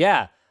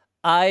 Yeah,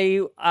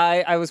 I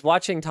was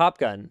watching Top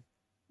Gun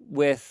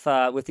with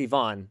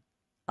Yvonne.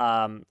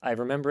 I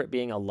remember it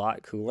being a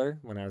lot cooler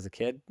when I was a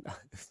kid.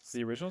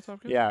 The original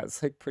Top Gun? Yeah,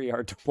 it's like pretty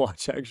hard to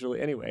watch actually.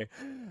 Anyway,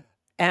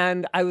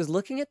 and I was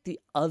looking at the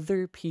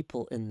other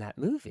people in that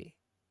movie,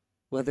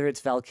 whether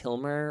it's Val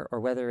Kilmer or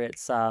whether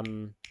it's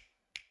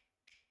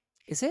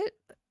is it?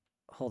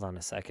 Hold on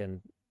a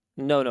second.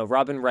 No,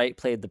 Robin Wright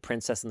played the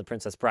princess in The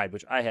Princess Bride,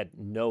 which I had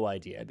no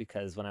idea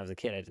because when I was a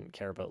kid, I didn't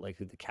care about like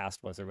who the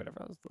cast was or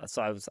whatever.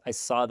 So I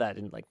saw that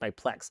in like my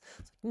Plex.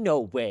 I was like, no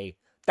way,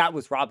 that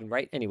was Robin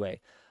Wright.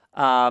 Anyway,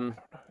 I don't know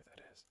who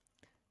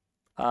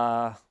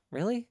that is.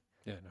 Really?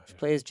 Yeah, no. She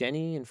plays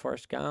Jenny in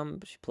Forrest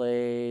Gump. She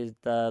plays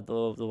the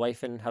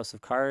wife in House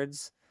of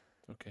Cards.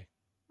 Okay.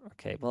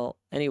 Okay. Well,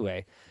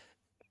 anyway,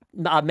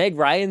 Meg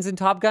Ryan's in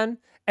Top Gun,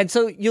 and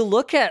so you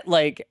look at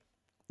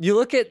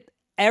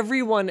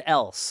everyone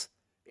else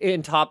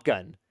in Top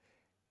Gun.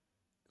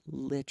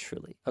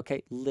 Literally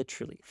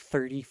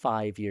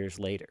 35 years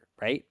later,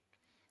 right?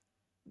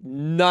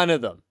 None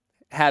of them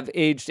have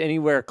aged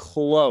anywhere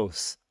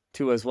close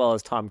to as well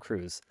as Tom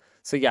Cruise.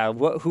 So yeah,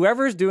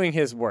 whoever's doing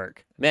his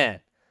work,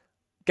 man,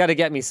 got to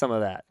get me some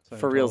of that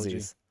for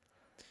realsies.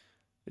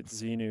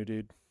 It's Xenu,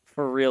 dude.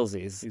 For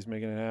realsies. He's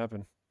making it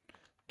happen,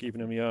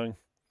 keeping him young.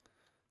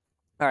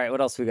 All right,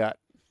 what else we got?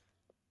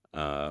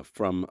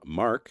 From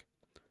Mark,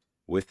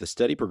 with the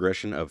steady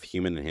progression of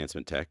human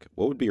enhancement tech,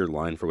 what would be your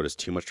line for what is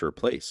too much to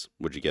replace?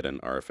 Would you get an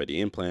RFID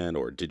implant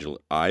or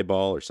digital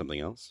eyeball or something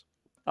else?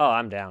 Oh,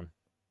 I'm down.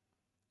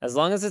 As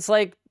long as it's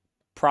like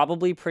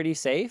probably pretty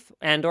safe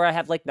or I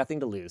have like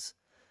nothing to lose.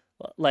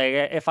 Like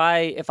if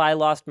I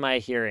lost my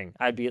hearing,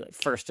 I'd be like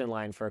first in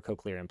line for a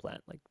cochlear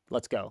implant. Like,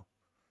 let's go.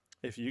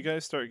 If you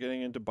guys start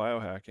getting into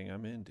biohacking,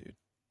 I'm in, dude.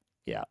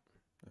 Yeah.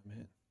 I'm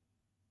in.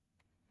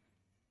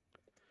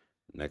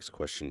 Next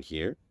question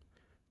here.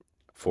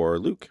 For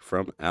Luke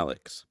from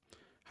Alex.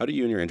 How do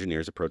you and your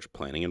engineers approach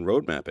planning and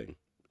road mapping?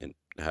 And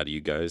how do you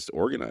guys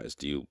organize?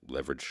 Do you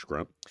leverage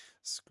Scrum?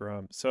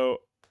 Scrum. So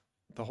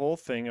the whole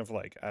thing of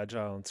like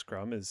Agile and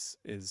Scrum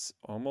is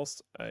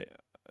almost, I've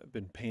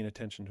been paying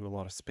attention to a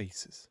lot of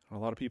spaces. A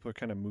lot of people are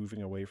kind of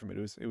moving away from it.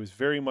 It was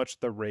very much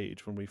the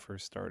rage when we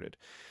first started.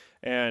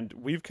 And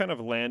we've kind of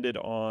landed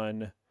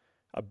on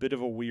a bit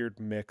of a weird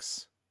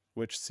mix,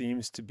 which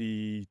seems to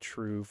be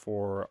true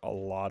for a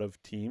lot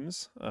of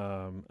teams.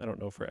 I don't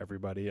know for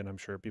everybody, and I'm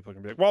sure people are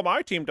going to be like, well,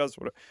 my team does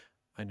what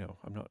I know.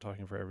 I'm not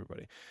talking for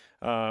everybody.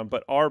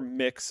 But our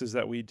mix is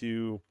that we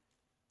do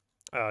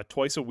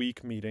twice a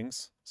week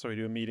meetings. So we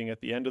do a meeting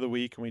at the end of the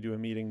week, and we do a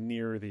meeting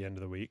near the end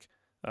of the week,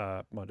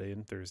 Monday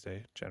and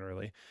Thursday,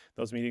 generally.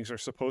 Those meetings are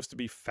supposed to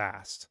be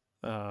fast.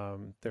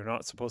 They're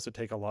not supposed to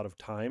take a lot of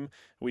time.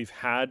 We've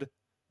had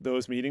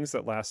those meetings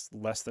that last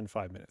less than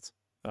 5 minutes.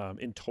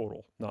 In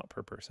total, not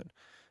per person.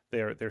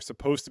 They're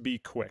supposed to be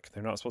quick.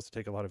 They're not supposed to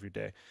take a lot of your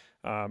day.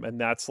 And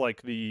that's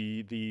like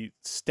the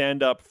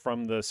stand up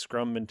from the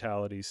Scrum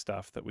mentality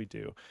stuff that we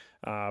do.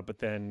 But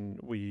then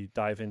we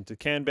dive into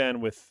Kanban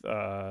with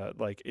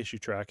like issue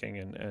tracking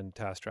and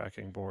task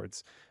tracking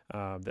boards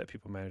that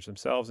people manage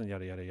themselves and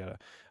yada, yada,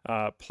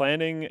 yada.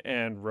 Planning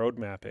and road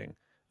mapping.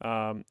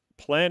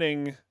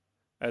 Planning,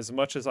 as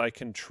much as I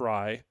can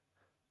try,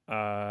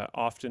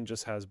 often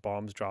just has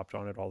bombs dropped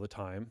on it all the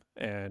time.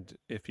 And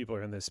if people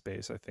are in this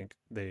space, I think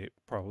they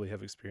probably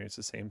have experienced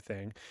the same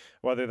thing.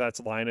 Whether that's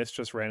Linus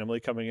just randomly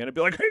coming in and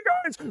be like, "Hey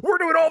guys, we're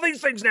doing all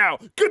these things now.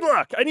 Good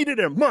luck. I need it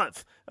in a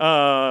month."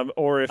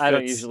 Or if I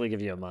don't usually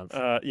give you a month.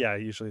 yeah,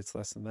 usually it's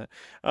less than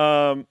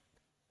that.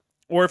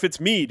 Or if it's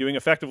me doing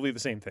effectively the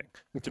same thing,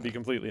 to be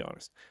completely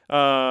honest,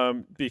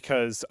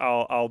 because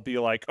I'll be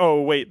like,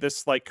 oh wait,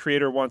 this like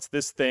creator wants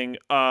this thing,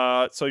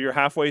 so you're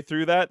halfway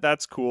through that.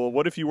 That's cool.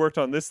 What if you worked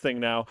on this thing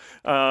now?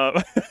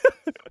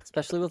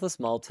 Especially with a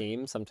small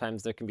team,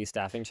 sometimes there can be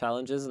staffing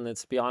challenges, and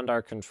it's beyond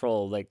our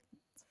control. Like,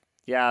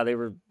 yeah, they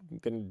were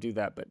going to do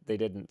that, but they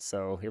didn't.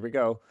 So here we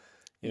go.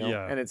 You know,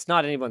 Yeah. and it's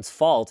not anyone's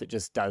fault. It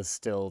just does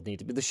still need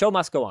to be. The show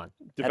must go on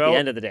at the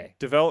end of the day.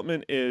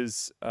 Development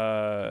is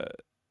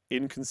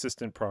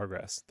inconsistent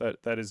progress.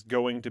 That is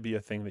going to be a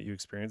thing that you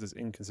experience, is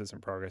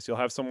inconsistent progress. You'll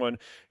have someone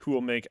who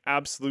will make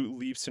absolute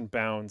leaps and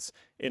bounds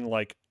in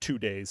like 2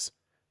 days,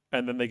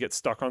 and then they get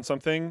stuck on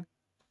something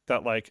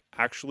that like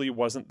actually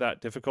wasn't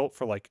that difficult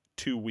for like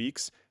 2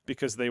 weeks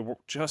because they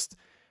just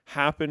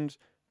happened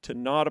to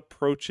not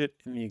approach it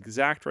in the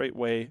exact right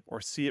way or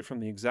see it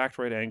from the exact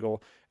right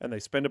angle, and they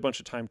spend a bunch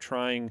of time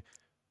trying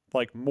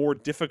like more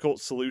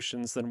difficult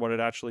solutions than what it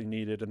actually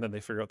needed, and then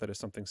they figure out that it's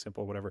something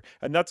simple, whatever.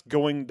 And that's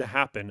going to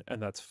happen,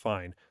 and that's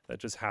fine. That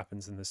just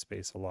happens in this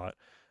space a lot.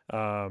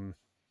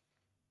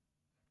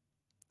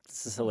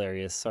 This is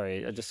hilarious.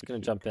 Sorry, I'm just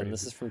going to jump in.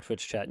 This is from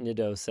Twitch chat.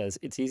 Nido says,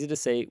 it's easy to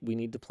say we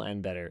need to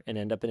plan better and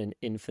end up in an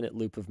infinite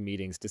loop of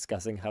meetings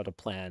discussing how to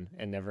plan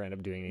and never end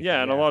up doing anything.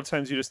 Yeah, and a lot of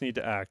times you just need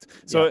to act.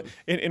 So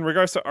in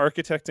regards to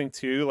architecting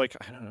too, like,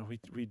 I don't know,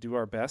 we do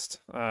our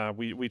best.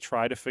 We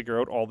try to figure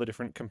out all the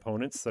different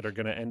components that are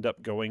going to end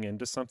up going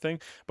into something.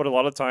 But a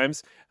lot of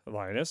times,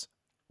 Linus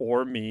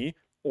or me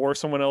or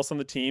someone else on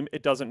the team,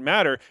 it doesn't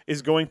matter,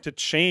 is going to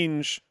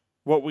change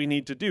what we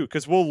need to do,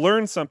 because we'll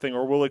learn something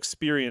or we'll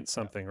experience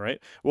something,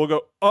 right? We'll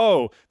go,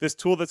 oh, this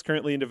tool that's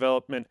currently in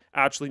development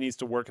actually needs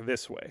to work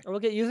this way. Or we'll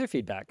get user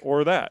feedback.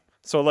 Or that.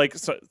 So like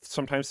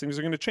sometimes things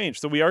are going to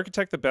change. So we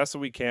architect the best that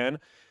we can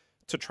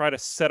to try to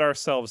set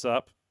ourselves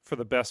up for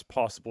the best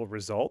possible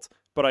result.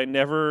 But I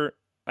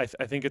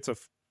think it's a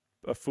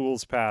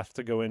fool's path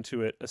to go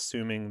into it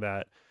assuming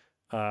that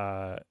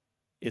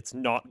it's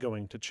not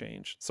going to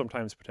change,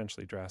 sometimes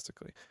potentially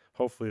drastically.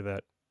 Hopefully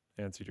that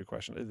answered your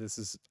question.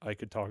 I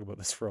could talk about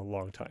this for a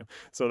long time.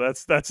 So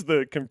that's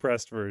the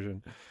compressed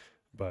version.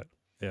 But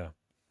yeah.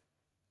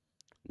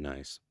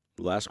 Nice.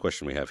 The last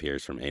question we have here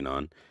is from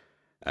Anon.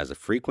 As a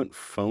frequent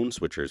phone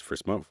switchers for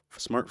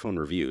smartphone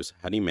reviews,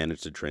 how do you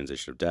manage the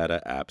transition of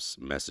data, apps,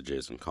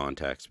 messages, and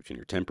contacts between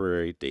your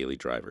temporary, daily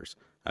drivers?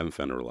 I haven't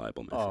found a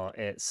reliable method. Oh,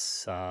 it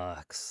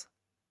sucks.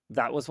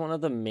 That was one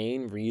of the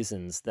main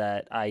reasons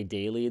that I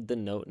dailied the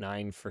Note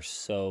 9 for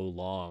so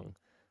long,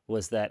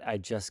 was that I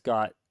just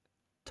got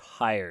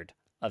tired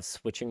of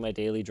switching my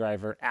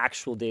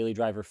actual daily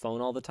driver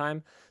phone all the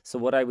time. So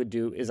what I would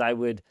do is I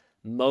would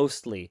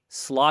mostly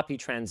sloppy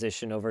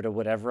transition over to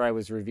whatever I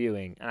was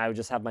reviewing, and I would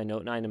just have my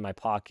Note 9 in my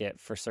pocket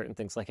for certain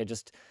things. Like I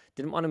just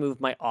didn't want to move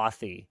my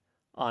Authy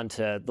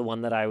onto the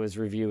one that I was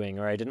reviewing,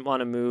 or I didn't want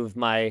to move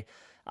my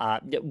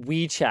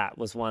WeChat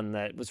was one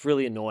that was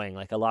really annoying.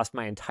 Like I lost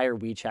my entire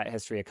WeChat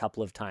history a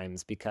couple of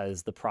times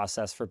because the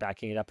process for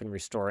backing it up and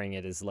restoring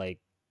it is like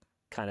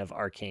kind of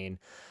arcane.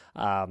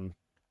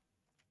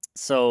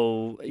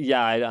 So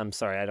yeah, I'm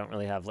sorry, I don't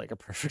really have like a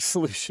perfect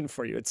solution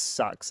for you. It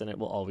sucks, and it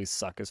will always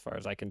suck as far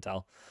as I can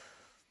tell.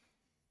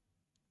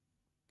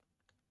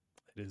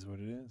 It is what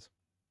it is.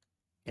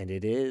 And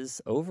it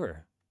is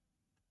over.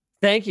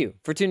 Thank you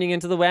for tuning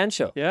into the WAN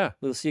show. Yeah.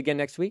 We'll see you again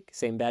next week.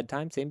 Same bad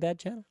time, same bad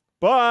channel.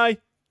 Bye.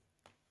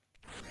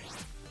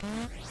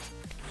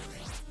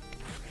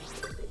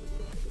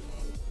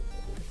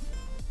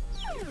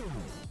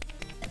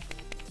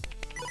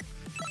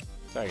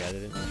 Sorry guys, I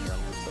didn't mean to run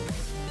for so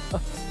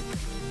long.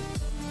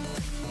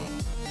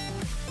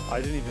 I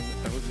wasn't even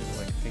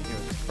like thinking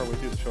of this. Partway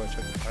through the show, I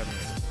checked the time.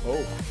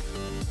 Oh.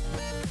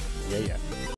 Yeah.